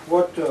 Yeah.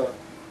 What,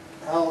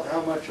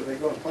 how much are they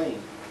gonna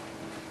clean?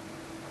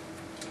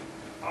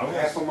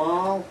 Half a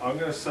mile? I'm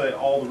gonna say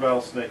all the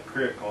Rattlesnake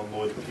Creek on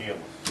Lloyd and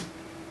Campbell.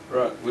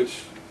 Right,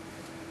 which,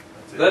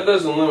 That's it. that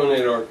doesn't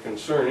eliminate our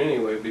concern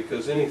anyway,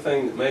 because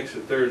anything that makes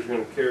it there is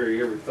gonna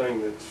carry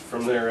everything that's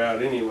from there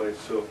out anyway,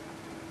 so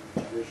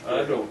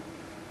I don't,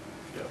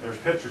 Yeah, there's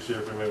pictures here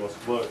if anybody wants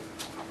to look.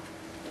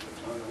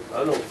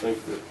 I don't think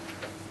that,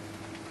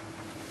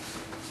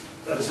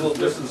 This a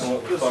little is different than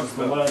what we talked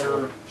the about letter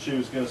before. she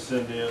was gonna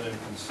send in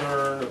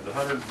concern of the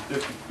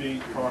 150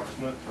 feet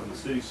approximate from the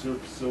city sewer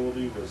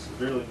facility was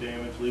severely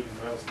damaged, leaving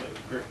Rattlesnake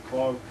Creek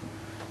clogged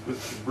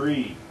with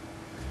debris.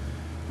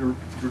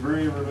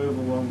 Debris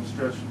removal along the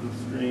stretch of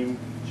the stream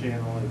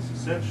channel is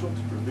essential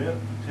to prevent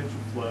potential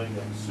flooding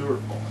of the sewer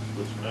pond,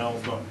 which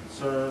Mel's not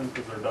concerned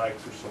because our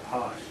dikes are so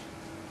high.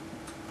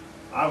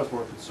 I was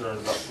more concerned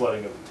about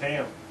flooding of the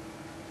town,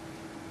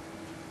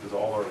 because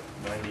all our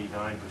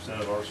 99%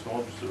 of our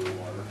storm sewer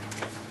water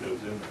goes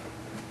in there.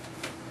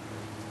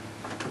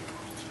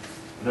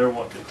 And they're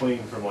wanting to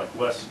clean from like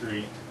West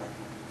Street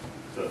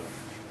to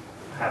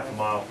half a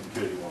mile from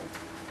Goody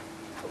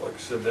One. like I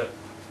said,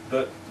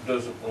 that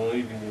doesn't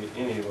alleviate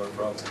any of our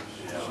problems,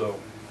 Yeah. so.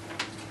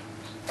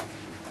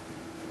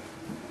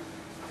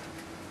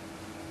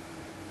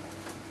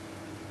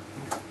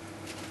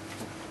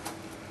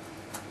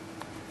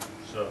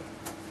 So,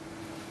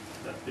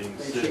 that being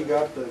And she said,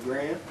 got the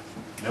grant?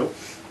 nope.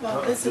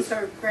 Well, this is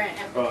her grant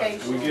We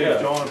application. give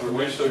Yeah, John but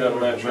we still gotta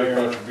permission, match our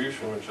Mayor.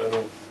 contribution, which I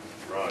don't,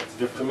 Right, it's to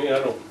different. me, I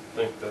don't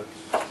think that's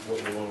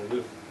what we wanna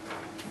do.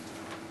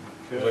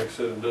 Like I Okay.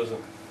 said, it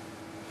doesn't,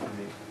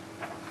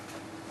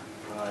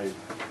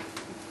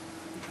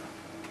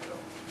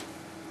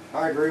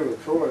 I agree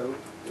with Troy.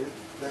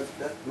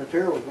 That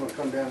material is gonna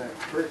come down that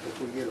creek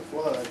if we get a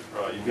flood.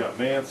 Right, you've got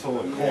Mansell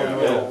and Yeah,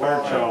 Cornwall, a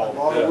lot Fairchild.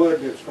 of Yeah.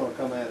 wood that's gonna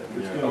come at it.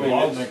 It's I gonna mean,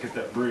 bottleneck at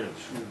that bridge.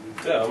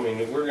 yeah, I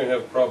mean, we're gonna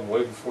have a problem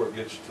way before it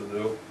gets to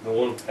the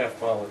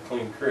 1/2 mile of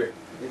clean creek.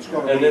 It's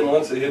gonna And be, then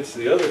once it hits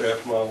the other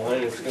 1/2 mile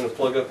line, it's gonna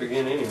plug up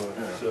again anyway,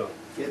 so.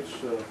 it's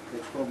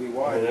gonna be I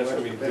wide. mean, that's west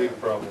gonna be a of big town.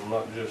 problem,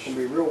 not It's just. gonna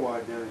be real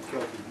wide down in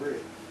Kelty Bridge.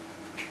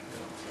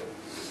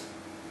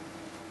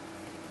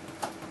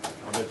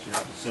 I bet you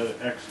have to set an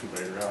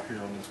excavator out here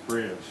on this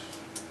bridge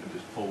and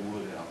just pull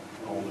wood out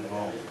all day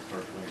long and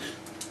start raining.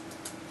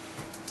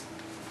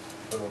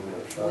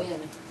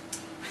 When?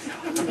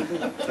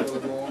 So we're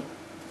going,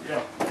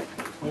 Yeah,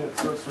 when it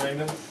starts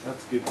raining,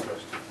 that's a good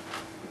question.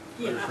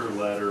 There's Yeah. her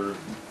letter.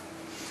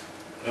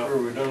 Are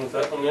we done with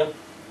that one yet?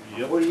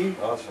 Yep. what do you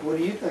Awesome.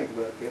 think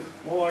about it, Kevin?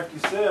 Well, like you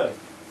said,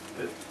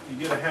 you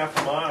get a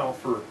 1/2 mile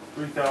for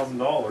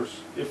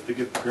 $3,000 if they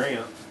get the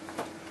grant.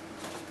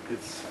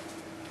 It's,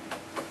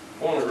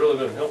 One, it really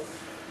doesn't help.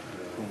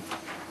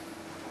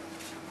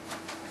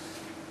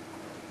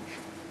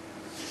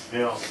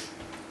 now,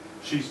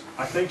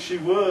 I think she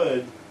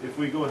would if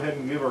we go ahead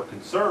and give our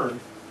concern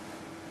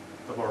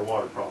of our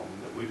water problem,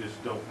 that we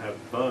just don't have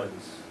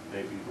funds,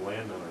 maybe the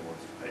landowner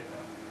wants to pay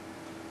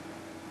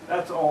that.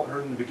 That's all,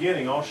 her in the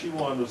beginning, all she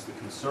wanted was the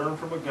concern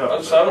from a I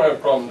government. don't have a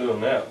problem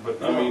doing that,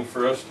 but I mean,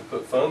 for us to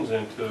put funds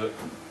into it,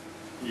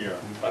 Yeah,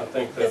 I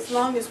think that's. As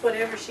long as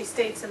whatever she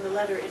states in the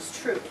letter is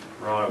true.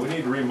 right, we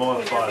need to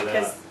remodify Yeah, that.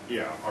 because-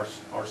 Yeah,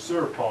 our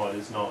sewer pond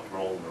is not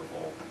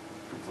vulnerable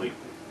completely,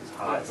 it's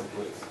high. Not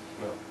completely,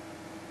 no.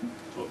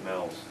 That's what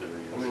Mel's theory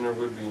I is. mean, there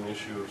would be an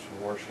issue of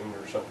some washing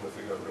or something if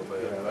it got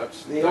real Yeah,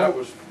 bad. that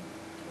was,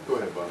 go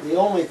ahead, Bob. The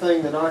only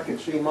thing that I could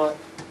see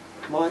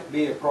might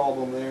be a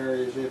problem there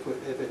is if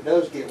it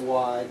does get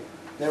wide,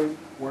 then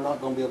we're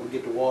not gonna be able to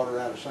get the water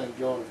out of St.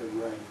 John if it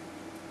rains.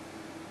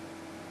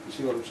 You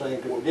see what I'm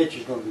saying? Because the ditch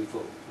is gonna be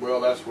full. Well,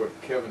 that's what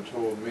Kevin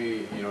told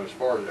me, you know, as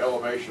far as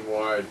elevation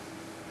wise,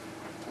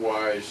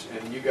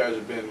 and you guys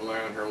have been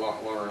around here a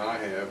lot longer than I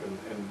have,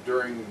 and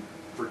during,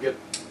 forget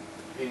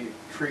any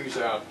trees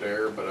out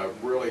there, but a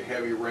really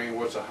heavy rain,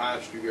 what's the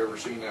highest you've ever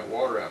seen that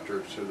water out there?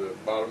 To the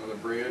bottom of the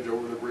bridge,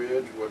 over the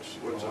bridge? What's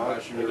the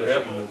highest you've It ever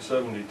happened seen? in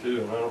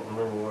 '72, and I don't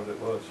remember what it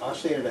was. I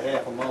seen it a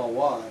 1/2 mile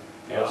wide.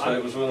 Yeah, so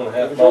it was within a It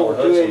 1/2 was mile over of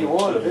Hudson.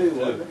 281 too, in wasn't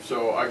 72. it?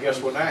 So I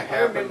guess when that I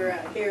happened, remember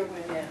out here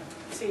when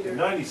Cedar. In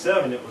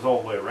 '97, it was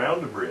all the way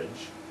around the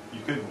bridge. You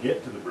couldn't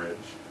get to the bridge.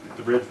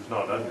 The bridge was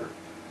not under.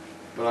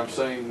 but I'm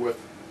saying with,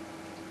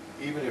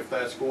 even if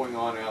that's going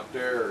on out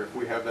there, if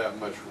we have that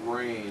much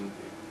rain,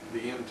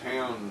 the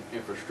in-town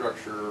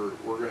infrastructure,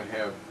 we're gonna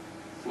have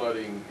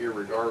flooding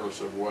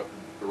irregardless of what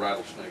the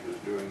Rattlesnake is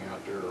doing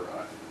out there.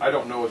 I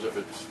don't know as if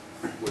it's,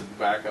 would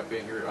back up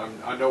in here.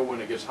 I know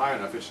when it gets high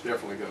enough, it's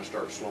definitely gonna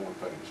start slowing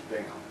things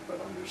down, but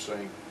I'm just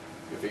saying,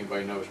 if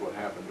anybody knows what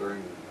happened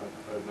during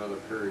another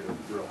period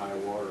of real high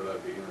water,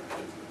 that'd be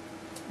interesting.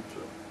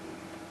 So,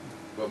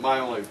 but my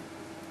only,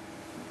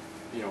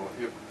 you know,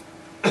 if,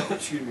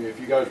 excuse me, if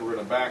you guys were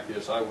gonna back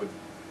this, I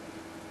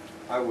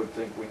would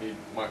think we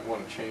might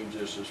wanna change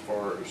this as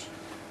far as,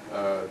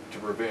 to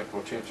prevent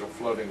potential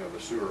flooding of the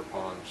sewer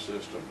pond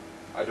system.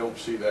 I don't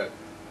see that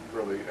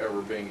really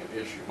ever being an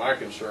issue. My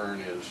concern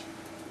is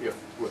if,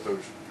 with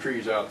those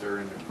trees out there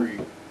in the creek,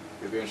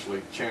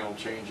 eventually channel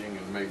changing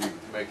and maybe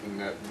making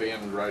that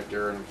bend right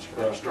there and it's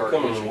gonna start.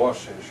 Becoming a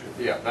wash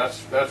issue. Yeah, that's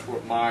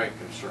what my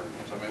concern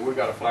is. I mean, we've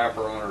got a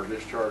flapper on our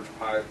discharge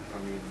pipe. I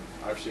mean,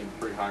 I've seen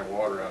pretty high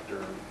water out there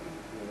and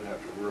it would have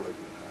to really get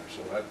high.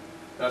 So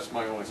That's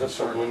my only Is that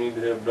something we concern.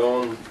 need to have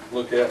Dawn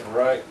look at and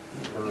write?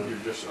 Or You're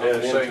just, add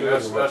I'm just saying, into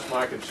it, or what? that's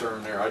my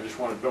concern there. I just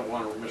don't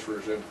want to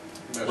misrepresent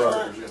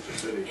the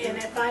city here. And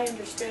if I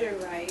understood her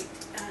right,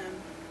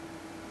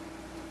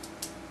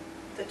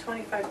 the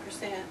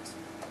 25%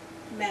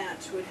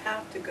 match would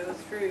have to go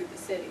through the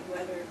city,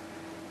 whether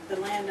the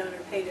landowner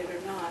paid it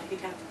or not.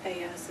 He'd have to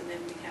pay us, and then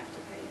we'd have to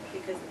pay it,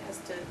 because it has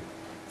to,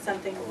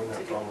 something We're not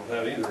to do. problem with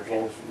that either, as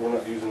long as we're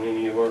not using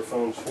any of our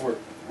funds for it.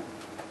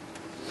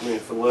 I mean,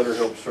 if the letter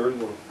helps her,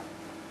 then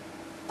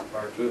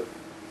fire to it.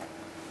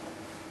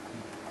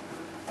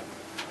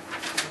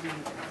 How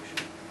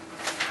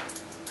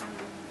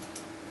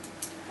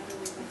do we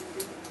want to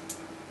do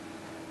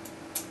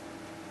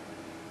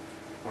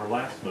that? Our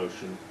last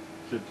motion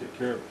should take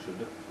care of it,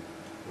 shouldn't it?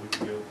 We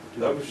can go for 2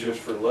 That was weeks.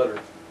 just for letter.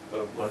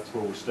 That's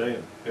where we're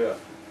staying. Yeah.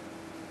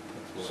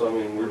 So I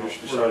mean, we're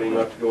just deciding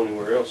not to go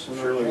anywhere else, so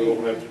surely we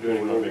won't have to do any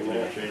We're more not than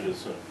making any that. changes,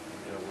 so, yeah,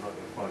 we're not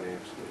gonna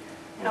finance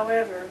it.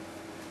 However,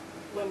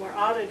 when we're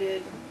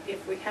audited,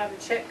 if we have a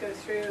check go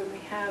through and we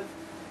have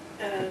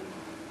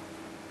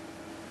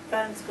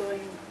funds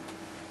going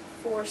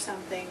for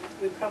something,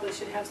 we probably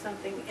should have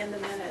something in the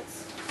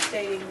minutes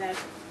stating that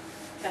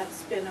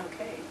that's been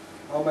okay.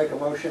 I'll make a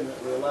motion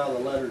that we allow the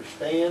letter to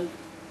stand,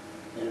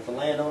 and if the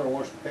landowner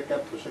wants to pick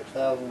up the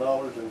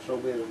 $6,000, then so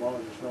be it, as long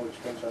as it's no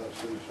expense out of the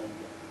city of St.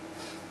 John.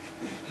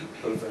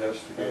 But if it has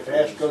to go. And if it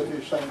has to go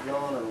through St.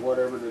 John or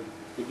whatever to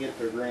get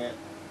their grant,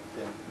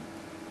 then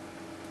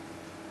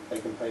they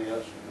can pay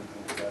us and we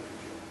can go back to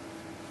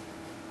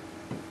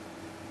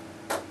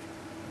jail.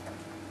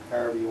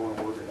 However you want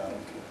to word it, I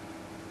don't care.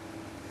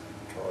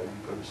 Oh, you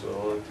put it so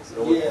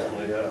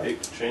eloquently, I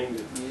hate to change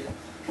it. Yeah.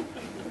 Do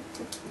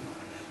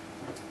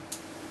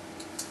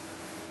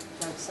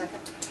I have a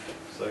second?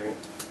 Second.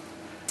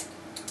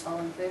 All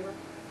in favor?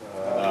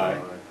 Aye.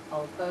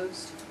 All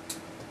opposed?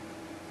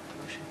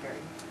 Motion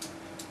carried.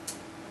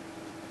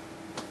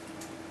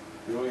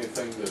 The only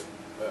thing that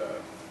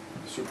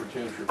the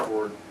superintendent's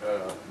report,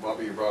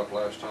 Bobby, you brought up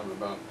last time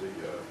about the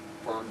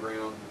farm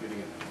ground, getting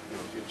it,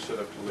 getting set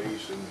up to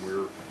lease, and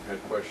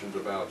had questions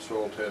about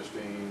soil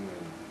testing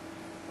and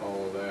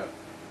all of that.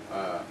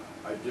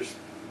 I just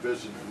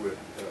visited with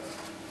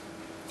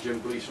Jim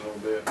Gleason a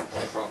little bit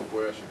on Crop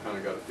West and kind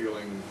of got a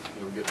feeling,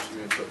 getting some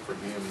input from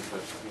him,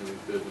 that's his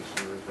business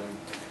and everything.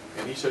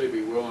 And he said he'd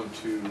be willing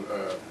to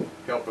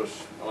help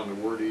us on the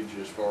wordage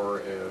as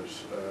far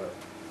as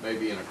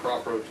maybe in a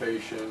crop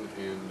rotation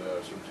and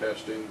some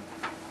testing.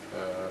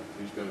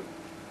 He's going to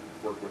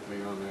work with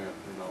me on that,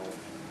 and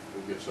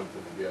we'll get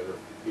something together.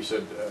 He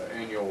said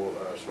annual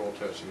soil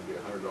testing would be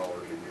 $100 a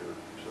year.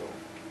 So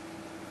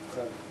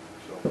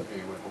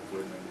anyway,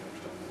 hopefully maybe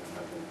next time we'll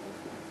have one.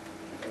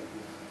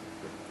 Hopefully.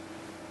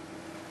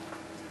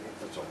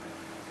 That's all.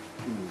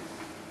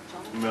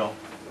 Mel,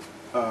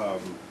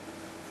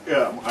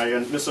 yeah, I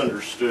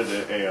misunderstood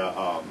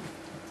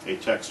a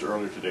text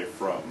earlier today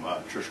from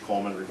Trish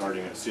Coleman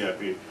regarding a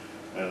CIP,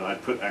 and I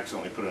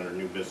accidentally put it under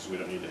new business. We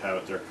don't need to have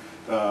it there.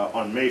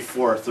 On May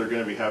 4th, they're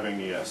going to be having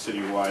the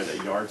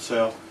citywide yard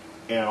sale,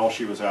 and all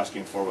she was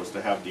asking for was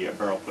to have the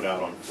barrel put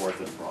out on 4th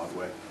and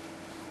Broadway.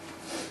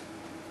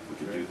 We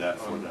could do that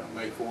for on them.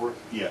 May 4th?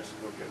 Yes.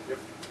 Okay, yep.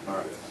 All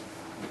right.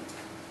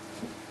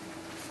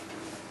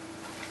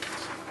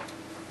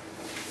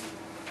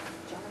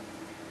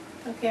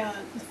 Okay,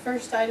 the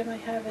first item I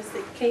have is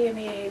the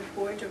KMEA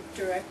Board of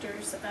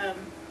Directors.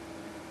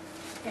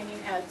 And you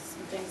had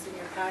some things in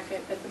your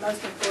packet, but the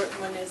most important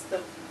one is the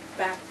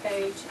back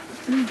page.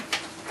 And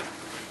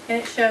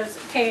it shows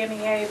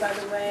KMEA, by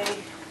the way,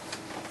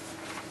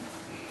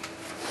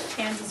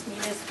 Kansas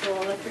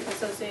Municipal Electric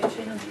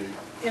Association.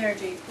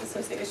 Energy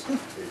Association.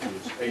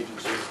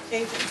 Agency.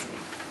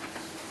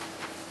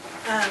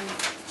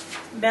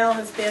 Mel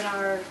has been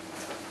our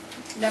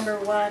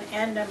 #1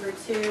 and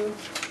 #2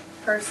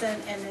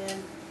 person, and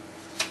then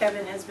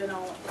Kevin has been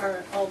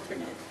our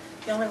alternate.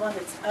 The only one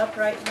that's up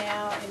right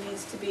now and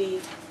needs to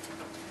be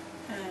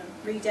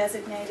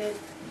redesignated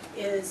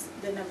is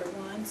the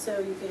 #1. So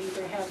you could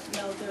either have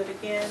Mel do it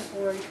again,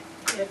 or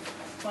if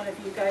one of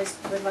you guys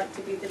would like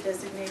to be the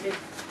designated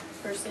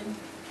person,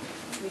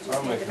 we just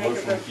I'll need make to a make a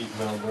motion to vote. keep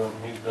Mel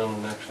going, he's done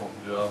an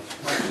excellent job.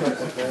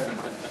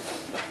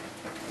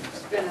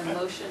 There's been a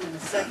motion and a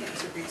second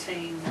to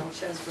retain Mel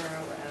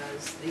Chesborough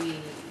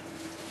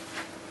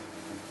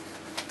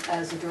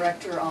as a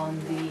director on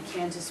the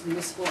Kansas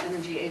Municipal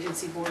Energy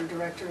Agency Board of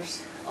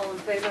Directors. All in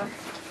favor?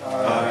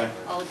 Aye.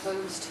 All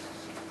opposed?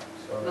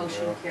 Sorry,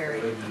 Motion Mel.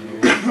 carried. You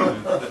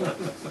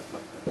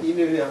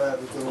knew that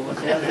was going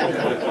to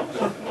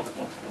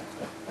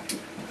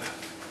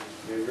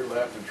Yeah, you're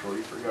laughing, Troy.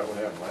 You forgot what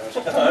happened last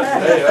time.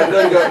 Hey, I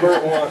done got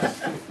burnt once.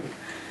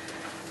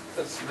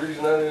 That's the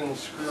reason I didn't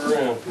screw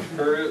around.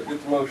 Hurry up, get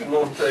the motion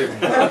on the table.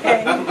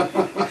 Okay.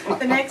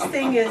 The next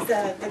thing is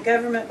the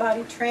government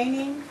body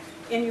training.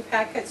 In your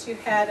packets, you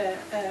had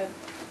a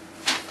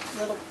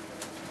little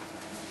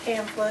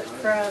pamphlet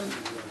from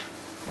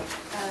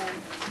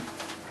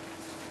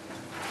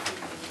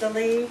the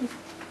league.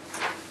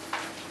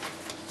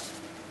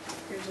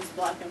 Here's just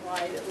black and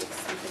white. It looks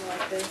something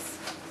like this.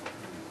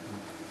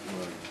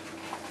 Don't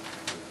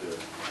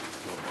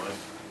mind.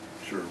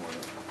 Sure, why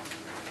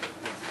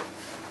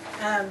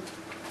not?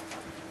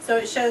 So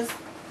it shows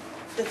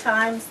the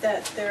times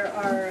that there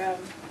are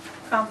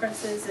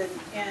conferences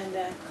and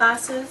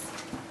classes.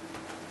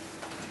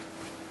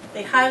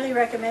 They highly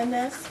recommend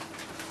this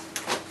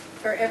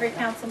for every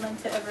councilman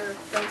to ever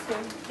go to.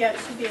 Yeah, it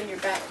should be in your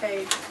back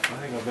page. I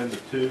think I've been to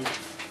 2.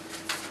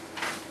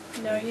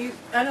 No,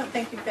 I don't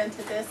think you've been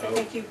to this. I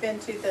think you've been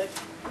to the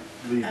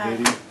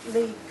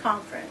lead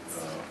conference.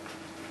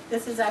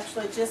 This is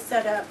actually just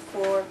set up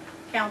for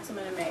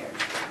councilmen and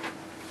mayors.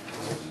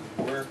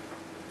 Where?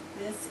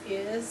 This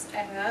is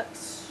at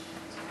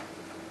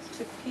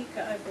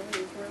Topeka, I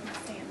believe. Where am I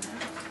seeing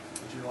that?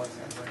 Would you like to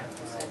bring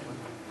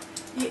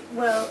up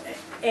Well,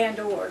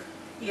 and/or,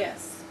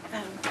 yes.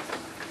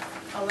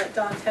 I'll let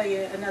Don tell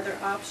you another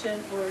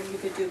option, or you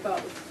could do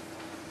both.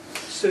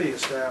 City of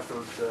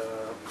Stafford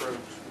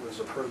was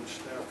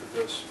approached after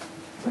this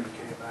thing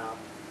came out.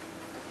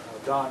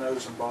 Don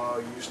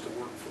Ozenbaugh used to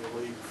work for the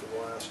league for the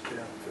last 10,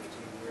 15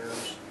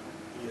 years.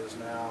 He is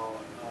now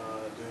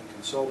doing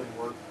consulting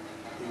work.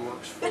 He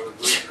works for a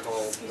group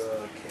called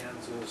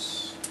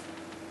Kansas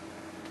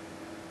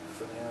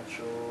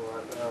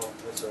Financial. Well,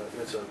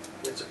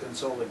 it's a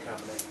consulting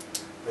company.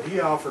 But he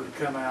offered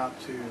to come out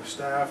to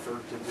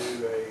Stafford to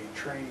do a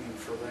training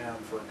for them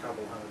for a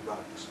couple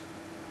 $100.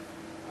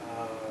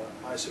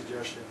 My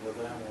suggestion with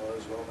them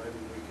was, well, maybe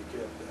we could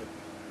get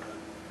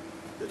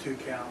the two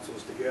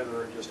councils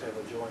together and just have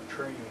a joint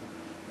training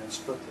and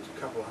split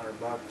the couple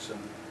 $100,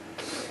 and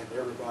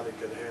everybody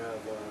could have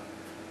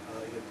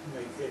it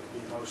could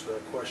be mostly a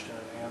question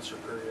and answer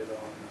period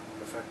on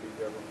effective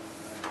government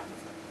and that kind of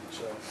thing.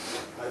 So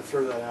I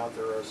threw that out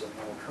there as an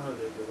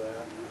alternative to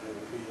that. It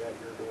would be at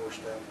your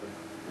doorstep and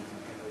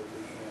it would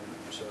be handy.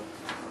 So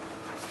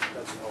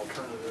that's an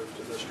alternative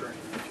to this training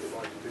if you'd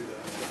like to do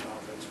that. If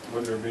not, that's fine.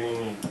 Would there be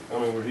any, I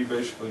mean, would he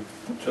basically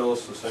tell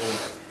us the same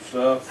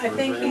stuff? I or is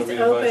think there gonna he's be a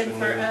bunch open in for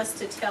there? us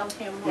to tell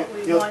him what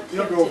we He'll want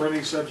him go over to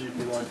any subject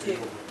you want to.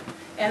 do.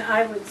 And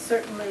I would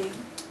certainly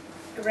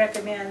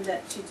recommend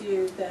that you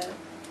do the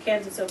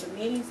Kansas Open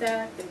Meetings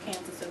Act, the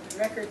Kansas Open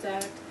Records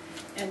Act,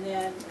 and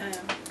then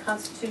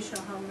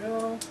constitutional home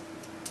rule,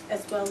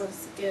 as well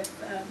as if,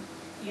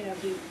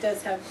 he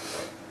does have,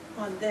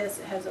 on this,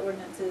 it has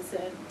ordinances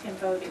and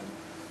voting.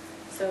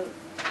 So.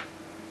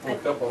 Well, a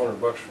couple $100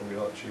 would be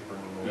a lot cheaper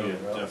than the other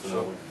route,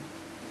 Definitely.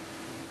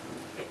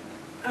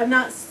 I'm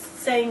not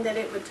saying that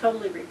it would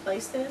totally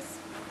replace this,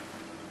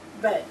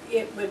 but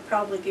it would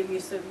probably give you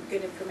some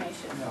good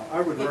information. No,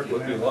 I would If you-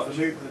 recommend that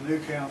the new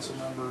council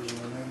members and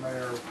the new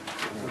mayor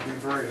would be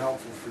very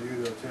helpful for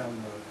you to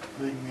attend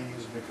the league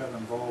meetings and become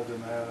involved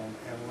in that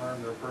and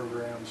learn their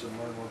programs and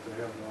learn what they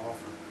have to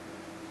offer.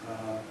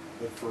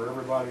 But for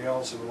everybody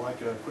else who would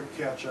like a quick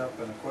catch-up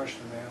and a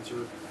question and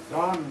answer,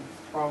 Don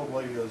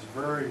probably is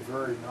very,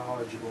 very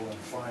knowledgeable in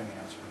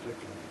finance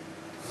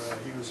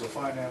particularly. He was a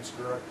finance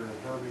director at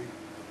Herbie.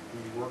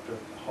 He worked at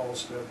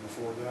Halstead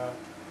before that.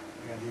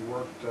 And he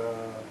worked, I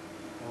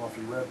don't know if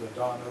you read the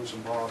Don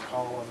Ozenbaugh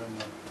column in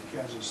the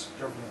Kansas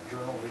Government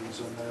Journal. He was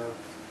in there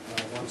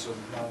once a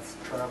month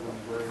traveling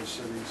to various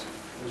cities.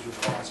 His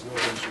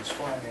responsibilities was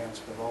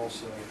finance, but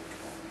also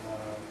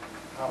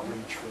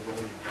outreach for the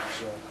league.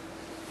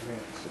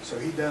 So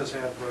he does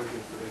have very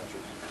good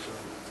credentials. So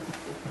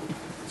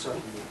it's up to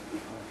you.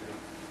 Okay.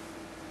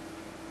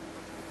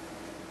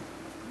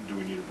 Do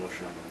we need a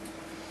motion on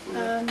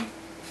that?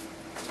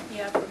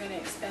 Yeah, if we're gonna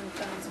expend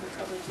funds, we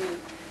probably do.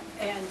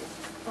 And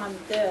on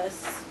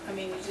this, I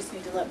mean, you just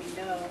need to let me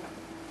know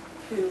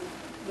who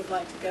would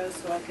like to go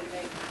so I can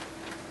make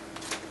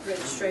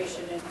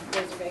registration and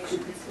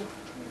reservations.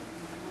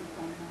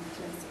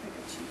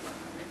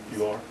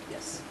 You are?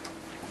 Yes.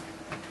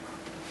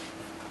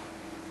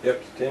 You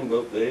have to attend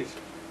both days?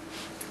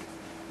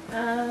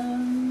 I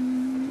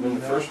mean,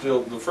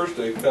 the first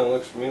day kind of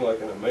looks to me like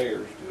in a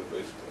mayor's deal,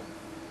 basically.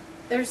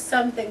 There's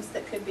some things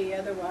that could be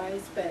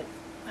otherwise, but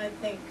I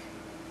think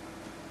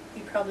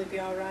you'd probably be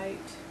all right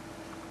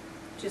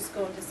just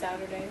going to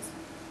Saturdays.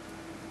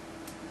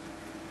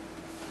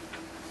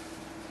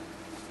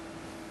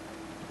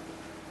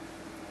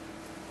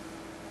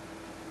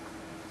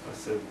 I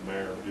said the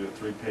mayor would do a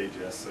 3-page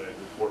essay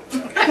report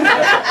back. I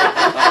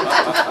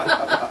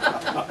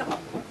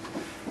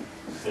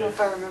don't know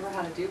if I remember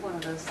how to do one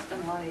of those. It's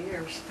been a lot of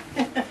years.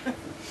 But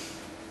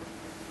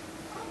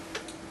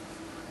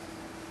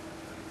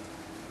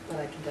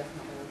I can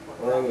definitely report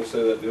Well, I'm back. gonna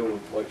say that deal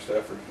with like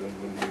Stafford's doing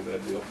wouldn't be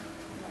that deal.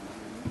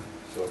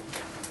 So,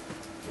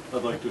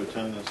 I'd like to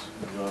attend this.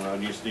 I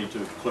just need to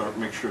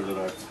make sure that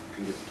I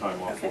can get the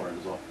time off Okay. for it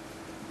is all.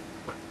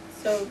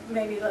 So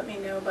maybe let me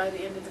know by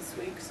the end of this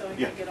week so I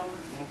Yeah. can get on.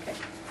 Okay.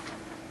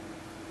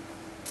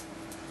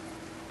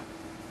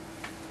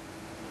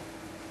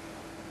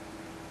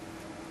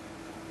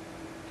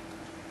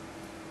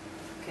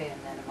 Okay,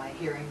 and then am I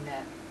hearing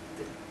that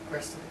the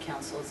rest of the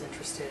council is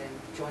interested in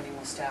joining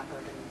with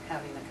Stafford and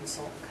having the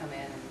consultant come in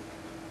and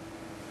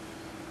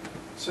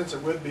Since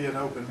it would be an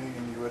open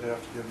meeting, you would have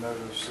to give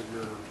notice that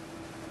you're going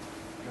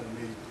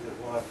to meet.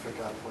 We'll have to pick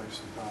out a place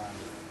and time.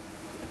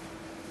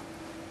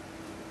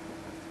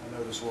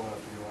 notice will have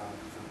to go out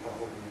for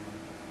public meeting.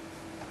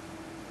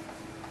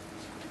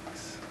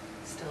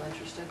 Still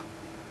interested?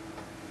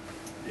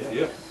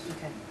 Yeah.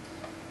 Okay.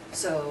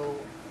 So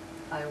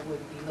I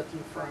would be looking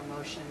for a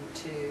motion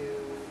to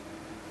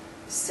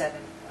set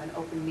an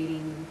open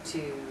meeting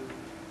to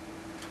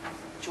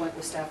joint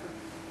with Stafford?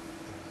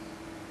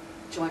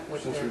 Joint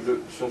with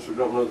Since we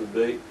don't know the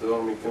date,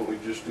 though, I mean, can't we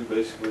just do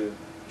basically a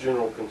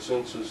general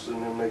consensus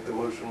and then make the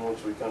motion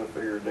once we kind of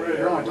figure a date out? Well,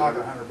 you're only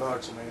talking $100.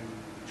 I mean,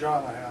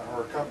 John,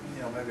 or a couple,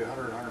 maybe $100,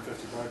 $150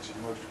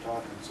 at most you're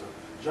talking. So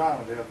John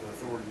would have the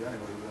authority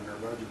anyway within her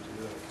budget to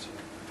do it. So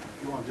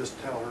if you want to just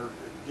tell her,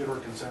 give her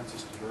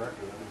consensus to direct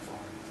her, that'd be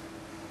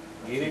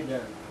fine. Get it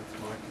done.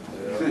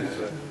 Yeah, I'd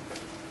say.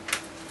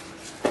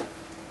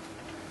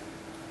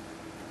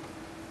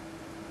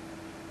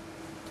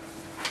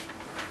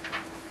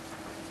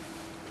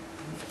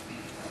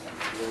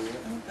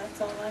 Oh,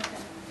 that's all I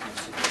have.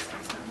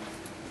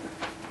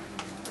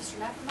 Mr.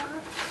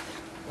 McNamara?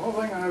 The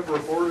only thing I have to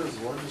report is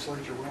the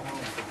legislature went home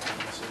for a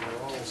while, so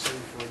we're all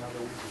safe for another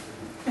week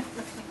or two.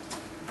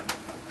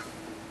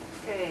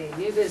 Okay,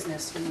 new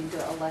business, we need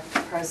to elect the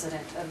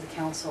president of the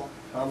council.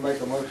 I'll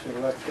make a motion to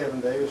elect Kevin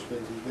Davis,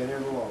 because he's been here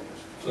the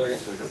longest.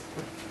 Second.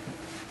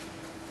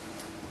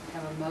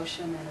 Have a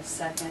motion and a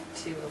second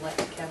to elect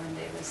Kevin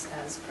Davis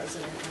as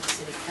president of the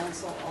city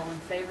council. All in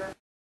favor?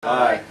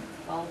 Aye.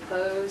 All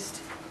opposed?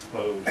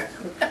 Opposed.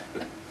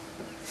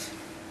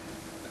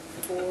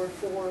 4,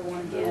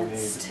 1 No need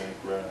against. to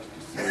make rash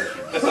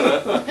decisions.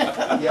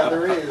 Yeah,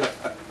 there is.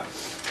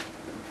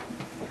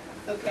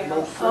 Okay,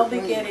 Most I'll be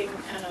certainly. getting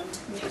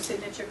new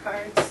signature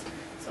cards,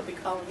 so I'll be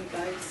calling you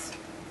guys,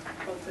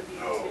 both of you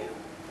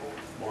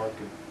too. Mark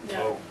and,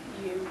 No,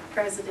 you,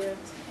 president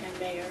and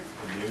mayor.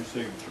 a new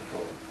signature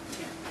card.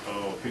 Yeah.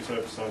 Oh, in case I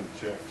have to sign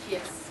the check.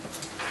 Yes.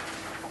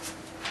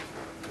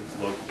 It's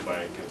local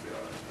bank, it'll be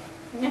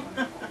all right.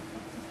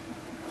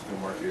 Just gonna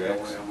mark your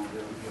X.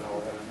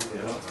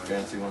 Yeah.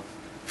 Fancy one.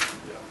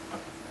 Yeah.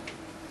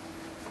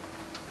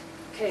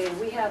 Okay,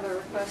 we have a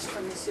request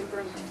from the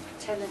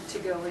superintendent to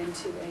go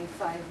into a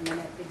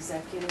 5-minute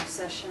executive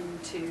session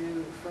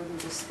to further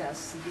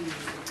discuss the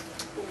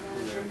pool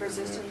manager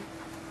position.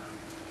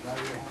 Now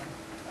you go home?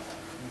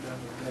 You done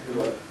with Make a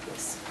motion.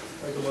 Yes.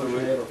 Make a motion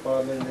to have a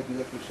 5-minute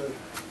executive session.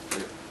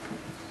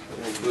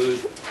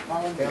 Include.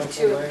 All in Council,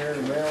 favor?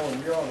 mayor, Mel,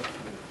 and John.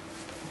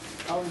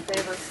 All in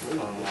favor?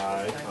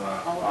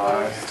 Aye. All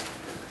opposed?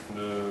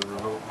 To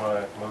revoke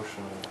my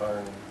motion of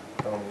hiring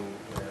Tony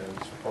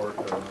as part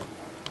of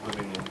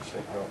living in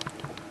St. Ralph.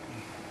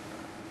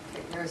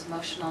 Okay, there's a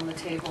motion on the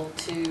table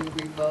to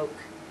revoke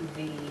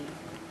the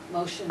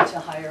motion to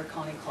hire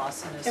Connie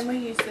Clausen as. Can we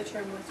use the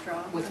term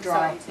withdraw? I'm Withdraw,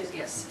 sorry to-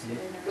 yes. to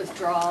interrupt.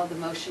 Withdraw the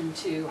motion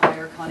to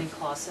hire Connie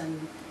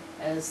Clausen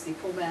as the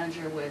pool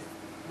manager with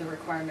the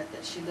requirement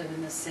that she live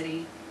in the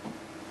city.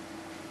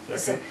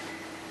 Second.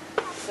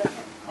 Second.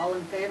 All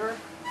in favor?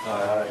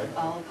 Aye.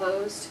 All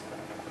opposed?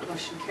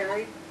 Motion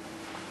carried.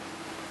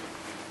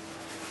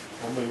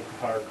 I'll move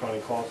to hire Connie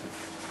Clausen,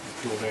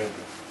 the pool manager.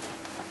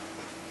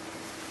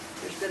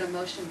 There's been a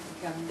motion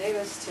from Kevin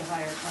Davis to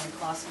hire Connie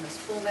Clausen as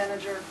pool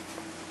manager.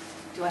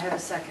 Do I have a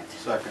second?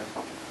 Second.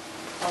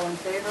 All in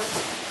favor?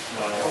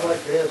 I'd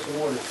like to have some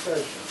more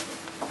discussion.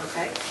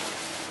 Okay.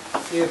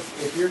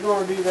 If you're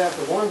gonna do that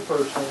to one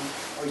person,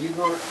 are you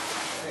gonna,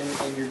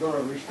 and you're gonna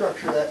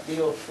restructure that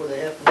deal where they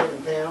have to live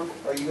in town,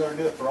 are you gonna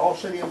do it for all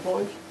city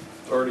employees?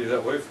 It's already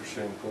that way for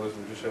city employees,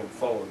 we just haven't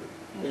followed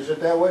it. Is it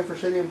that way for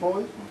city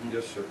employees?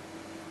 Yes, sir.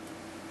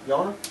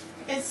 Donna?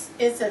 It's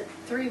a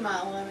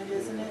 3-mile limit,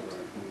 isn't it?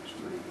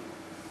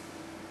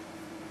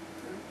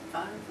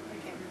 5, I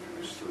can't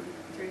remember.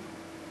 3.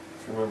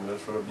 If you remember,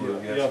 that's what I blew a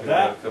gasket Yeah, at a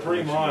that couple 3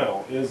 weeks ago.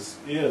 mile is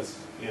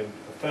in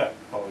effect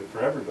probably for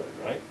everybody,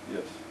 right?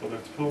 Yes. Whether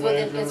it's pool Well,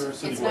 then manager or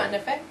city it's not in manager.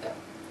 effect though,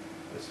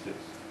 It's just,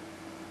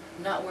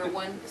 not where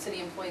one city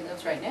employee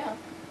lives right now.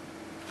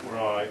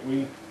 right,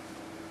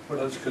 Well,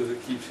 that's because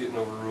it keeps getting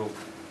overruled.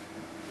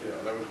 Yeah,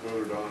 that was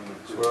voted on. and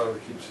That's why I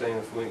would keep saying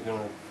if we ain't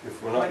gonna,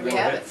 if we're Why not do we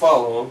gonna have it?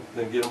 follow them,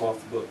 then get them off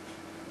the books.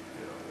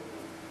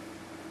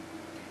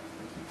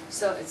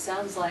 So it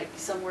sounds like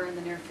somewhere in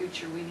the near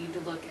future, we need to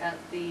look at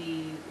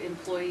the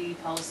employee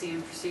policy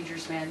and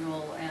procedures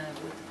manual and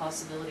with the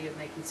possibility of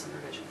making some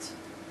revisions.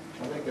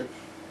 I think it's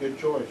a good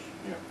choice.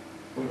 Yeah.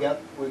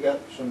 We got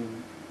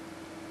some,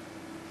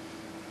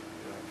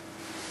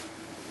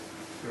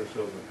 Put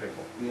ourselves in a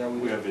pickle. yeah,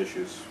 We have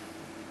issues.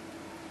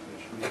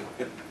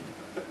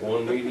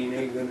 One meeting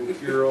ain't gonna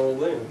cure all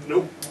them.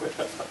 Nope.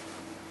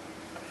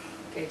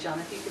 Okay, John,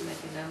 if you could make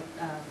a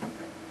note,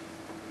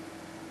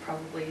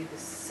 probably the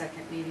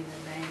second meeting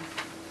in May,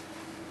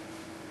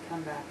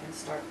 come back and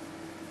start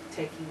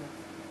taking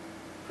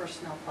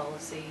personnel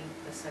policy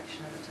a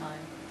section at a time.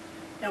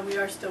 Now, we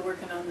are still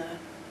working on the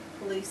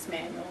police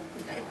manual.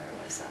 No, I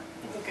realize that.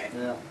 Okay.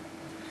 yeah.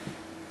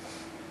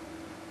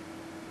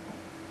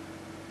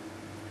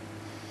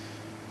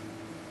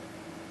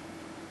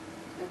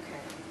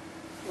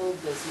 Okay. Old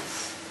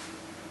business.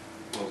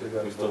 Well,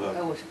 we still have,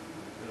 Oh,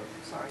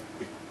 sorry.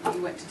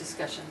 You went to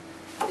discussion.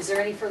 Is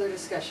there any further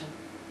discussion?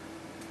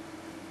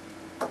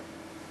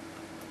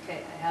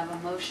 Okay, I have a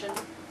motion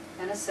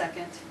and a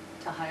second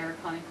to hire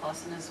Connie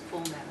Clausen as pool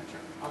manager.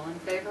 All in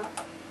favor?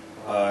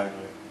 Aye.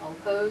 All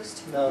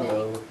opposed?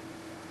 No.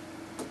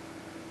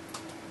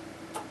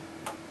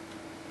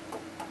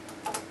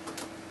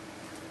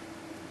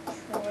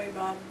 Troy,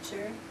 Bob,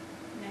 Jerry?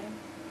 No?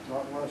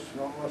 Not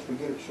unless we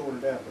get it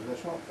sorted out, but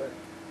that's not fair.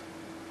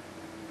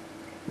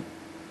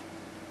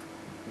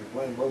 You're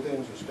playing both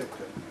ends and stick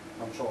to it.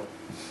 I'm sorry.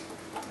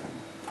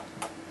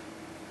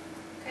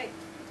 Okay.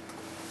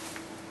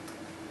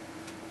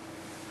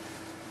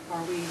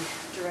 Are we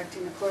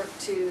directing the clerk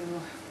to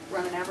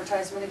run an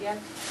advertisement again? I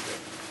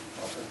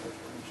think that's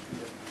what needs to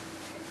be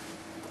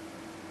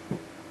done.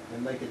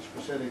 And make it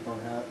specific on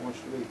how it wants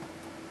to be.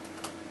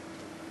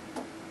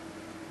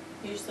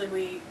 Usually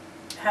we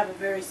have a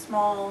very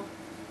small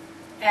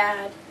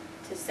ad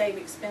to save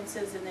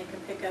expenses, and they can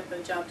pick up a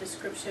job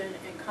description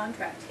and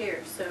contract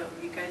here. So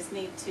you guys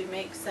need to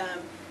make some,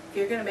 if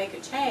you're gonna make a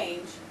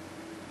change,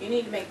 you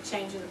need to make a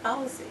change in the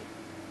policy.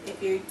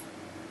 If you,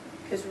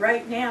 because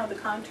right now, the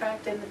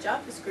contract and the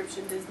job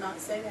description does not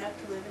say they have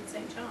to live in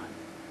St. John.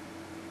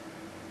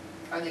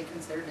 Are they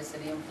considered a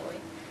city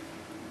employee?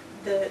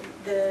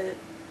 The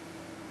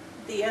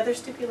other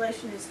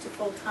stipulation is to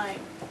full-time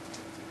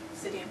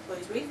city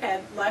employees. We've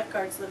had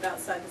lifeguards live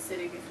outside the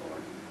city before.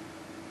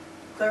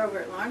 Clear over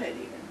at Larned even.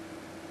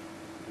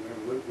 Yeah,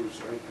 Luke was,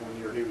 I think one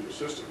year he was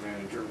assistant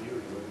manager, and he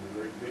was living in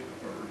Great Bend,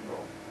 if I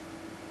recall.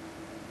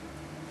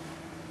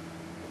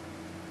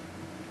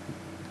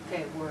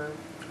 Okay,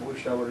 I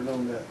wish I would've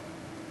known that.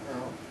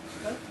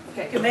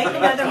 okay. You can make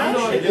another I'm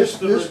not motion. against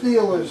the This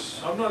deal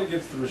is, I'm not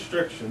against the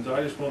restrictions,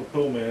 I just want a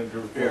pool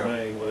manager before Yeah.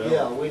 May, well.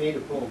 yeah, we need a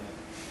pull.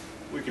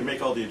 We can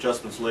make all the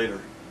adjustments later.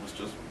 Let's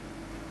just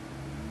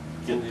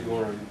Can you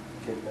want to,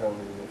 can, how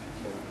many if you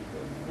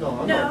can? No,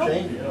 I'm No. not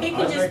changing it. He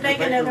can I'd just her- make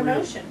her another re-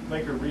 motion.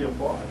 Make her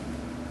reapply.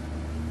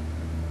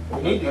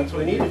 We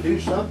need to do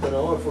something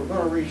though. If we're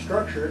gonna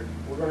restructure it,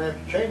 we're gonna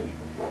have to change it.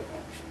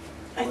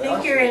 I Well,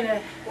 think you're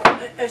in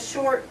a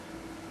short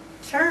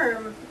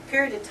term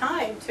period of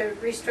time to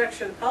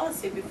restructure the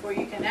policy before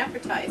you can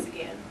advertise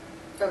again.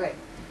 Okay,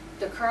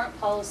 the current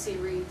policy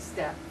reads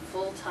that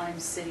full-time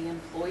city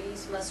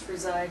employees must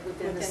reside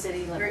within the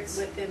city limits.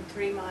 Within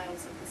 3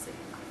 miles of the city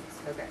limits.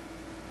 Okay,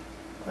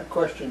 I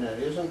question that.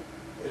 Isn't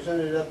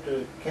it up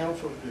to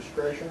council's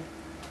discretion?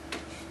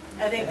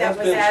 I think It that has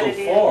was been so added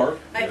in. far,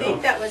 I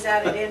think that was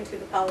added into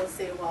the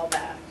policy a while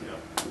back. Yeah.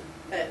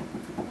 But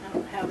I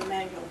don't have the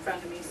manual in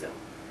front of me, so.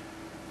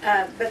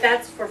 But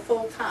that's for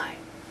full-time.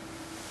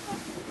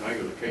 And I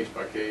go to case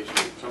by case,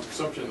 or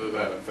something to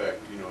that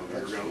effect, you know,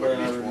 you're gonna look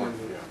at each one,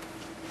 yeah.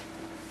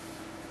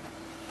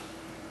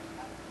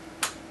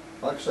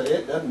 Like I say,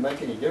 it doesn't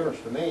make any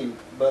difference to me,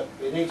 but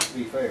it needs to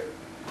be fair.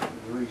 Is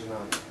the reason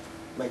I'm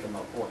making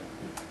my point.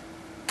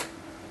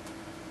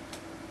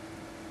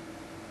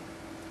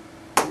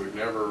 We've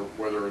never,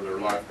 whether they're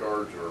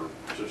lifeguards or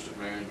assistant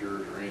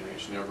managers or anything,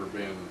 it's never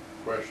been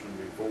questioned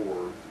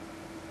before.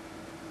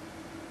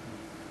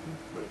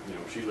 But, you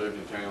know, she lived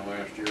in town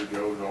last year,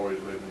 Joe's always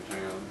lived in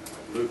town,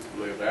 Luke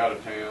lived out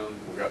of town,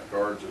 we got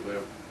guards that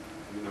live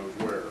who knows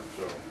where,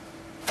 so.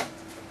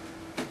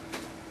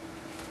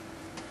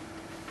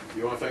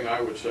 The only thing I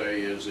would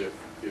say is if,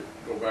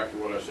 go back to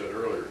what I said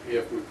earlier,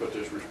 if we put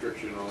this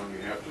restriction on, you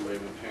have to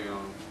live in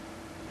town,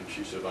 and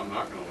she said, I'm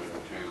not gonna live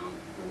in town,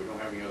 and we don't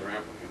have any other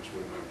applicants, we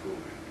don't have a pool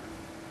manager.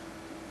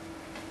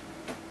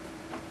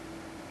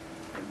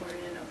 And we're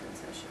in an open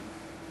session.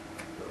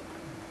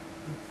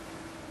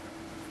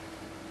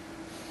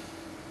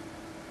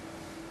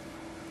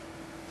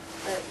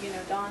 But, you know,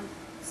 Don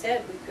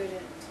said we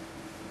couldn't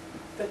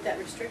put that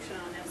restriction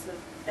on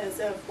as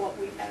of what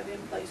we have in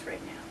place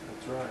right now.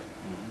 That's right.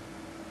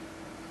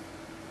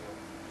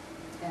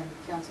 and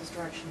council's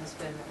direction has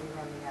been that we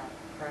run the ad,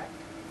 correct?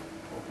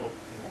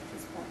 At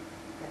this point.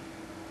 Okay.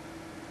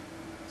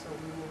 So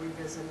we will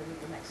revisit it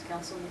at the next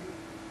council meeting.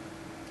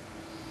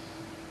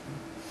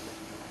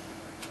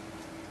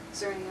 Is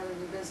there any other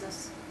new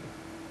business?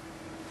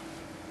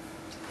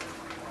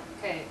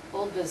 Okay,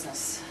 old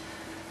business.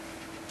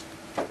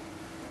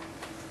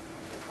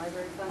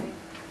 Library funding?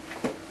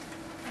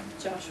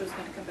 Josh was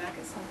gonna come back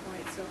at some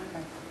point, so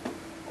I'm.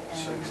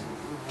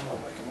 I'll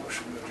make a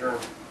motion to adjourn.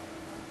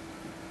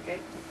 Okay.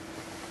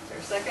 Is there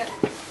a second?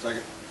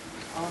 Second.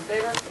 All in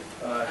favor?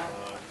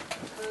 Aye.